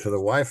hook up to the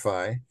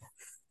Wi-Fi.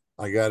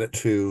 I got it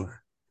to.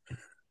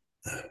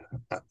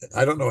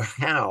 I don't know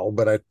how,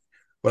 but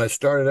when I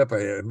started up,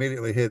 I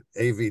immediately hit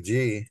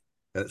AVG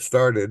and it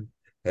started,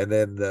 and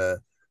then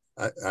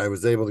I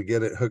was able to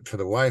get it hooked to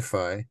the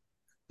Wi-Fi,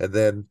 and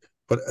then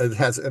but it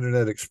has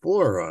Internet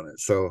Explorer on it,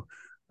 so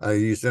I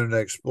used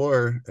Internet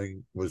Explorer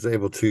and was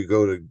able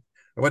to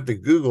I went to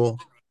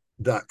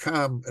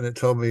Google.com and it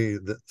told me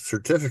the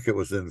certificate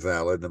was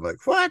invalid. And I'm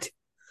like, what?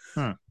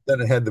 Then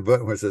it had the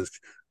button where it says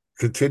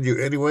continue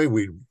anyway.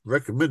 We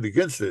recommend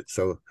against it.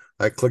 So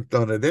I clicked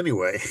on it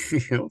anyway,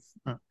 and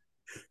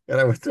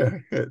I went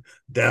there,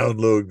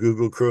 download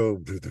Google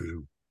Chrome.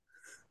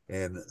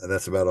 And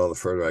that's about all the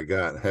further I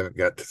got. I haven't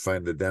got to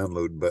find the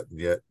download button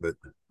yet, but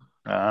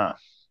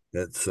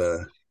it's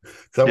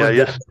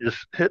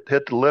just hit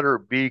the letter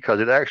B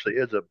because it actually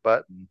is a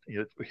button.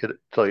 You hit it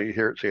until you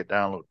hear it say a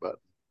download button.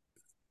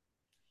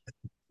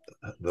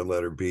 The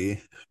letter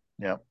B.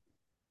 Yeah.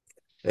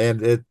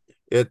 And it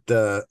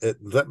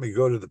let me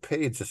go to the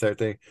page and start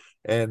thing.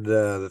 And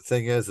the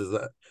thing is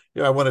that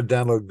I want to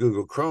download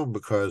Google Chrome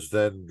because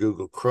then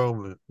Google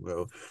Chrome,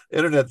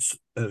 Internet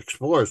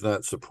Explorer is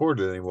not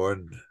supported anymore.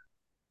 And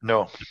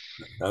no,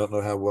 I don't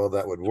know how well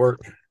that would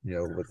work,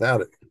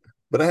 without it.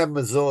 But I have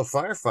Mozilla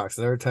Firefox,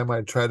 and every time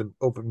I try to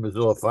open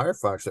Mozilla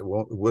Firefox, it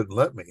wouldn't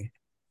let me.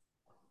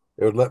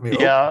 It would let me.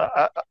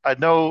 Yeah, I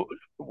know.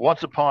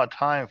 Once upon a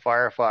time,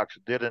 Firefox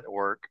didn't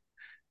work,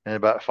 and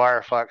about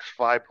Firefox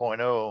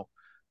 5.0,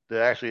 they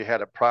actually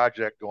had a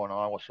project going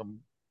on with some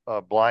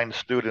blind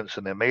students,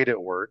 and they made it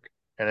work.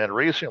 And then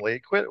recently,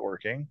 it quit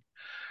working.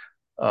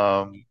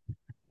 But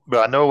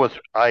I know with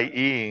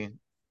IE,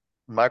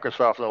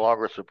 Microsoft no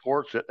longer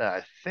supports it, and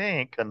I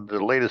think in the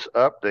latest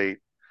update,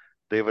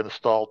 they've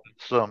installed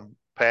some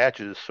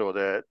patches so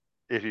that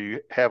if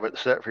you have it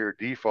set for your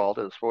default,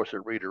 it's supposed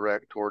to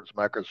redirect towards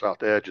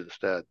Microsoft Edge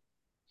instead.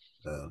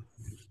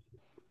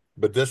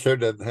 But this here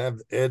doesn't have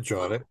Edge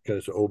on it because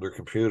it's an older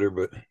computer.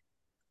 But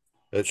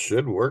It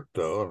should work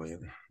though. I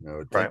mean, I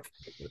would think.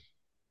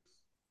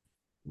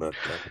 But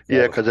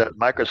yeah, because that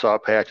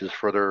Microsoft patch is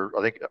for their,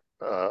 I think,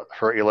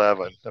 for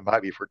 11. It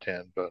might be for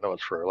 10, but I know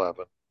it's for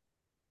 11.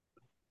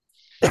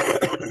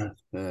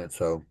 And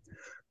so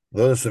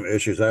those are some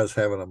issues I was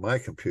having on my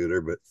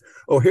computer. But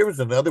here was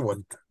another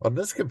one on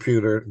this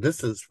computer.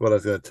 This is what I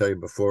was going to tell you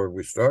before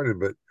we started.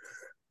 But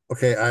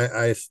okay,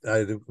 I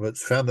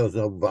found those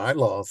old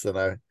bylaws, and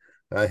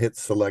I hit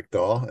select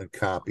all and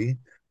copy.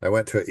 I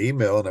went to an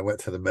email and I went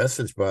to the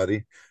message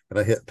body and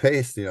I hit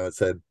paste. It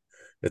said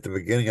at the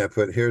beginning, I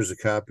put, here's a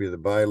copy of the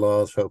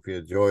bylaws. Hope you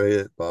enjoy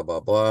it, blah, blah,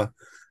 blah.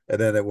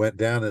 And then it went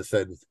down and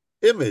said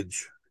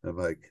image. I'm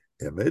like,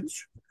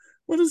 image?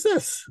 What is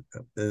this?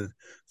 And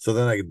so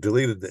then I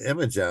deleted the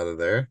image out of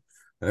there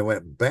and I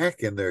went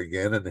back in there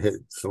again and hit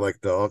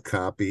select all,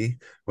 copy,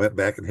 went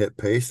back and hit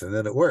paste, and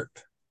then it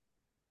worked.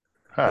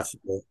 Huh.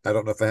 I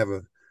don't know if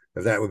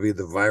that would be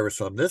the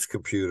virus on this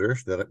computer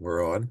that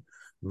we're on,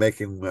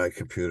 making my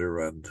computer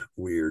run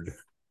weird.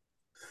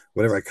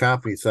 Whenever I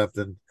copy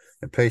something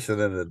and paste it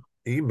in an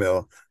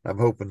email, I'm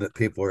hoping that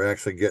people are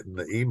actually getting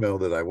the email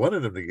that I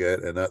wanted them to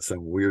get and not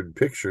some weird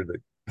picture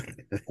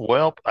that.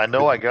 Well, I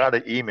know I got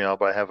an email,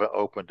 but I haven't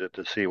opened it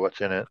to see what's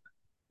in it.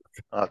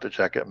 I'll have to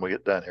check it when we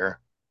get done here.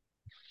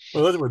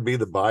 Well, those would be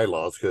the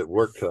bylaws because it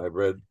worked because I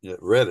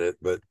read it,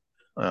 but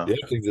the other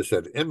thing just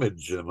said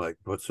image. And I'm like,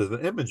 what's the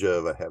image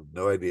of? I have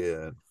no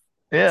idea.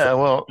 Yeah,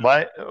 well,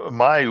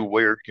 my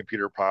weird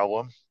computer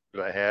problem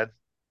that I had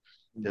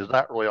is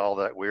not really all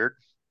that weird.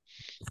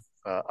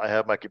 I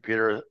have my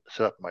computer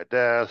set up at my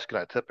desk, and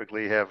I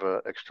typically have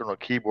an external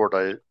keyboard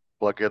I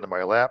plug into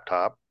my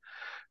laptop.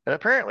 And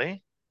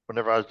apparently,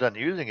 whenever I was done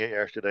using it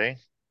yesterday,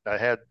 I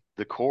had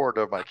the cord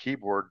of my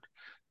keyboard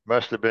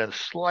must have been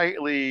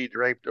slightly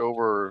draped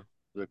over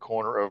the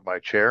corner of my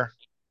chair.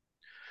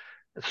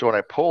 And so when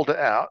I pulled it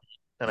out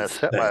and I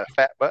set my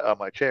fat butt on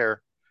my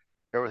chair,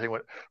 everything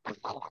went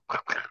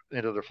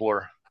into the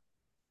floor.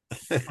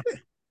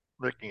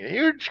 Making a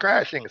huge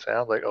crashing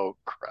sound like, oh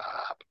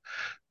crap.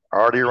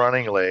 Already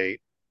running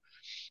late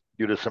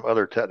due to some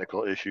other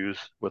technical issues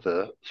with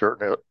a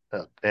certain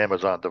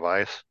Amazon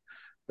device.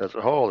 That's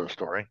a whole other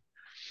story.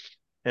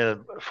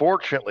 And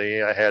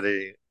fortunately, I had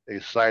a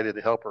sighted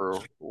helper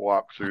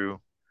walk through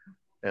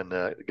and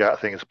got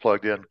things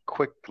plugged in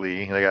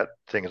quickly. And I got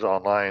things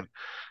online.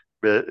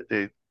 But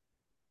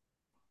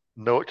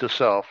note to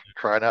self,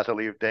 try not to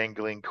leave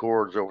dangling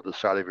cords over the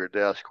side of your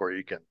desk where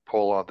you can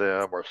pull on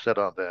them or sit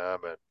on them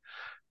and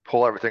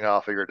pull everything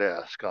off of your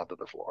desk onto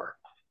the floor.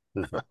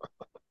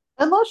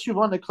 Unless you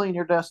want to clean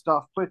your desk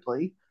off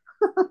quickly.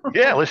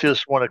 Yeah, unless you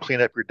just want to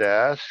clean up your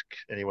desk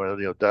and you want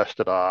to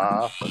dust it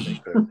off and then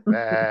put it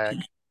back.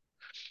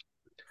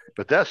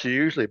 But that's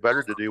usually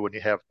better to do when you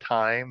have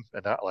time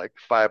and not like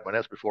 5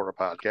 minutes before a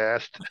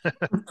podcast.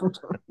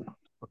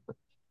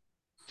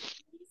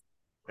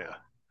 Yeah.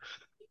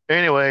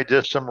 Anyway,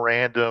 just some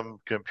random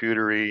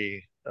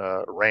computery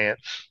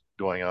rants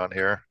going on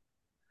here.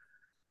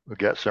 We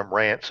got some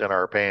rants in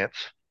our pants.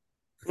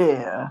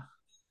 Yeah.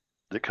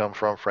 That come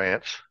from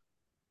France.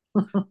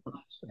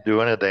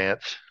 Doing a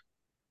dance.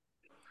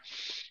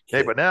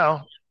 Hey, but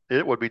now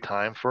it would be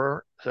time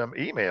for some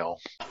email.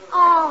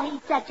 Oh,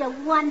 he's such a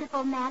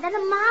wonderful man and a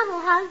model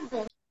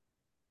husband.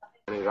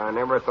 I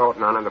never thought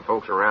none of the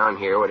folks around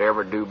here would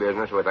ever do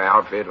business with an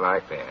outfit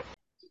like that.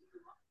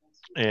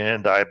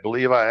 And I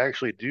believe I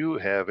actually do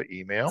have an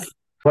email.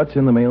 What's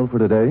in the mail for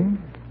today?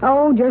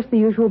 Oh, just the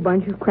usual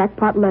bunch of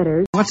crackpot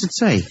letters. What's it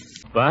say?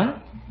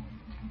 What?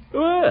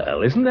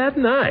 Well, isn't that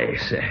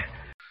nice?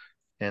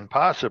 And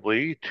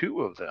possibly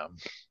two of them.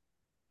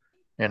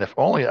 And if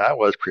only I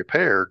was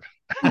prepared.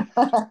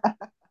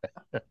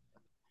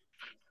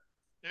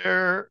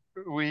 There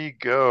we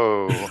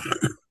go.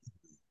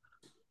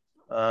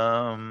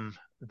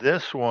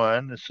 This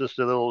one is just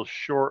a little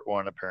short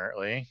one,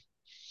 apparently.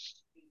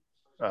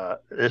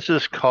 This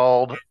is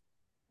called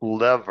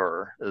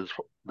Lever, is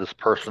this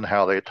person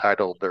how they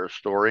titled their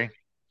story.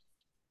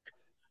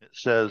 It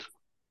says,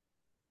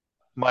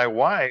 my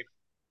wife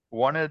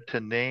wanted to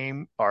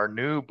name our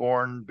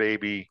newborn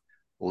baby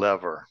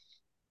Lever.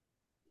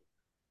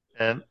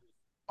 And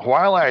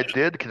while I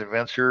did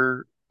convince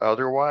her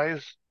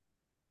otherwise,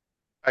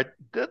 I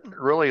didn't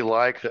really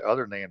like the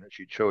other name that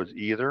she chose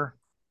either.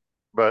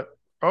 But,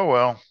 oh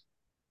well.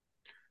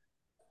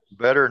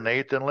 Better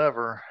Nate than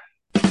Lever.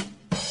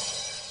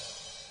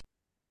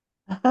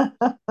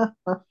 Wah,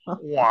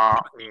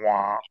 wah,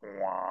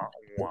 wah,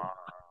 wah.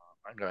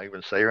 I'm going to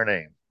even say her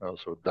name. That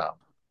was so dumb.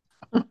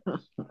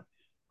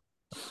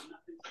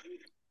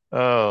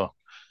 Oh,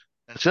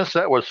 and since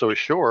that was so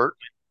short,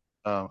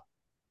 I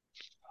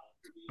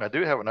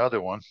do have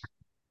another one.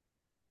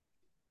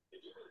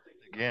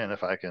 Again,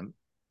 if I can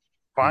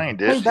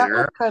find it Hey, that here.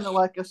 looked kind of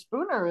like a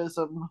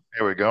Spoonerism.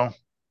 Here we go.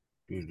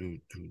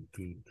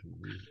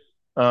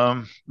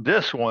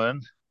 This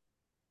one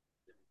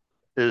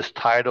is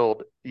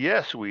titled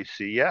Yes, We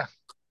See Ya.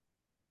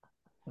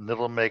 And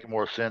it'll make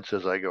more sense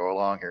as I go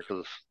along here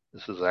because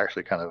this is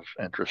actually kind of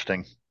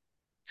interesting.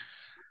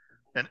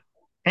 An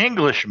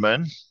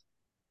Englishman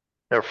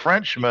a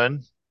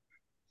Frenchman,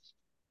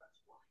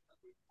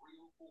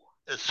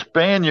 a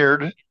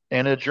Spaniard,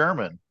 and a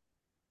German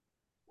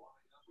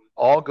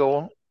all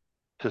go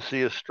to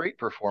see a street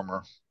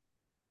performer.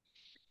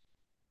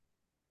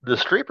 The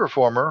street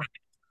performer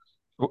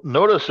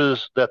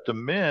notices that the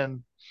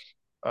men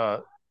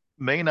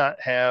may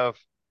not have,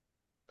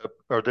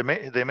 or they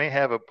may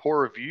have a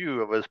poor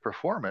view of his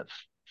performance.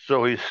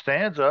 So he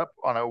stands up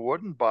on a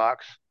wooden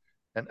box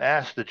and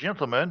asks the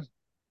gentleman,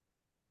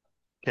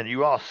 "Can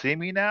you all see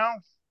me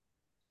now?"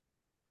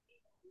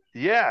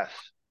 "Yes,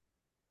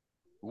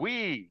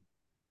 we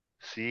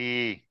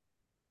see,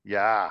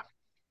 yeah."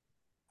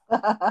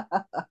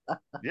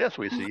 "Yes,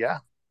 we see, yeah."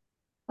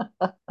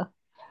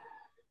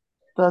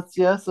 That's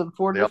yes in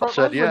 4 They all different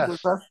said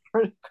languages. yes. That's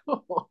pretty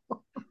cool.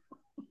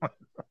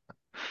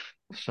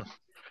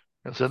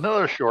 It's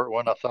another short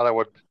one. I thought I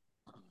would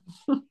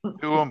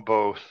do them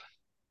both.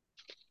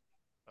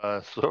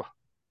 So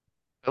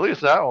at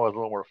least that one was a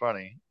little more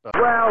funny.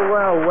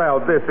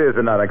 Well, this is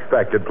an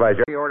unexpected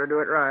pleasure. You ought to do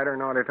it right or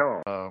not at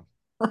all.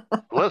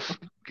 Let's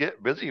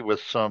get busy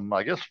with some,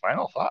 I guess,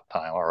 final thought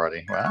time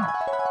already. Wow.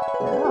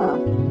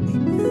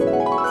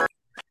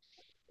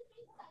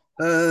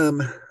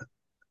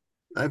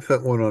 I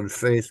put one on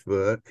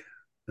Facebook.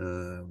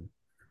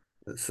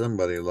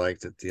 Somebody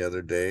liked it the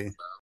other day.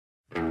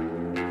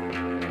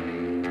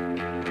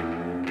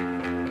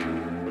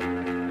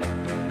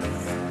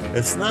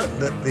 It's not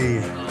that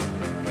the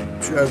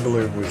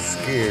juggler was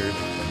scared.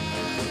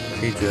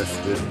 He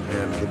just didn't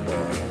have the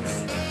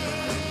balls.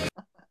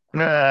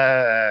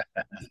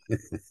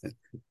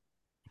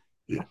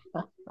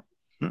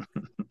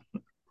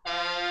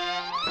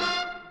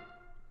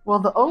 Well,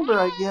 the older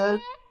I get,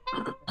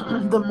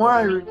 the more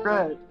I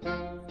regret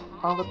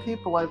all the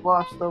people I've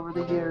lost over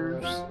the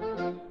years.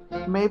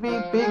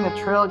 Maybe being a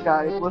trail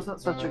guide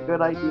wasn't such a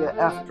good idea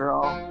after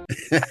all.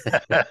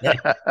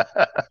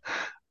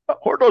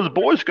 Where those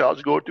Boy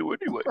Scouts go to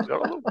anyway? I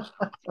don't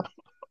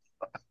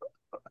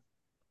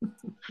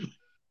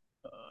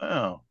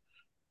know.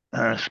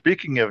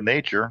 Speaking of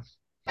nature,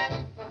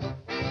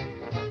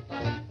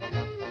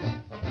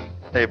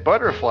 a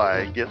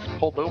butterfly gets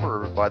pulled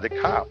over by the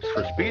cops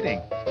for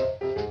speeding.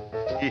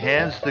 He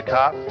hands the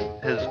cop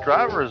his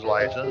driver's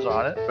license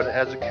on it, but it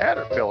has a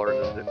caterpillar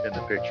in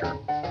the picture.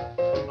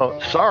 "Oh,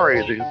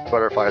 sorry," the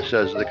butterfly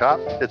says to the cop.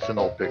 "It's an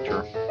old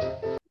picture."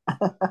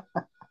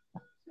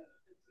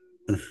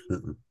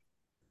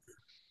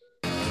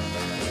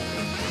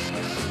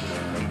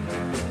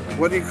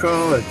 What do you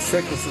call a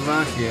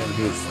Czechoslovakian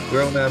who's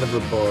thrown out of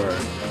a bar?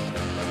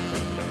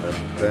 A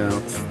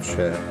bounce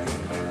check.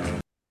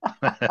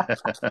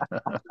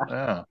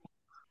 Yeah.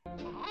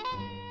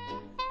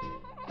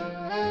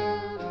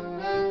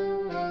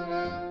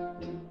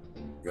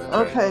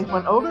 Okay,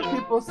 when older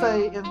people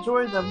say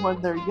enjoy them when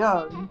they're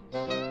young,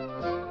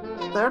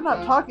 they're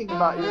not talking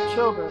about your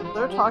children.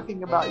 They're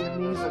talking about your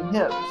knees and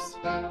hips.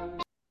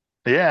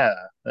 Yeah.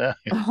 Yeah.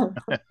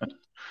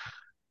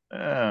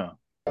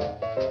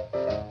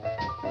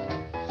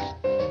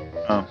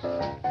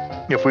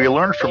 If we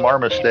learn from our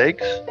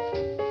mistakes,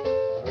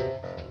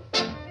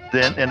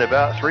 then in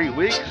about 3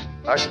 weeks,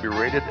 I should be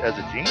rated as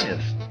a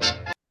genius.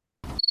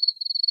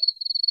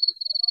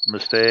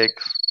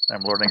 Mistakes,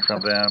 I'm learning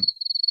from them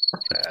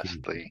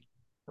fastly,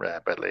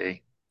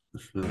 rapidly.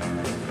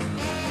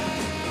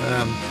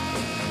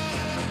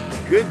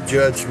 Good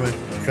judgment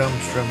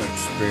comes from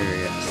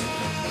experience.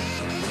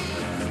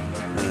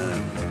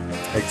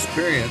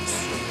 Experience,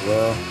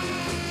 well,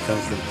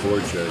 comes from poor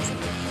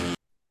judgment.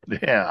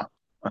 Yeah.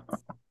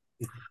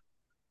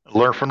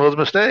 Learn from those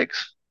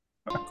mistakes.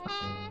 Well,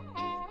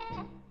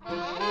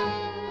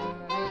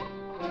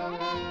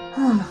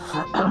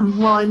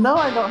 I know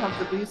I don't have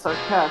to be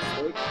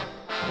sarcastic,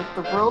 but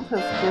the world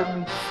has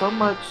given me so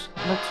much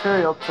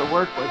material to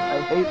work with, I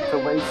hate to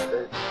waste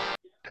it.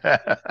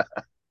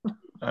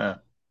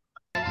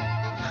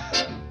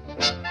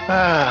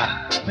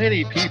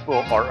 Many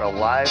people are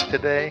alive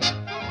today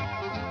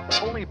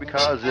only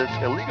because it's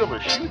illegal to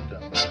shoot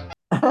them.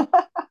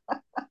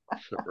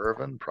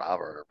 Suburban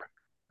proverb.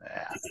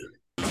 Yeah.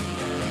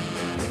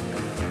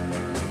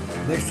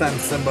 Next time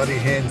somebody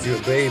hands you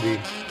a baby,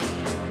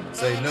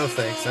 say, "No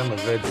thanks, I'm a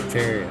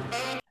vegetarian."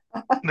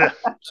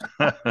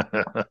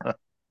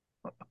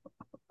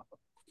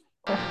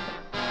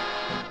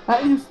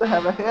 I used to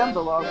have a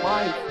handle on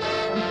life,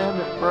 and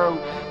then it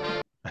broke.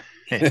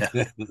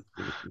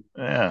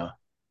 Yeah.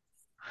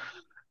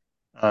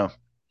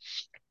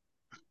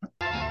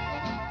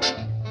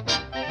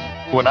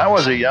 When I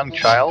was a young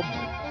child,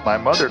 my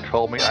mother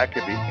told me I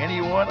could be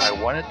anyone I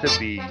wanted to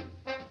be.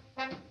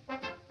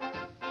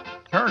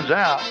 Turns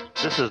out,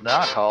 this is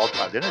now called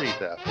identity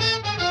theft.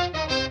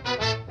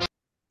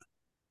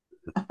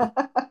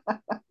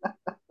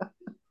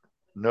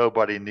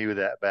 Nobody knew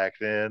that back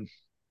then.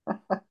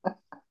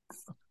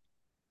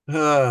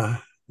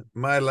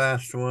 My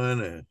last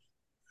one is,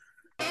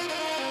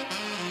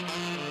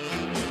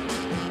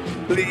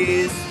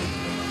 please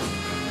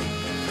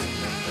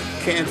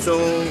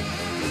cancel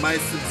my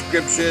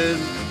subscription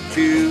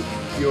to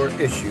your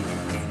issue.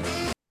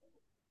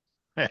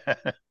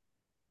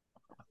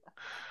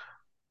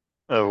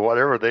 Of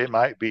whatever they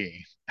might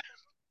be.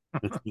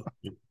 That's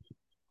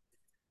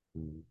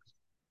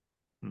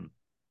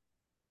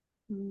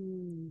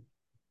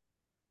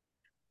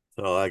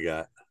all I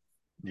got.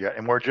 You got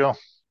any more, Joe?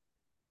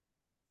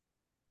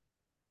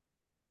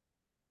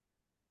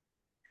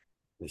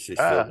 Is she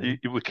still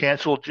you would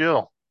cancel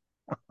Jill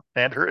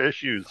and her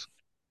issues.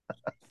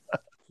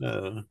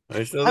 Are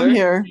you still I'm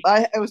there? here.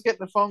 I was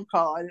getting a phone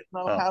call. I didn't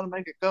know how to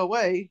make it go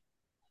away.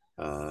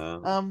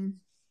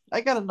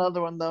 I got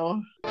another one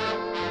though.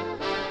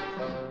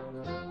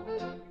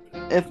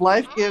 If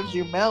life gives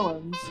you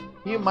melons,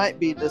 you might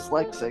be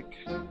dyslexic.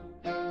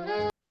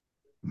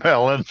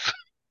 Melons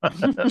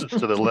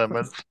instead of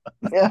lemons.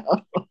 Yeah.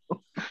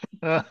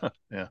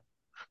 Yeah.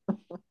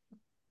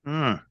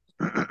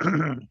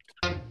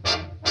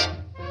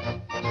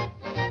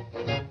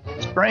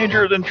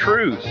 Stranger than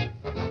truth.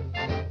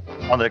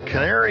 On the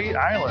Canary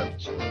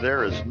Islands,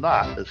 there is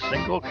not a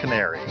single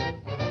canary.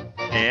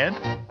 And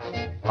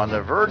on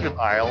the Virgin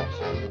Isles,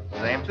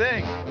 same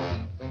thing.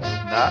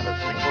 Not a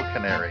single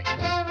canary.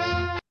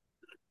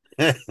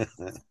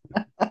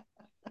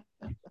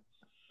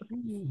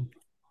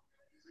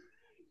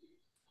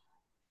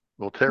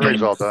 Well,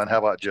 Terry's all done. How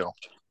about Jill?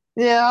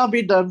 Yeah, I'll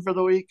be done for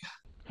the week.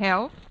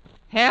 Help!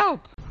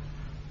 Help!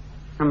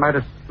 I made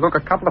us look a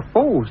couple of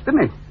fools,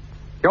 didn't he?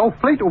 The old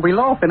fleet will be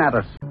laughing at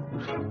us.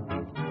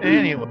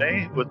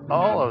 Anyway, with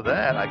all of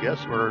that, I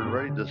guess we're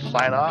ready to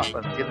sign off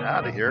and get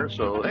out of here.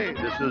 So, hey,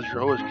 this is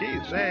your host,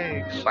 Keith,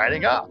 saying,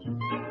 signing off.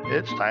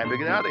 It's time to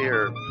get out of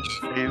here.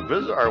 You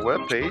visit our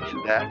webpage,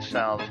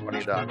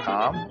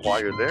 thatsoundsfunny.com.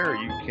 While you're there,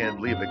 you can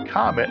leave a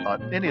comment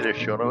on any of the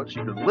show notes.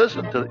 You can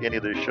listen to any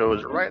of the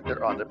shows right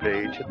there on the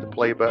page. Hit the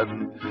play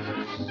button.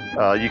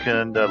 You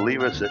can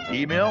leave us an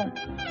email.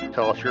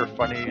 Tell us your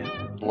funny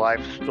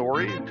life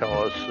story.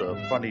 Tell us a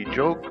funny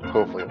joke.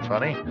 Hopefully it's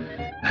funny.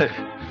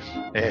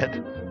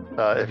 And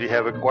if you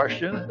have a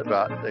question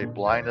about a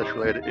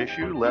blindness-related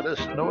issue, let us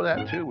know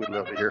that too. We'd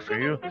love to hear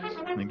from you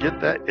and get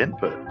that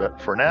input.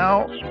 But for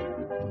now,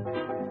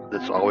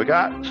 that's all we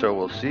got. So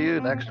we'll see you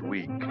next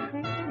week.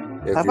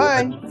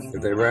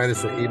 If they write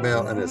us an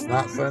email and it's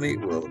not funny,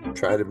 we'll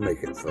try to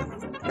make it funny.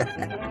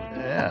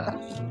 Yeah.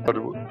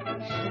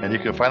 And you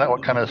can find out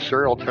what kind of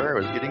cereal Terry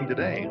was eating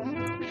today.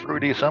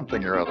 Fruity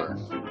something or other.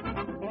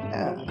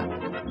 Yeah.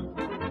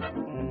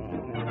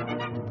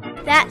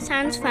 That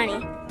sounds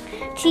funny.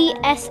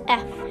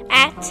 TSF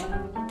at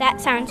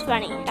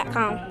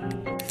thatsoundsfunny.com.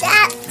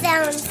 That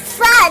sounds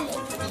funny.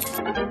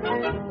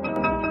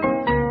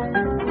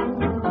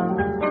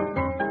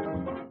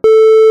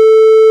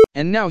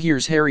 And now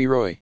here's Harry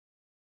Roy.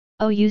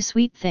 Oh, you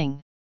sweet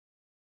thing.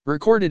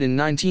 Recorded in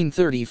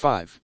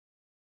 1935.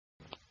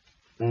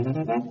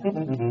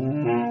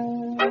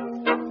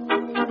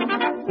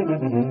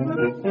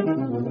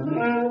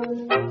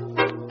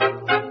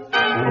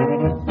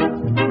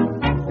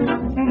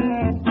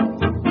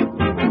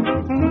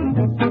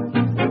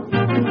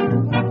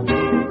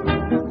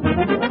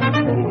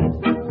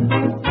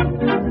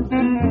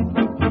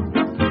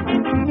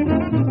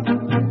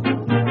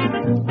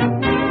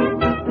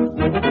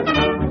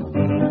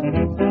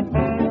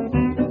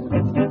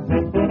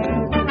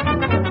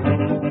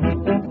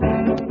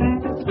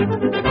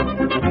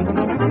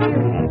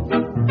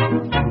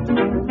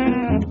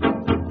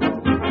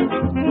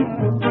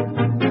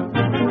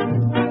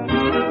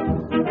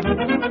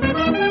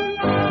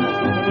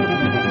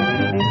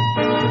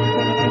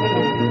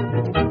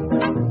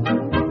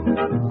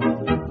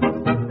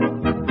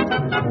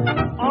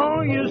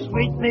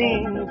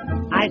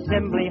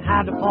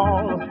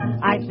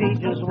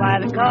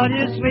 Oh,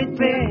 you sweet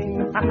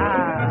thing,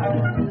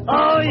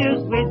 oh, you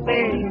sweet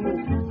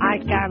thing, I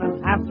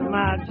cannot have too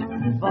much,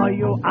 for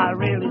you are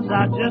really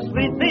such a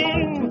sweet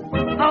thing.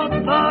 Oh,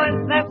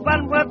 boy, that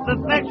one word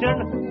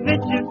perfection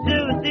fits you to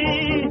a T.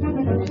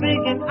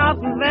 Speaking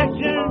of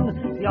perfection,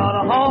 you're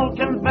the whole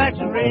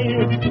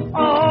confectionery.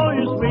 Oh,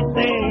 you sweet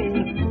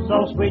thing, so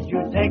sweet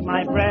you take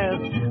my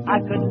breath, I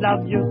could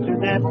love you to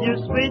death, you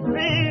sweet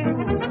thing.